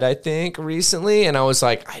dad, I think, recently, and I was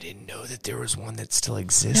like, I didn't know that there was one that still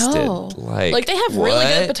existed. No. Like they have really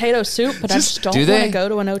good potato soup, but I just don't want to go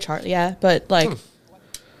to an O'Charlie. Yeah, but like.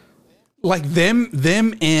 Like them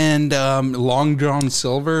and Long John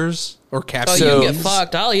Silver's or Captain. Oh, you can get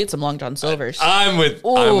fucked. I'll eat some Long John Silver's. I'm with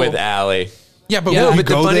Allie. Yeah, but but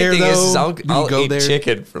the funny there, thing though, is I'll eat there?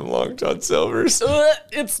 chicken from Long John Silver's.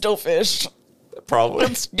 It's still fish. Probably.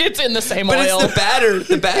 It's in the same but oil. It's the batter.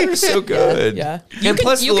 The batter's so good. Yeah. And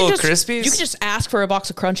plus the little Crispies. You can just ask for a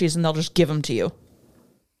box of Crunchies and they'll just give them to you.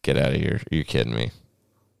 Get out of here. Are you kidding me?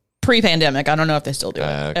 Pre-pandemic. I don't know if they still do it.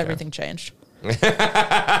 Okay. Everything changed. Can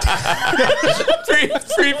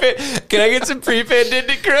I get some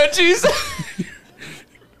pre-pandemic Crunchies?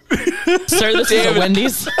 Sir, this is a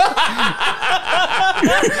Wendy's.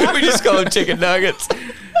 We just call them chicken nuggets.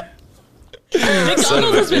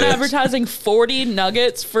 McDonald's has been advertising 40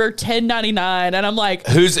 nuggets for $10.99, and I'm like,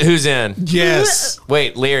 who's in? Yes.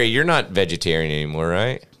 Wait, Larry, you're not vegetarian anymore,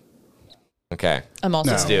 right? Okay, I'm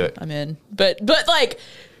also. Let's do it. I'm in, but like,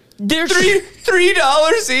 there's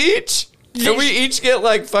 $3 each. And we each get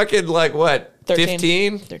like fucking like what?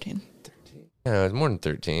 15? 13. No, it's more than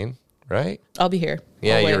 13, right? I'll be here.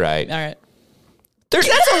 Yeah, you're right. All right. That's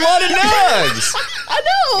a lot of nugs. I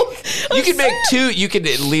know. You could make two. You could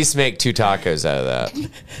at least make 2 tacos out of that.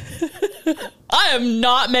 I am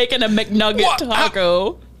not making a McNugget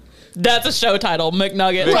taco. That's a show title,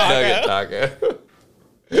 McNugget taco.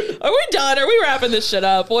 Are we done? Are we wrapping this shit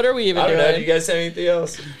up? What are we even doing? Do you guys have anything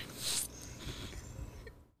else?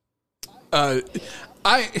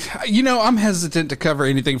 I'm hesitant to cover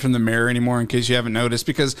anything from the Mirror anymore in case you haven't noticed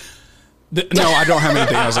because no, I don't have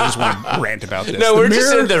anything else. I just want to rant about this. No, we're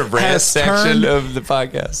just in the rant section of the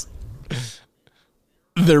podcast.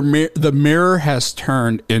 The Mirror has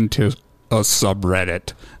turned into a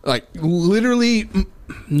subreddit. Like literally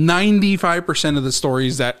 95% of the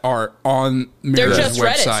stories that are on Mirror's They're just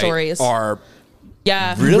website Reddit stories. Are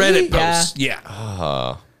really? Reddit posts.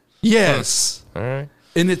 Yeah. Yes. All right.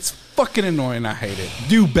 And it's fucking annoying. I hate it.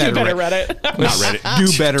 Do better, Reddit. Not Reddit.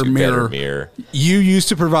 Do better, Mirror. You used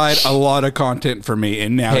to provide a lot of content for me,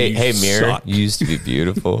 and now you Mirror. suck. You used to be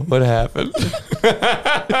beautiful. What happened? What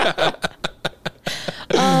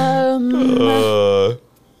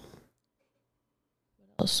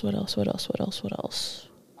else?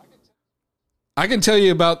 I can tell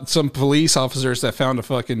you about some police officers that found a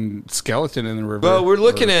fucking skeleton in the river. Well, we're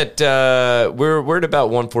looking at we're at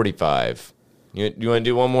about 1:45. You want to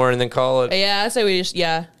do one more and then call it? Yeah, I say we just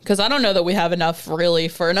because I don't know that we have enough really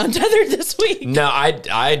for an Untethered this week. No,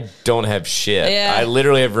 I don't have shit. Yeah. I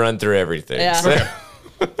literally have run through everything. Yeah.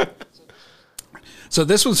 So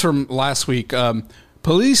this was from last week.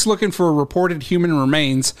 Police looking for reported human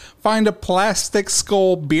remains find a plastic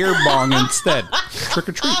skull beer bong instead. Trick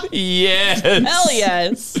or treat. Yes. Hell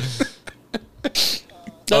yes.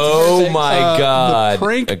 Oh my God. The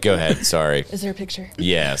prank. Go ahead. Sorry. Is there a picture?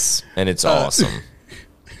 Yes. And it's awesome.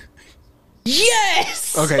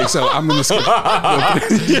 Yes. Okay, so I'm going to skip.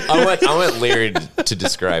 I want Larry to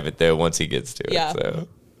describe it though once he gets to it. Yeah. So.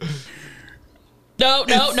 No,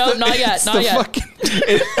 not yet. Not yet. Okay.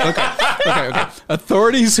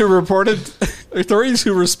 Authorities who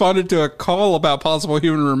responded to a call about possible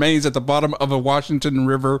human remains at the bottom of a Washington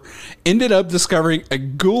river ended up discovering a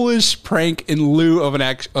ghoulish prank in lieu of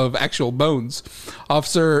of actual bones.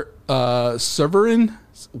 Officer Severin,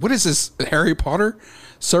 what is this? Harry Potter?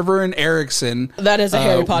 Severin Erickson. That is a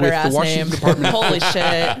Harry Potter ass name. Holy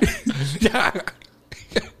shit. Yeah.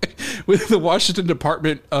 With the Washington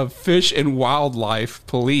Department of Fish and Wildlife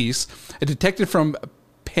Police, a detective from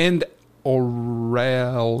Penderell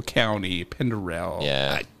County. Penderell.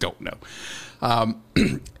 Yeah. I don't know.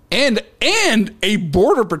 And a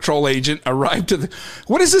Border Patrol agent arrived to the...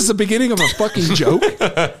 What is this, the beginning of a fucking joke?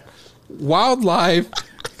 Wildlife...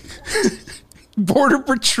 Border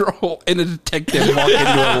Patrol and a detective walk into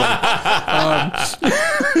a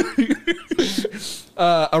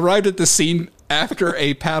lake. Arrived at the scene after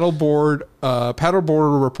a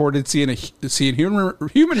paddleboarder reported seeing human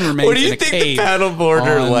remains. What do you in a think cave the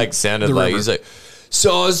paddleboarder sounded like? He's like,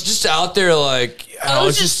 so I was just out there I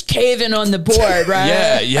was just caving on the board,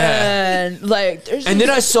 right? Yeah. And then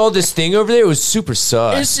I saw this thing over there. It was super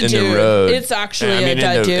sus in the road. It's actually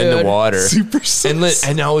a dude in the water. Super sus.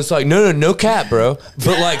 And I was like, no cap, bro.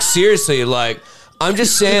 But seriously, I'm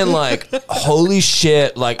just saying, holy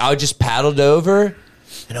shit! I just paddled over.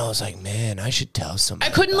 And I was like, man, I should tell somebody.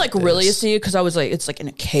 I couldn't like really see it because I was like, it's like in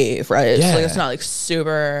a cave, right? It's Yeah. like it's not like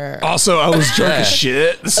super. Also, I was drunk as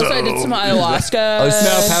shit. So I did some ayahuasca.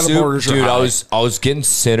 I was getting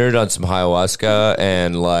centered on some ayahuasca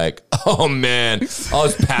and like, oh man, I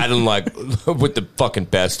was paddling like with the fucking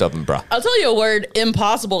best of them, bro. I'll tell you a word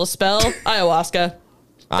impossible to spell: ayahuasca.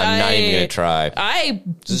 I'm not even gonna try.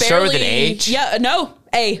 Does it start with an H? Yeah, no,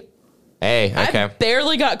 A. Hey, okay. I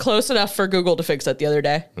barely got close enough for Google to fix it the other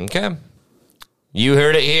day. Okay. You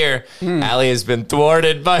heard it here. Allie has been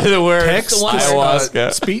thwarted by the word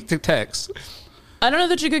ayahuasca. Speak to text. I don't know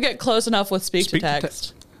that you could get close enough with speak to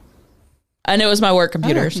text. I knew it was my work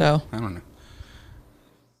computer, so. I don't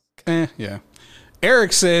know. Yeah.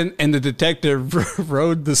 Erickson and the detective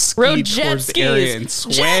rode the ski towards the area and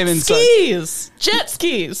swam inside. Jet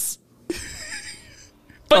skis.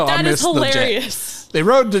 But that is hilarious. They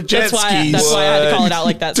rode the jet skis. That's why I had to call it out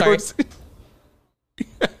like that. Sorry.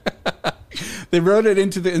 They rode it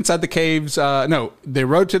inside the caves. No, they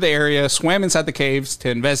rode to the area, swam inside the caves to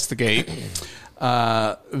investigate.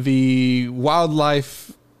 The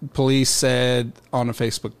wildlife police said on a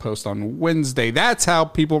Facebook post on Wednesday, that's how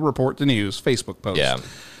people report the news. Facebook post. Yeah.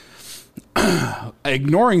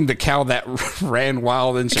 Ignoring the cow that ran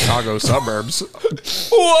wild in Chicago suburbs.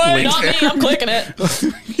 What? Not me. I'm clicking it.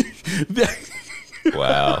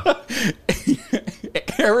 Wow.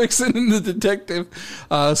 Erickson and the detective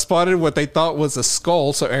spotted what they thought was a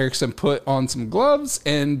skull, so Erickson put on some gloves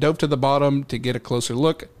and dove to the bottom to get a closer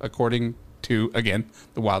look, according to, again,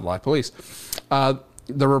 the wildlife police. The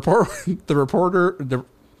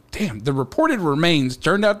reported remains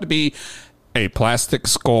turned out to be a plastic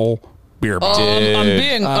skull beer bong.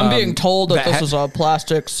 I'm being told that this is a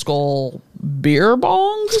plastic skull beer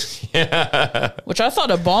bong. Yeah. Which I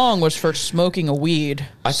thought a bong was for smoking a weed.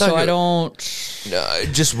 I don't.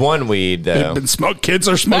 Just one weed though. Kids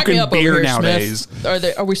are smoking beer nowadays.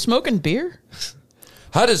 Smith. Are we smoking beer?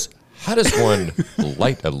 How does one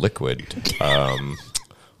light a liquid?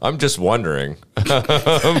 I'm just wondering.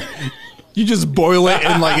 You just boil it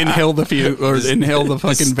and like inhale the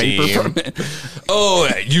fucking vapor from it. Oh,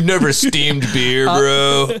 you never steamed beer,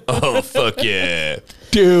 bro? Oh, fuck yeah.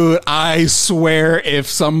 Dude, I swear if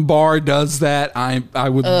some bar does that, I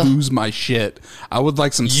would lose my shit. I would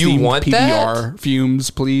like some steamed PBR fumes,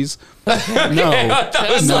 please. No.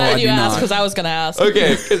 I'm glad you asked because I was going to ask.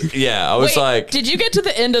 Okay. Yeah, I was like. Did you get to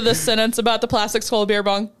the end of this sentence about the plastic skull beer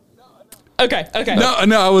bong? Okay.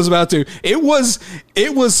 No, I was about to. It was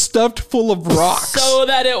stuffed full of rocks. So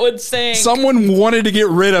that it would sink. Someone wanted to get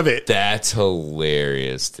rid of it. That's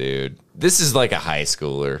hilarious, dude. This is like a high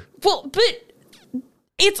schooler. Well, but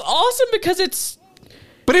it's awesome because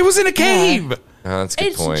But it was in a cave. Oh, that's a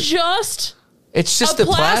good point. It's just a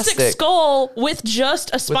plastic skull with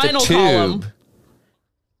just a spinal column.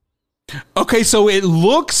 Okay, so it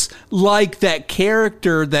looks like that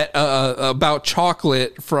character that about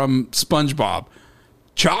chocolate from SpongeBob.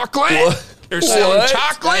 Chocolate? They're selling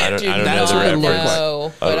chocolate? I don't know the reference.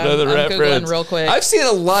 I don't know the reference. I'm Googling real quick. I've seen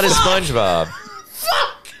a lot of SpongeBob.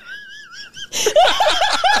 Fuck!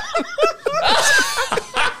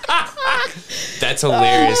 That's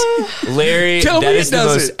hilarious. Larry, that is the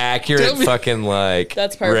most accurate fucking like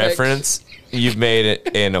that's perfect. Reference you've made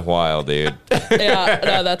it in a while, dude. Yeah,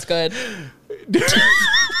 no, that's good.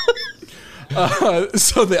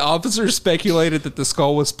 So the officers speculated that the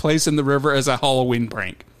skull was placed in the river as a Halloween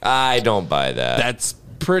prank. I don't buy that. That's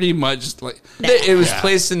pretty much like... It was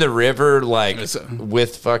placed in the river like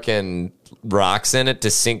with fucking rocks in it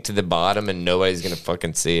to sink to the bottom and nobody's going to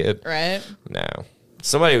fucking see it. Right? No.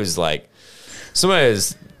 Somebody was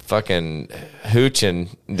fucking hooching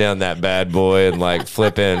down that bad boy and like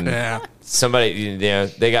flipping. Yeah. Somebody,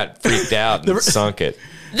 they got freaked out and sunk it.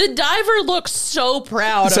 The diver looks so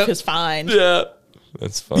proud of his find. Yeah.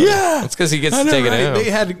 That's funny. Yeah. That's because he gets to take it home. They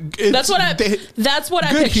had, that's what I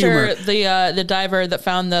picture the diver that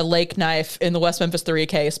found the lake knife in the West Memphis 3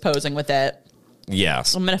 case posing with it.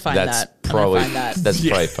 Yes. I'm going to find that. That's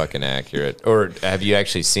probably fucking accurate. Or have you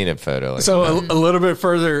actually seen a photo? Like so a little bit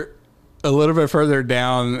further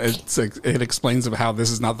down, it explains of how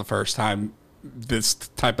this is not the first time this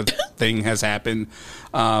type of thing has happened.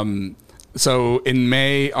 So in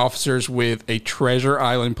May, officers with a Treasure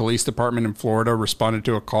Island Police Department in Florida responded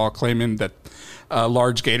to a call claiming that a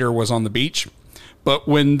large gator was on the beach. But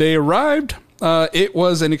when they arrived, it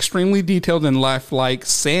was an extremely detailed and lifelike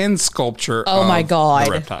sand sculpture. Oh my God.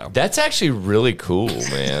 The reptile. That's actually really cool,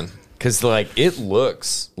 man. Because like it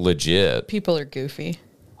looks legit. People are goofy.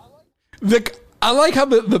 I like how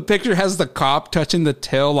the picture has the cop touching the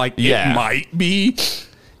tail like it might be.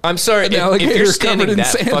 I'm sorry, if alligator you're standing covered in that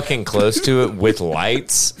sand. fucking close to it with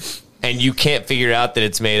lights and you can't figure out that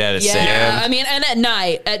it's made out of Yeah, sand. I mean, and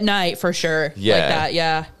at night for sure. Yeah. Like that,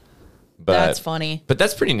 yeah. But, That's funny. But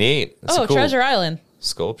that's pretty neat. That's a cool Treasure Island.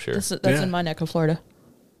 sculpture. That's in my neck of Florida.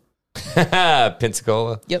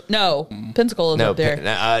 Pensacola? Yep. No, Pensacola's up there.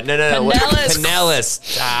 No. Pinellas.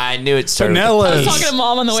 Pinellas. I knew it started with Pinellas. I was talking to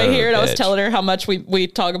Mom on the Son way of a here, and I was bitch. telling her how much we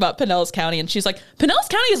talk about Pinellas County, and she's like, "Pinellas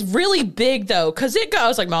County is really big, though, because it." I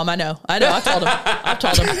was like, "Mom, I know. I told him.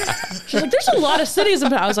 She's like, "There's a lot of cities,"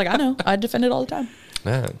 and I was like, "I know. I defend it all the time."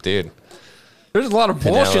 Oh, dude. There's a lot of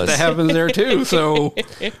bullshit Pinellas. that happens there too. So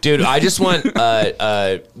Dude, I just want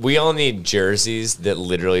we all need jerseys that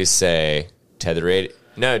literally say Tether Radio.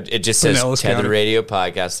 No, it just says Pinellas Tether County. Radio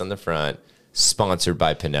Podcast on the front, sponsored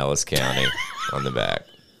by Pinellas County on the back.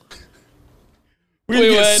 we're gonna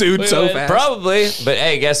get would. sued We so would. fast. Probably, but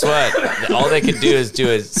hey, guess what? All they could do is do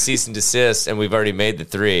a cease and desist, and we've already made the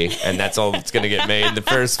 3, and that's all that's going to get made in the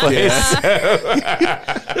first place.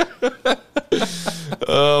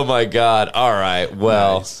 Oh my God! All right,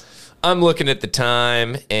 well, Nice. I'm looking at the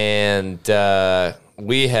time, and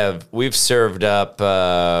we've served up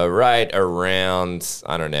right around,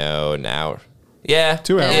 I don't know, an hour. Yeah,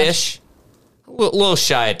 2 hours. ish. A little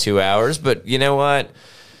shy of 2 hours, but you know what?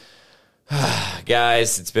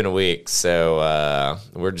 Guys, it's been a week, so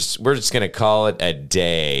we're just gonna call it a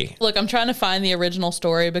day. Look, I'm trying to find the original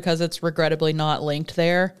story because it's regrettably not linked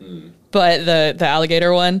there, but the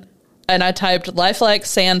alligator one, and I typed lifelike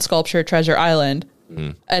sand sculpture Treasure Island,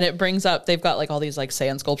 and it brings up they've got like all these like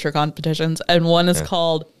sand sculpture competitions, and one is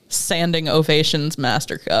called Sanding Ovations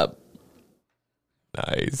Master Cup.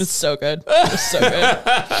 It's Nice. so good. It's so good.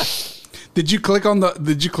 Did you click on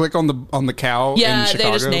the cow? Yeah, in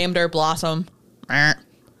Chicago? they just named her Blossom.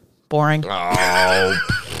 Boring. Oh,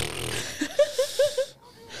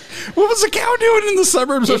 What was the cow doing in the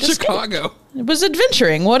suburbs of just Chicago? It was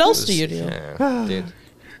adventuring. What else do you do? yeah, dude.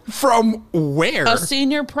 From where? A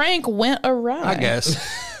senior prank went awry. I guess.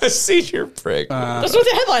 Senior prick. That's what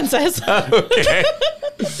the headline says. Okay.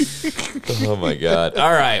 Oh my God.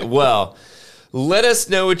 All right. Well, let us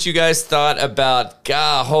know what you guys thought about.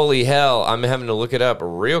 God, holy hell! I'm having to look it up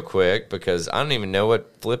real quick because I don't even know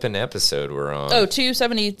what flipping episode we're on.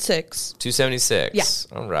 276. 276. Yeah.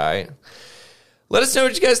 All right. Let us know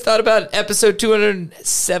what you guys thought about episode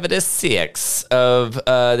 276 of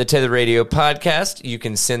the Tether Radio podcast. You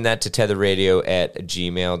can send that to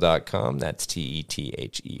tetherradio@gmail.com. That's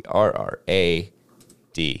TETHERRADIO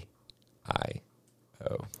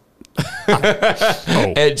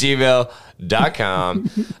at gmail.com.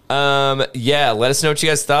 Yeah, let us know what you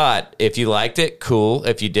guys thought. If you liked it, cool.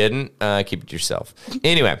 If you didn't, keep it to yourself.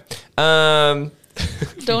 Anyway, Don't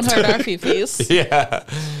hurt our fifis. yeah.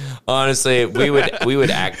 Honestly, we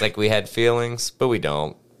would act like we had feelings, but we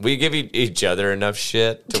don't. We give each other enough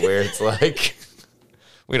shit to where it's like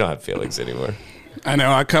we don't have feelings anymore. I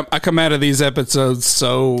know. I come out of these episodes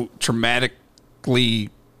so traumatically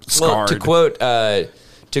scarred. Well,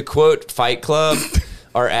 to quote Fight Club,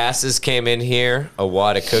 our asses came in here a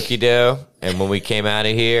wad of cookie dough, and when we came out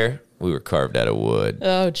of here, we were carved out of wood.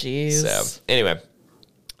 Oh, jeez. So anyway.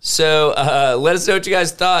 So let us know what you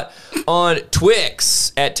guys thought on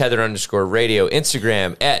Twix at Tether_radio,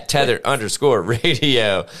 Instagram at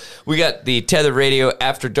Tether_radio. We got the Tether Radio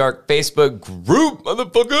After Dark Facebook group,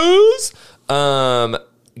 motherfuckers.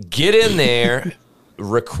 Get in there,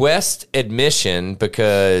 request admission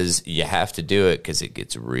because you have to do it because it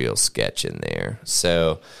gets real sketch in there.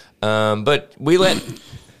 So, but we let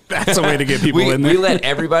That's a way to get people in there. we let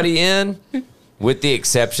everybody in with the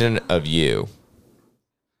exception of you.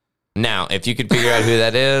 Now, if you could figure out who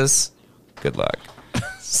that is, good luck.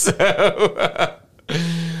 So,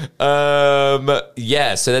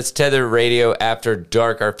 yeah, so that's Tether Radio After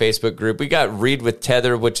Dark, our Facebook group. We got Read with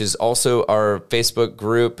Tether, which is also our Facebook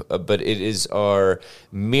group, but it is our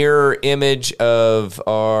mirror image of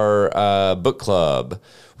our book club,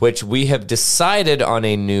 which we have decided on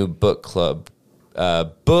a new book club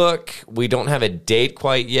book. We don't have a date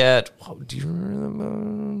quite yet. Do you remember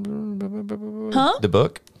the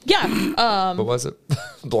book? Yeah. What was it?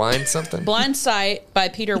 Blind something? Blind Sight by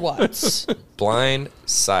Peter Watts. Blind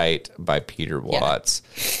Sight by Peter Watts.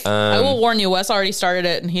 I will warn you, Wes already started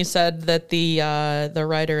it, and he said that the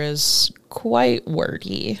writer is quite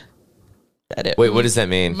wordy. That it Wait, what does that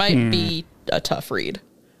mean? might be a tough read.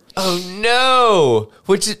 Oh, no.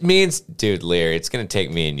 Which it means, dude, Larry, it's going to take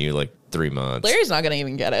me and you like 3 months. Larry's not going to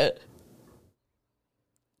even get it.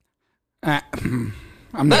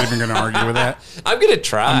 I'm not even going to argue with that. I'm going to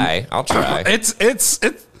try. I'll try. It's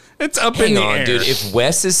It's up in Hang the on, air. dude. If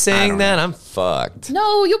Wes is saying that, I'm fucked.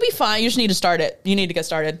 No, you'll be fine. You just need to start it. You need to get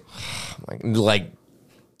started. Like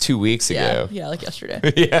 2 weeks ago. Yeah, like yesterday.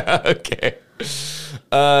 Yeah, okay.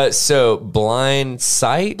 So Blind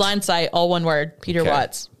Sight? Blind Sight, all one word. Peter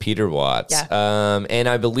Watts. Peter Watts. Yeah. And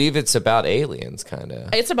I believe it's about aliens, kind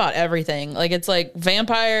of. It's about everything. Like, it's like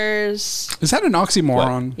vampires. Is that an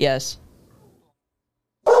oxymoron? Yes.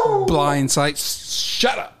 Blind sight.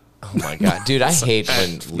 Shut up. Oh my god, dude! I hate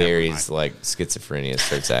when Larry's like schizophrenia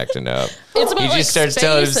starts acting up. It's about He like just starts space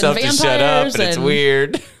telling himself and to shut up, vampires and it's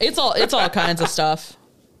weird. It's all kinds of stuff.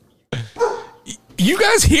 You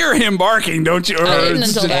guys hear him barking, don't you? I didn't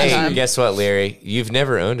until that Hey, time. guess what, Larry? You've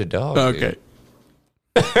never owned a dog. Okay.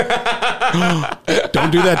 Dude.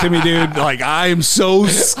 Don't do that to me, dude. Like, I am so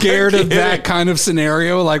scared of that kind of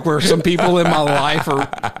scenario, like where some people in my life are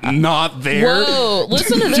not there. Whoa,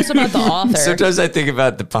 listen to this about the author. Sometimes I think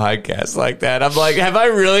about the podcast like that. I'm like, have I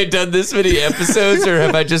really done this many episodes, or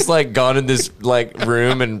have I just like gone in this like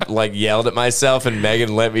room and like yelled at myself, and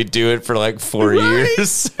Megan let me do it for like 4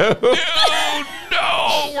 years? So.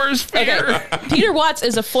 No, where's fear? Okay. Peter Watts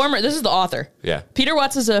is a former, this is the author. Yeah. Peter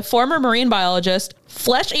Watts is a former marine biologist,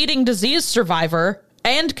 flesh-eating disease survivor,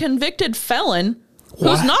 and convicted felon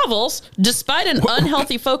whose novels, despite an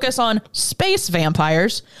unhealthy focus on space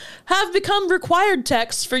vampires, have become required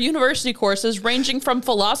texts for university courses ranging from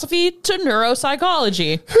philosophy to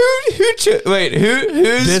neuropsychology.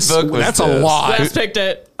 Whose book was That's this? a lot. Wes picked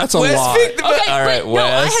it. That's a Wes lot. picked the book. Okay, All right, but no,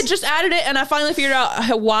 I Wes. had just added it, and I finally figured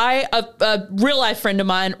out why a real life friend of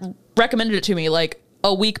mine recommended it to me like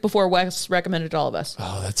a week before Wes recommended it to all of us.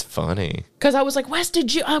 Oh, that's funny. Because I was like, Wes,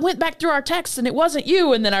 did you? I went back through our texts, and it wasn't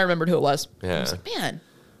you. And then I remembered who it was. Yeah. I was like, man.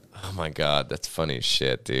 Oh my god, that's funny as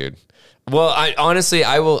shit, dude. Well, I honestly,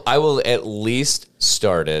 I will at least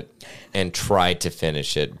start it and try to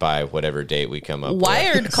finish it by whatever date we come up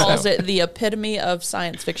Wired with. calls So, it the epitome of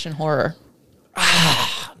science fiction horror.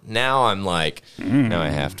 now I'm like, now I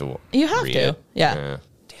have to. You have read to. it. Yeah. Damn it.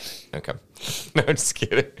 Okay. No, I'm just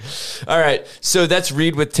kidding. All right, so that's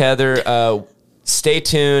Read with Tether. Stay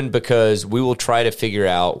tuned because we will try to figure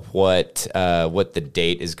out what the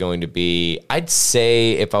date is going to be. I'd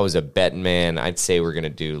say if I was a betting man, I'd say we're going to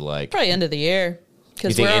do like. Probably end of the year. You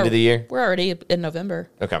think end of the year? We're already in November.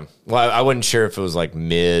 Okay. Well, I wasn't sure if it was like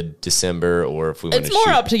mid-December or if we want to It's more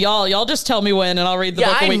up to y'all. Y'all just tell me when, and I'll read the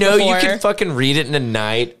book a I week know before. you can fucking read it in a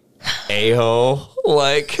night, a-hole.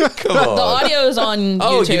 Like, come on. The audio is on YouTube.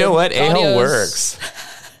 Oh, you know what? The A-hole audio's- works.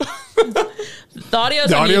 The audio's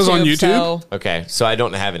The on audio's YouTube. on YouTube? So, Okay, so I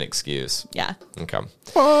don't have an excuse. yeah. Okay.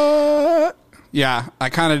 What? Yeah, I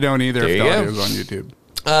kind of don't either There if you the go. audio's on YouTube.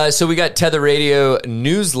 So we got Tether Radio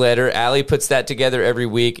newsletter. Allie puts that together every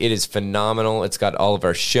week. It is phenomenal. It's got all of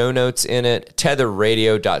our show notes in it.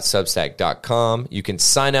 tetherradio.substack.com. You can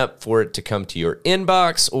sign up for it to come to your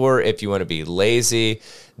inbox, or if you want to be lazy,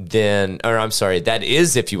 that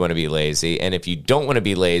is if you want to be lazy. And if you don't want to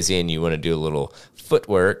be lazy and you want to do a little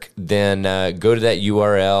footwork, then go to that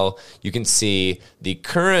URL. You can see the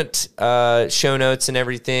current show notes and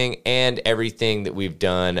everything that we've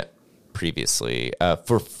done previously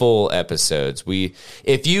for full episodes.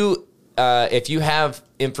 If you have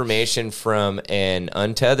information from an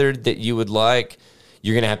untethered that you would like,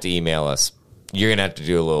 you're gonna have to email us. You're gonna have to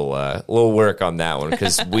do a little work on that one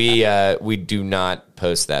because we do not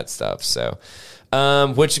post that stuff. So,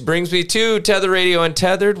 which brings me to Tether Radio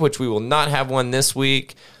Untethered, which we will not have one this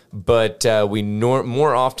week. But we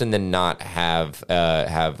more often than not have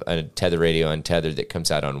a Tether Radio Untethered that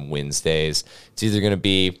comes out on Wednesdays. It's either going to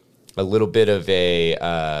be a little bit of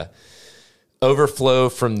a overflow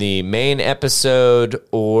from the main episode,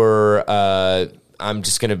 or I'm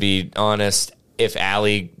just going to be honest, if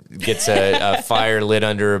Allie gets a fire lit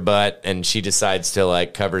under her butt and she decides to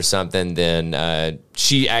like cover something, then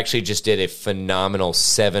she actually just did a phenomenal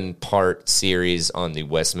 7-part series on the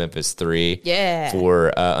West Memphis 3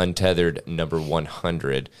 for Untethered number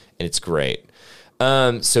 100, and it's great.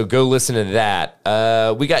 So go listen to that.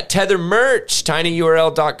 We got Tether merch,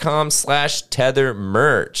 tinyurl.com/Tether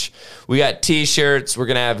merch. We got t-shirts. We're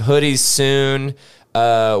going to have hoodies soon. We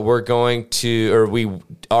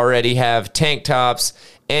already have tank tops.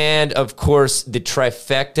 And of course, the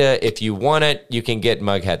trifecta, if you want it, you can get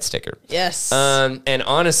mug hat sticker. Yes. And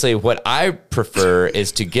honestly, what I prefer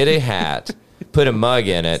is to get a hat, put a mug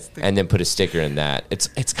in it, and then put a sticker in that.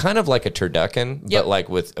 It's kind of like a turducken, but like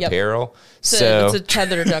with apparel. It's a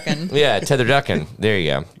tether ducking. Yeah, tether ducking. There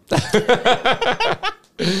you go.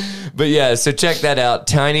 But yeah, so check that out,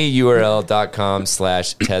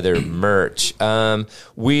 tinyurl.com/tethermerch.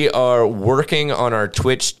 We are working on our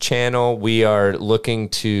Twitch channel. We are looking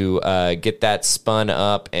to get that spun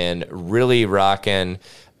up and really rocking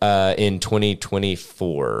in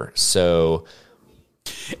 2024. So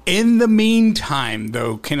in the meantime,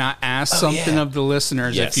 though, can I ask something of the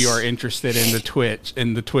listeners if you are interested in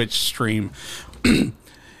the Twitch stream?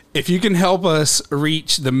 If you can help us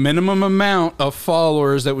reach the minimum amount of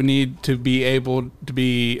followers that we need to be able to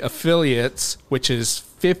be affiliates, which is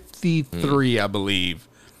 53, I believe,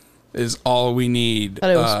 is all we need. I thought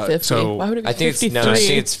it was 50. So why would it be I think 53? I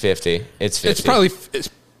think it's 50. It's 50. It's probably 50.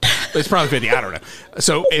 I don't know.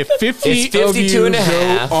 So if 50 It's of 52 you and a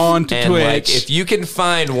half. go on to and Twitch, like, if you can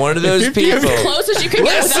find one of those 50 of people, you- Close as you can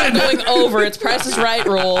get without going over. It's Price is Right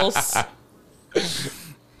rules.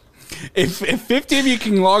 if 50 of you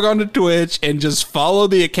can log on to Twitch and just follow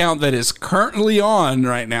the account that is currently on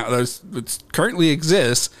right now, that currently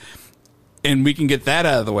exists, and we can get that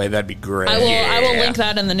out of the way, that'd be great. I will link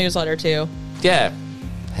that in the newsletter too. yeah.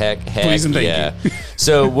 Heck, Please and thank yeah. you.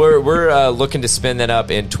 So we're looking to spin that up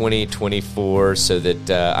in 2024 so that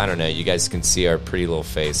I don't know, you guys can see our pretty little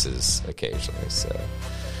faces occasionally. So,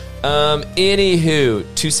 anywho,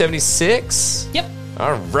 276. Yep.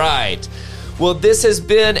 All right. Well, this has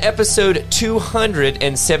been episode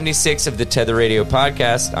 276 of the Tether Radio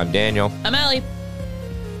podcast. I'm Daniel. I'm Allie.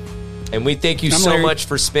 And we thank you I'm so Larry. much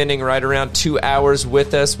for spending right around 2 hours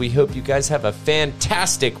with us. We hope you guys have a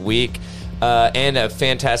fantastic week and a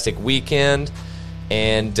fantastic weekend.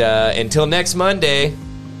 And until next Monday,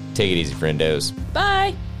 take it easy, friendos.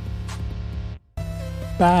 Bye.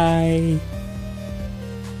 Bye.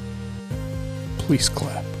 Please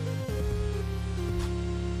clap.